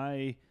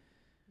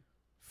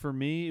for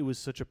me, it was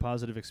such a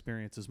positive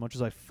experience. As much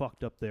as I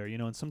fucked up there,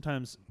 and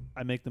sometimes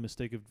I make the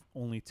mistake of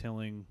only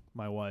telling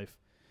my wife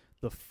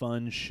the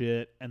fun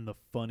shit and the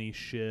funny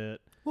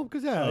shit. Well,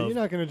 because you're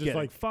not gonna just getting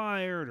like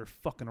fired or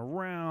fucking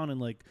around and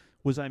like.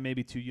 Was I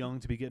maybe too young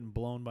to be getting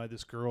blown by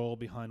this girl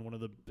behind one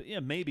of the...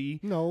 Yeah, maybe.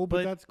 No,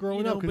 but that's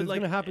growing up because it's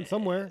going to happen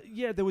somewhere.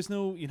 Yeah, there was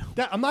no,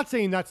 I'm not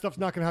saying that stuff's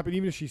not going to happen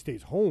even if she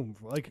stays home.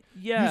 Like,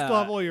 yeah, you still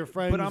have all your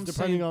friends, but I'm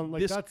depending on,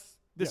 like,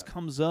 this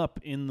comes up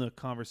in the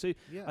conversation.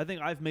 Yeah. I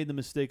think I've made the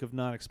mistake of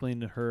not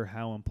explaining to her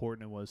how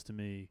important it was to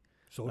me.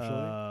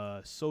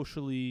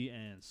 Socially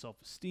and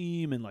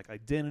self-esteem and, like,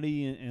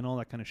 identity and all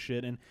that kind of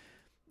shit. And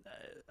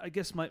I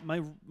guess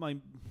my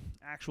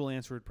actual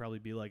answer would probably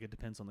be, like, it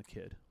depends on the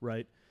kid,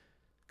 right?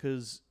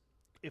 Because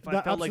if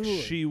I felt like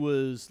she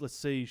was, let's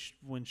say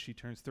when she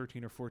turns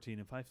 13 or 14,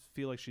 if I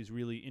feel like she's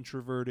really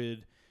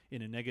introverted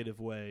in a negative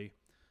way,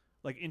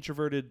 like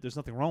introverted, there's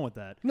nothing wrong with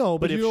that. No,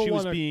 but if you don't she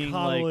was want to being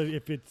coddle like, it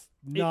if it's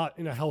not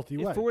in a healthy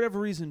way. If for whatever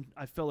reason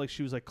I felt like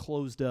she was like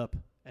closed up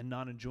and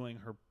not enjoying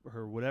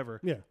her whatever,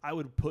 I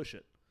would push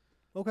it.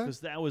 Okay.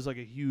 Because that was like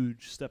a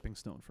huge stepping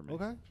stone for me.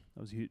 Okay.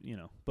 That was huge,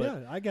 But yeah,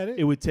 I get it.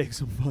 It would take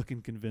some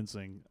fucking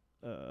convincing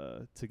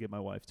to get my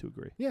wife to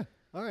agree. Yeah.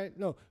 All right.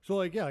 No. So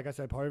like I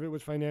said, part of it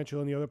was financial,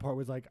 and the other part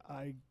was like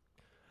I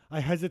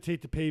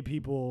hesitate to pay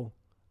people.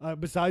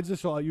 Besides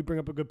this, you bring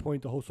up a good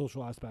point. The whole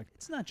social aspect.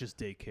 It's not just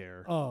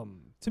daycare. No.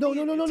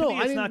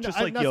 It's not just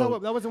like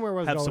that wasn't where I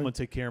was have going. someone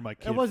take care of my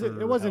kid. It wasn't.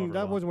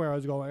 That wasn't where I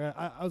was going.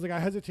 I was like, I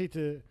hesitate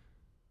to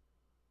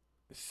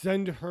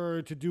send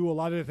her to do a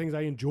lot of the things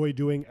I enjoy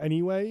doing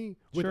anyway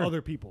with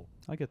other people.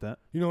 I get that.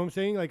 You know what I'm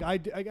saying? Like I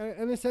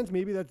in a sense,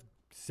 maybe that's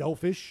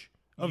selfish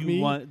of me.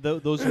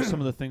 Those are some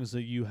of the things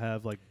that you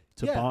have like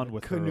to bond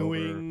with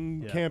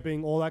canoeing,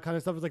 camping, all that kind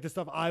of stuff is like the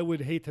stuff I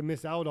would hate to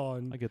miss out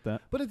on. I get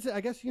that. But it's,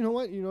 I guess, you know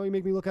what? You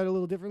make me look at it a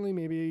little differently.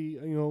 Maybe,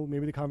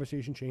 maybe the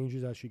conversation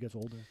changes as she gets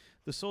older.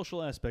 The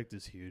social aspect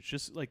is huge.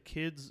 Just like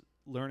kids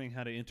learning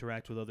how to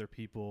interact with other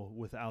people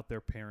without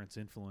their parents'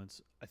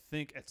 influence. I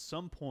think at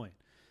some point,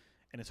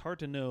 and it's hard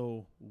to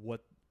know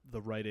what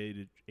the right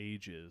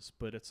age is,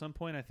 but at some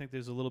point I think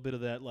there's a little bit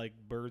of that like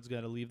birds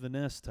got to leave the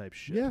nest type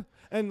shit. Yeah.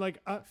 And like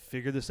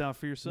figure this out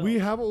for yourself. We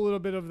have a little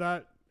bit of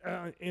that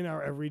in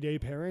our everyday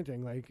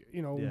parenting. Like,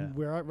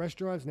 we're at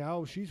restaurants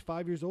now. She's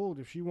 5 years old.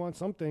 If she wants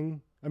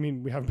something, I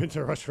mean, we haven't been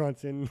to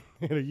restaurants in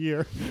a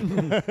year,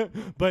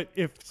 but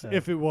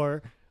if it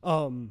were,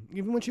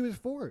 even when she was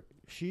 4,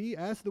 she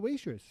asked the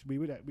waitress. We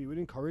would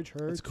encourage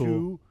her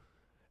to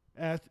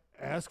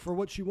ask for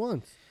what she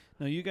wants.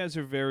 No, you guys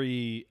are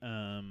very,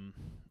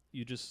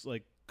 you just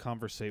like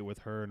conversate with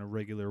her in a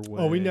regular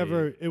way. Oh,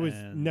 it was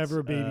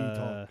never baby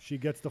talk. She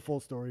gets the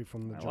full story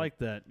from the jump. I like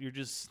that. You're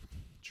just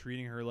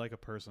treating her like a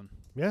person.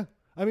 Yeah.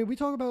 I mean, we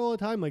talk about it all the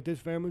time. Like, this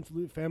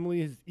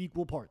family is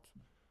equal parts.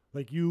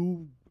 Like,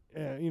 you,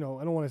 I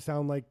don't want to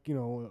sound like,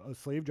 a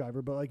slave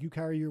driver, but like you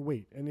carry your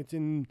weight and it's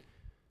in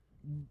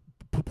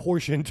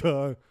proportion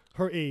to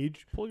her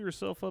age. Pull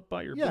yourself up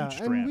by your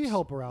bootstraps. And we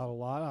help her out a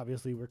lot.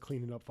 Obviously, we're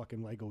cleaning up fucking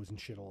Legos and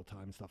shit all the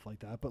time and stuff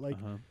like that. But like,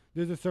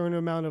 there's a certain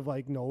amount of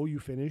like, no, you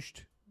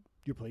finished.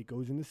 Your plate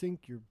goes in the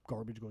sink. Your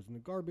garbage goes in the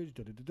garbage.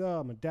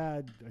 I'm a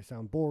dad. I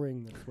sound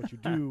boring. That's what you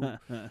do.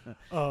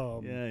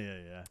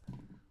 Yeah.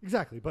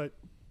 Exactly. But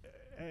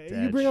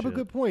you bring up a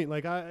good point.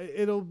 Like,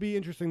 it'll be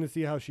interesting to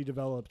see how she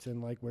develops and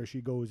like where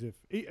she goes.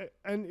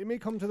 And it may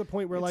come to the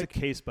point where it's like a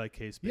case by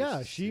case basis.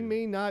 Yeah, she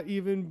may not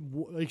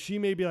even like. She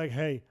may be like,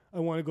 hey, I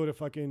want to go to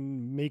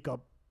fucking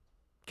makeup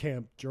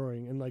camp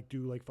during and like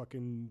do like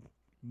fucking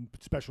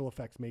special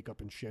effects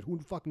makeup and shit. Who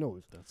the fuck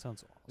knows? That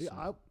sounds awesome.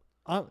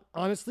 Yeah,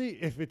 honestly,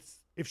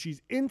 if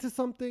she's into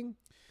something,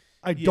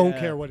 I don't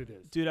care what it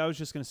is. Dude, I was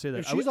just going to say that.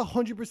 If she's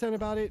 100%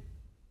 about it,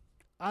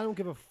 I don't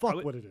give a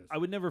fuck what it is. I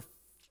would never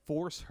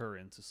force her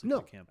into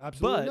sleeping camp.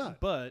 Absolutely not.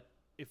 But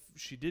if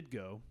she did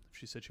go, if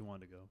she said she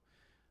wanted to go,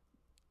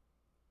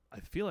 I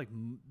feel like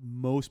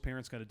most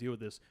parents got to deal with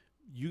this.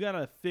 You got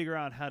to figure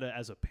out how to,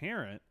 as a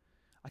parent,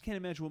 I can't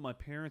imagine what my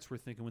parents were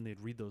thinking when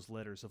they'd read those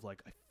letters of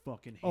like, I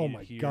fucking hate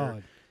it here.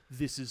 God.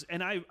 This is,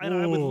 and I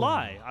would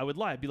lie.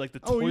 I'd be like, the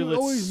toilet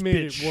always spit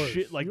made it worse.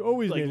 shit, like, you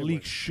always like made it leak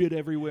worse. shit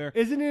everywhere.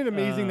 Isn't it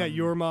amazing that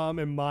your mom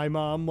and my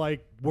mom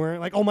like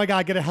weren't like, oh my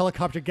God, get a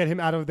helicopter, get him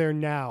out of there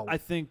now? I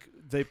think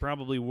they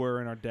probably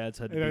were, and our dads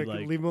had to be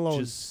like, leave him alone.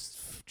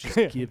 Just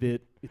give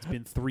it. It's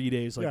been 3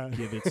 days. Like,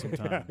 give it some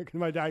time. Yeah,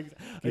 my dad,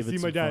 give I see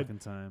it my some dad fucking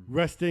time.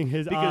 resting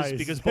his eyes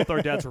Because both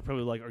our dads were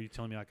probably like, are you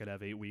telling me I could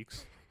have 8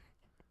 weeks?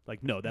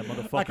 Like, no, that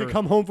motherfucker. I could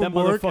come home from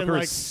work and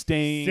like is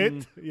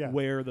staying sit.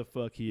 where the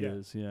fuck he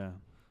is. Yeah.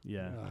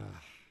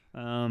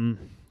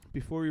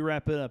 Before we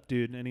wrap it up,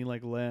 dude, any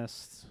like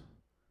last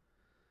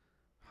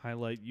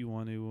highlight you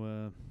want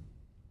to,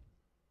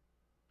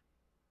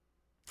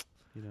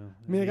 I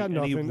mean, I got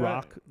any nothing.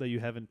 rock that you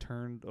haven't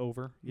turned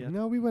over yet?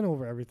 No, we went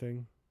over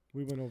everything.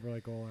 We went over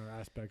like all our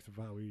aspects of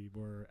how we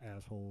were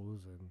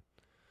assholes, and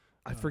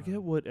I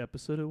forget what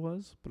episode it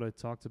was, but I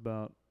talked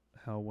about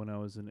how when I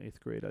was in 8th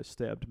grade, I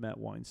stabbed Matt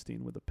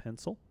Weinstein with a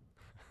pencil.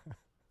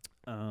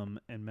 And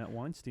Matt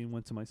Weinstein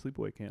went to my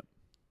sleepaway camp.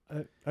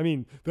 I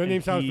mean, the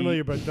name sounds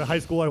familiar, but the high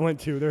school I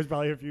went to, there's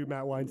probably a few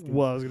Matt Weinstein.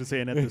 Well, I was going to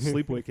say, and at the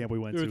sleepaway camp we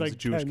went to, it was like a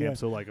Jewish 10, camp, yeah.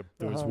 so like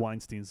there was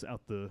Weinsteins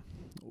out the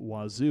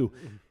wazoo.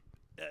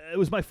 It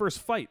was my first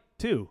fight,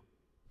 too.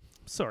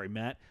 Sorry,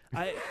 Matt.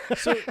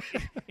 So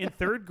in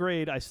 3rd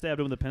grade, I stabbed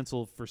him with a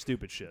pencil for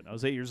stupid shit. I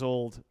was 8 years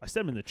old. I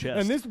stabbed him in the chest.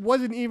 And this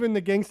wasn't even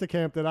the gangsta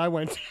camp that I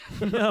went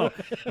to.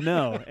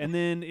 No. And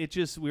then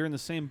we were in the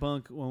same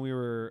bunk when we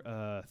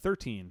were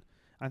 13.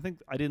 I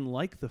think I didn't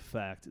like the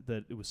fact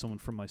that it was someone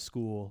from my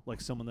school, like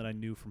someone that I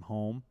knew from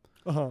home.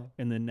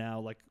 And then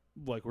now, like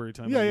we were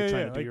talking about, you're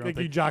trying to do your own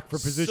thing. You jock for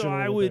position. So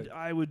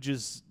I would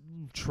just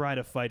try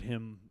to fight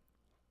him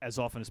as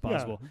often as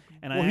possible.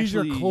 Yeah. And he's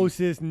your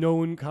closest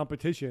known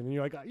competition, and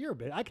you're like, you're a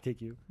bit. I could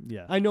take you.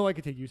 Yeah, I know I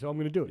could take you, so I'm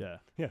going to do it.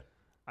 Yeah.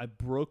 I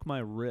broke my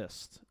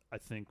wrist, I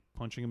think,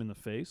 punching him in the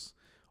face,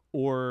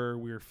 or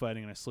we were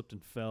fighting and I slipped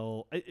and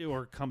fell,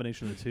 or a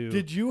combination of the two.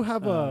 Did you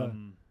have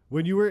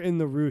when you were in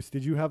the Roost?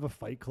 Did you have a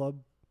fight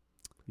club?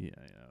 Yeah.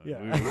 Yeah.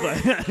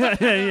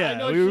 I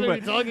know we were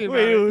talking about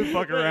we would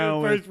fuck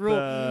around first rule,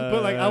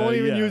 but like I won't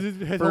even use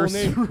his whole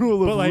name. First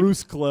rule of like,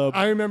 Roost Club.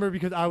 I remember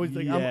because I was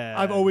like,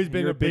 I've always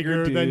been a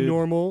bigger than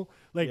normal.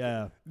 Like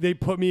they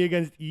put me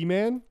against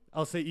E-Man.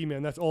 I'll say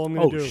E-Man. That's all I'm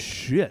gonna do. Oh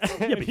shit!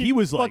 Yeah, but he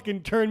was like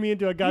fucking turned me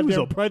into a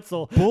goddamn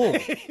pretzel. Bull.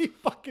 He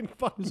fucking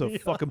fucked me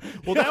up.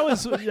 Well,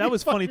 that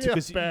was funny too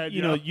because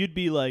you know you'd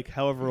be like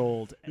however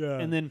old,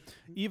 and then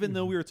even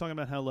though we were talking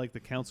about how like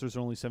the counselors are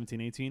only 17,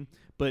 18,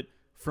 but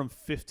from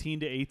 15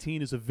 to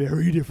 18 is a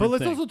very different But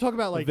let's thing. also talk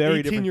about like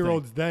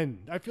 18-year-olds then.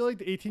 I feel like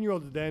the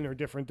 18-year-olds then are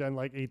different than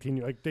like 18.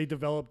 Like they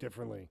develop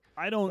differently.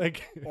 I don't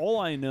like. All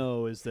I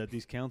know is that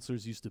these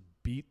counselors used to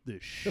beat the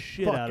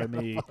shit out of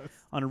me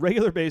on a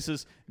regular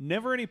basis.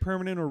 Never any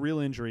permanent or real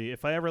injury.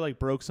 If I ever like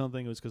broke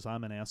something, it was because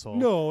I'm an asshole.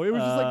 No, it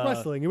was just like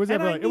wrestling. It was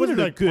never like, it wasn't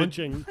like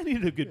punching. I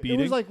needed a good beating.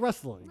 It was like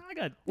wrestling. I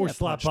got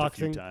slap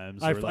boxing.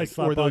 Times, I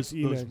slap or those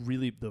boxed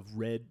really the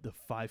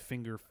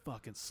 5-finger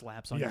fucking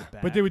slaps on your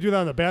back. But they would do that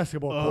on the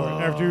basketball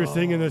court after you were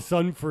sitting in the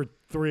sun for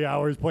 3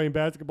 hours playing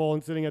basketball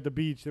and sitting at the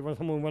beach.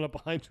 Someone went up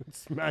behind you and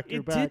smacked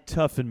your back. It did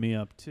toughen me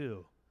up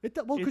too.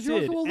 Well, because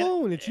you're also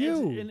alone. It's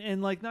you.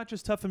 And like not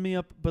just toughen me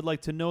up, but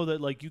like to know that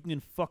like you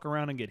can fuck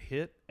around and get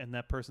hit, and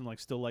that person like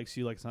still likes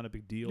you, like it's not a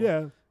big deal.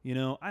 Yeah. You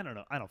know, I don't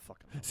know. I don't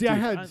fucking know. See,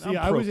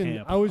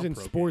 Dude, I was in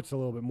sports a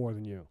little bit more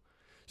than you.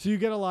 So you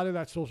get a lot of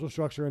that social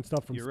structure and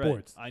stuff from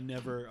sports. Right. I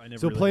never.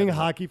 So really playing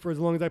hockey for as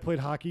long as I played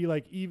hockey,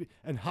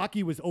 and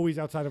hockey was always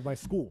outside of my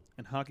school.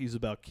 And hockey's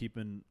about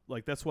keeping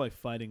that's why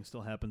fighting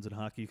still happens in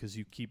hockey because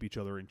you keep each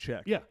other in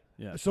check. Yeah.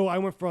 So I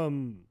went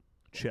from.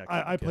 Check.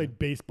 I played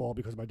baseball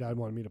because my dad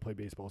wanted me to play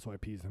baseball, so I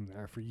appeased him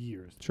there for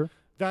years. Sure.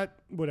 But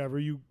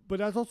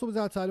that also was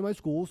outside of my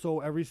school, so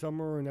every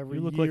summer and every year.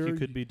 You look like you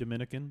could be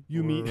Dominican.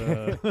 You meet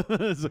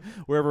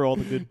wherever all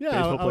the good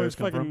baseball players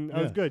come from.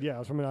 I was good. Yeah, I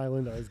was from an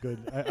island. I was good.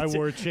 I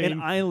wore a chain.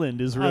 An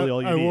island is really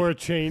all you need. I wore a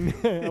chain.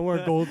 I wore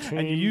a gold chain.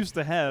 And you used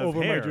to have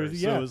over hair, my jersey.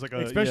 so it was like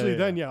especially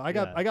then. Yeah, I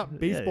got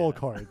baseball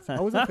cards. I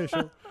was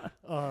official.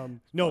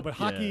 No, but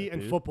hockey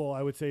and football,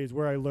 I would say, is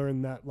where I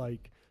learned that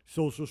like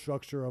social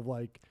structure of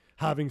like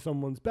having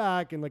someone's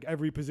back, and like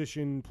every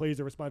position plays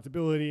a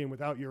responsibility, and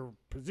without your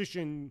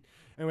position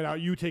and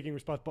without you taking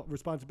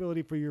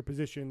responsibility for your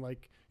position,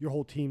 like your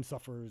whole team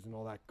suffers and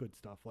all that good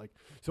stuff. Like,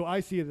 so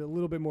I see it a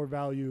little bit more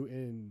value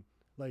in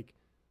like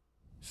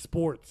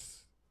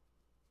sports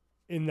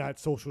in that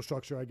social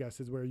structure, I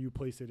guess, is where you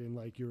place it in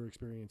like your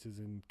experiences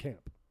in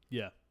camp.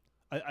 Yeah.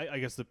 I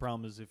guess the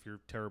problem is if you're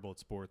terrible at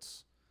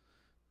sports,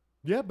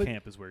 but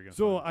camp is where you're going to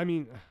So, I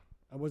mean,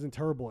 I wasn't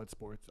terrible at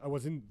sports. I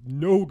wasn't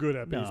no good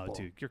at baseball. No,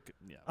 dude,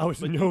 I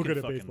was no good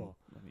at baseball.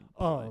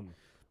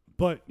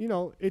 But you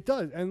know, it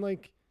does, and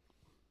like,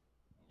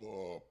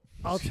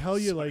 I'll tell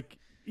you, like,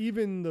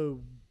 even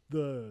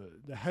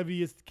the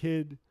heaviest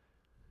kid,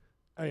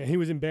 he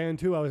was in band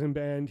too. I was in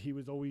band.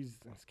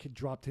 This kid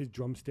dropped his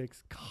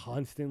drumsticks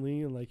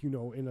constantly, and like, you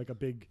know, in like a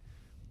big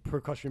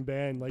percussion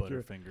band, like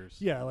your fingers.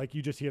 Yeah, like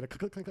you just hear the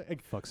click, click,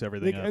 click, fucks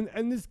everything up.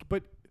 And this,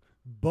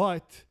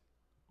 but.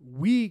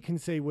 We can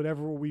say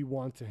whatever we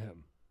want to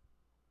him.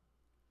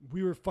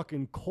 We were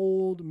fucking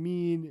cold,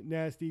 mean,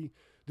 nasty.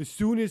 The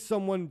soon as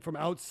someone from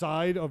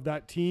outside of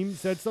that team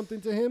said something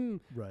to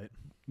him, right?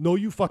 No,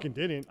 you fucking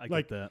didn't. I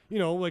get that. You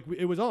know, like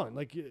it was on.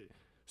 Like,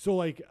 so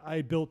like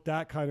I built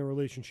that kind of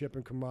relationship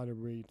and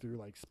camaraderie through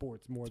like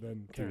sports more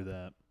than through camp.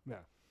 that. Yeah.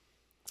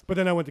 But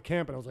then I went to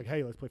camp and I was like,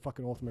 hey, let's play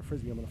fucking ultimate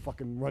frisbee. I'm going to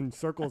fucking run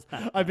circles.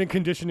 I've been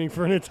conditioning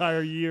for an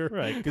entire year.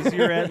 Right, because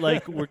you're at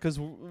because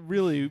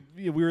really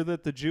we were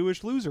at the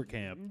Jewish loser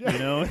camp, you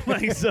know?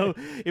 Like, so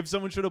if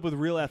someone showed up with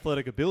real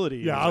athletic ability.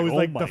 Yeah, I was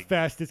like the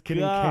fastest kid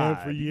in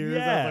camp for years.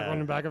 Yeah. I was like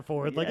running back and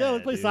forth. Like,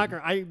 let's play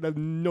soccer. I have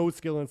no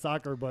skill in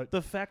soccer, but.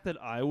 The fact that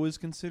I was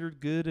considered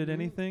good at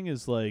anything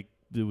is like,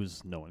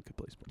 no one could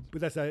play sports.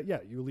 But that's,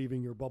 you're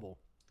leaving your bubble.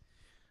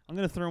 I'm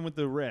gonna throw him with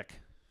the rec.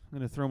 I'm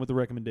gonna throw him with the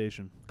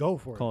recommendation. Go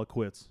for it. Call it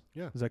quits.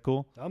 Yeah. Is that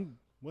cool?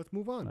 Let's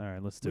move on. All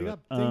right, let's do we it. got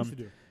things to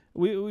do.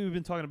 We've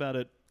been talking about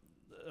it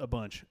a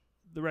bunch.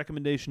 The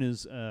recommendation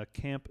is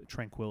Camp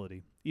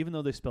Tranquility, even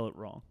though they spell it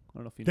wrong. I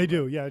don't know if you know. They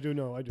do. Yeah, I do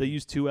know. I do. They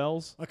use 2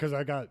 L's. Because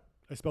I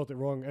spelled it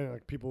wrong, and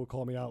like people would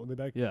call me out when they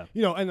back. Yeah.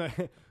 You know, and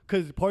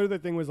because part of the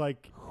thing was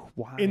like,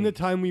 why? in the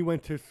time we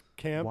went to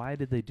camp, Why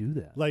did they do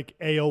that? like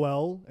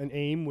AOL and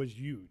AIM was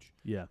huge.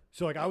 Yeah.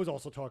 So like I was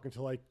also talking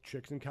to like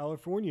chicks in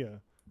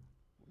California,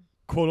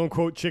 quote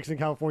unquote chicks in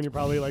California,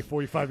 probably like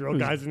 45-year-old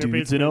guys in their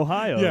Dudes basement. in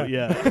Ohio.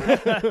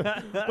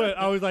 Yeah. But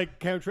I was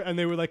like and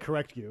they would like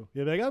correct you.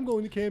 You'd be like, I'm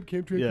going to Camp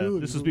Tranquility. Yeah.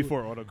 This was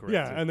before autocorrect.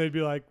 Yeah, and they'd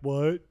be like,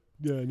 what?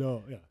 Yeah,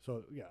 no, yeah.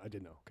 So yeah, I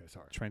didn't know. Okay,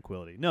 sorry.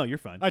 Tranquility. No, you're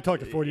fine. I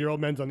talked to 40-year-old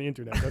men on the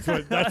internet.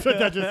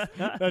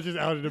 That just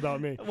outed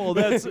about me. Well,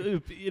 that's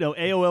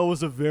AOL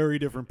was a very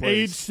different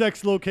place. Age,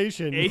 sex,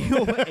 location.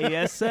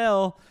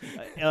 ASL.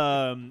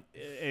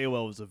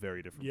 AOL was a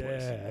very different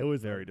place. Yeah, it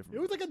was very different. It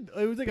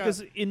was like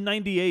because in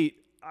 '98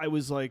 I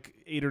was like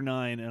 8 or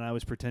 9 and I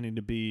was pretending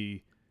to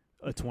be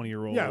a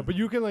 20-year-old. Yeah, but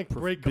you can like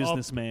break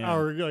businessman. up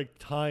our like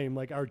time,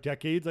 like our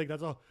decades. Like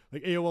that's all.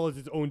 Like AOL is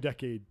its own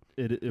decade.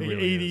 It like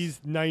really 80s,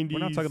 is. 90s. We're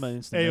not talking about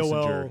instant AOL,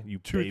 messenger, you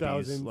 2000s.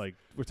 babies. Like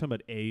we're talking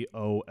about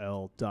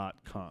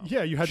AOL.com.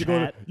 Yeah, you had to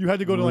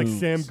go to like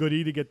Sam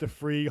Goody to get the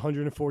free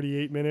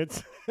 148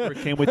 minutes. Or it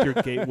came with your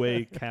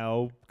Gateway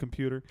Cow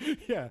computer.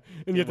 Yeah,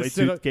 and you had to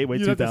sit. Gateway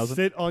you 2000. had to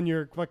sit on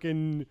your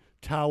fucking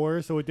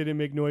tower so it didn't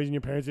make noise and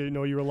your parents didn't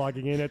know you were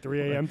logging in at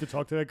 3 a.m. to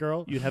talk to that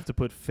girl. You'd have to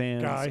put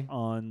fans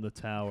on the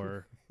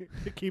tower.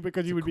 To keep it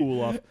because you would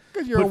cool off.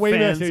 Because your away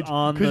message.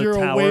 Because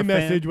your away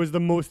message was the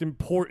most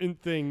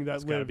important thing that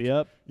it's lived. Gotta be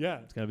up. Yeah,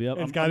 it's gotta be up.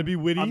 And it's gotta be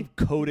witty. I'm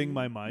coding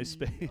my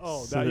MySpace.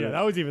 Oh,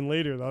 that was even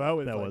later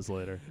though. That was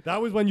later. That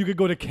was when you could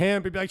go to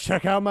camp and be like,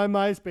 check out my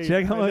MySpace.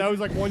 That was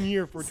like 1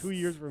 year for 2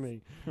 years for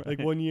me. Right. Like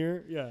 1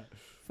 year. Yeah.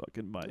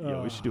 Fucking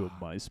we should do a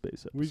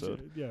MySpace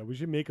episode. We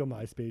should make a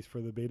MySpace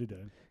for the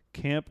BetaDen.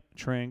 Camp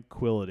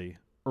Tranquility,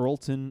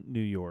 Earlton, New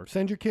York.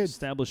 Send your kids.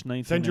 Established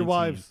 1919. Send your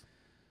wives.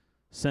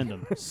 Send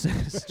them.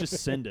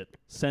 Just send it.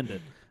 Send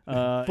it.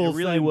 It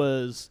really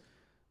was.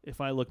 If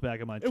I look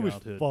back at my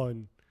childhood, it was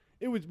fun.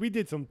 We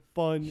did some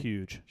fun,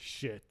 huge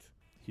shit.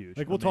 Huge.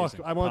 Like we'll talk.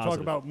 I want to talk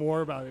about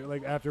more about it.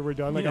 Like after we're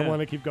done. Like I want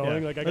to keep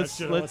going. Yeah. Like I got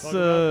shit.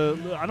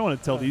 I don't want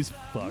to tell these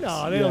fucks.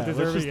 No, they don't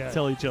deserve let's it just yet.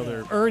 Tell each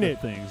other. Earn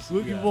it. Things.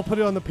 We'll put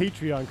it on the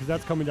Patreon because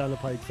that's coming down the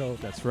pike. So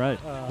that's right.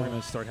 We're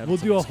gonna start having.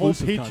 We'll do a whole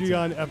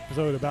Patreon content.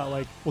 episode about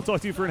like. We'll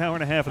talk to you for an hour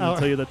and a half and then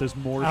tell you that there's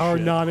more. Our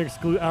shit.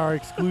 Our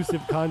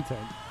exclusive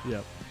content.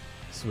 Yep.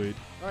 Sweet.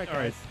 All right,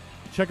 guys.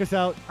 Check us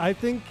out. I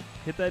think.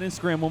 Hit that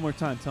Instagram one more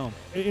time. Tell them.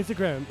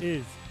 Instagram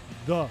is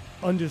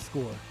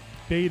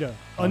 _beta_den.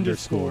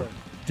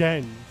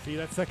 See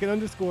that second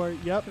underscore?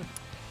 Yep.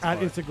 At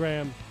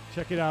Instagram.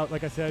 Check it out.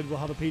 Like I said, we'll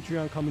have a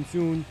Patreon coming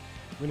soon.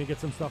 We're going to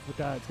get some stuff with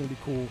that. It's going to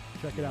be cool.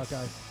 Check it out,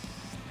 guys.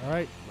 All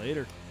right.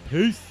 Later.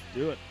 Peace.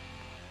 Do it.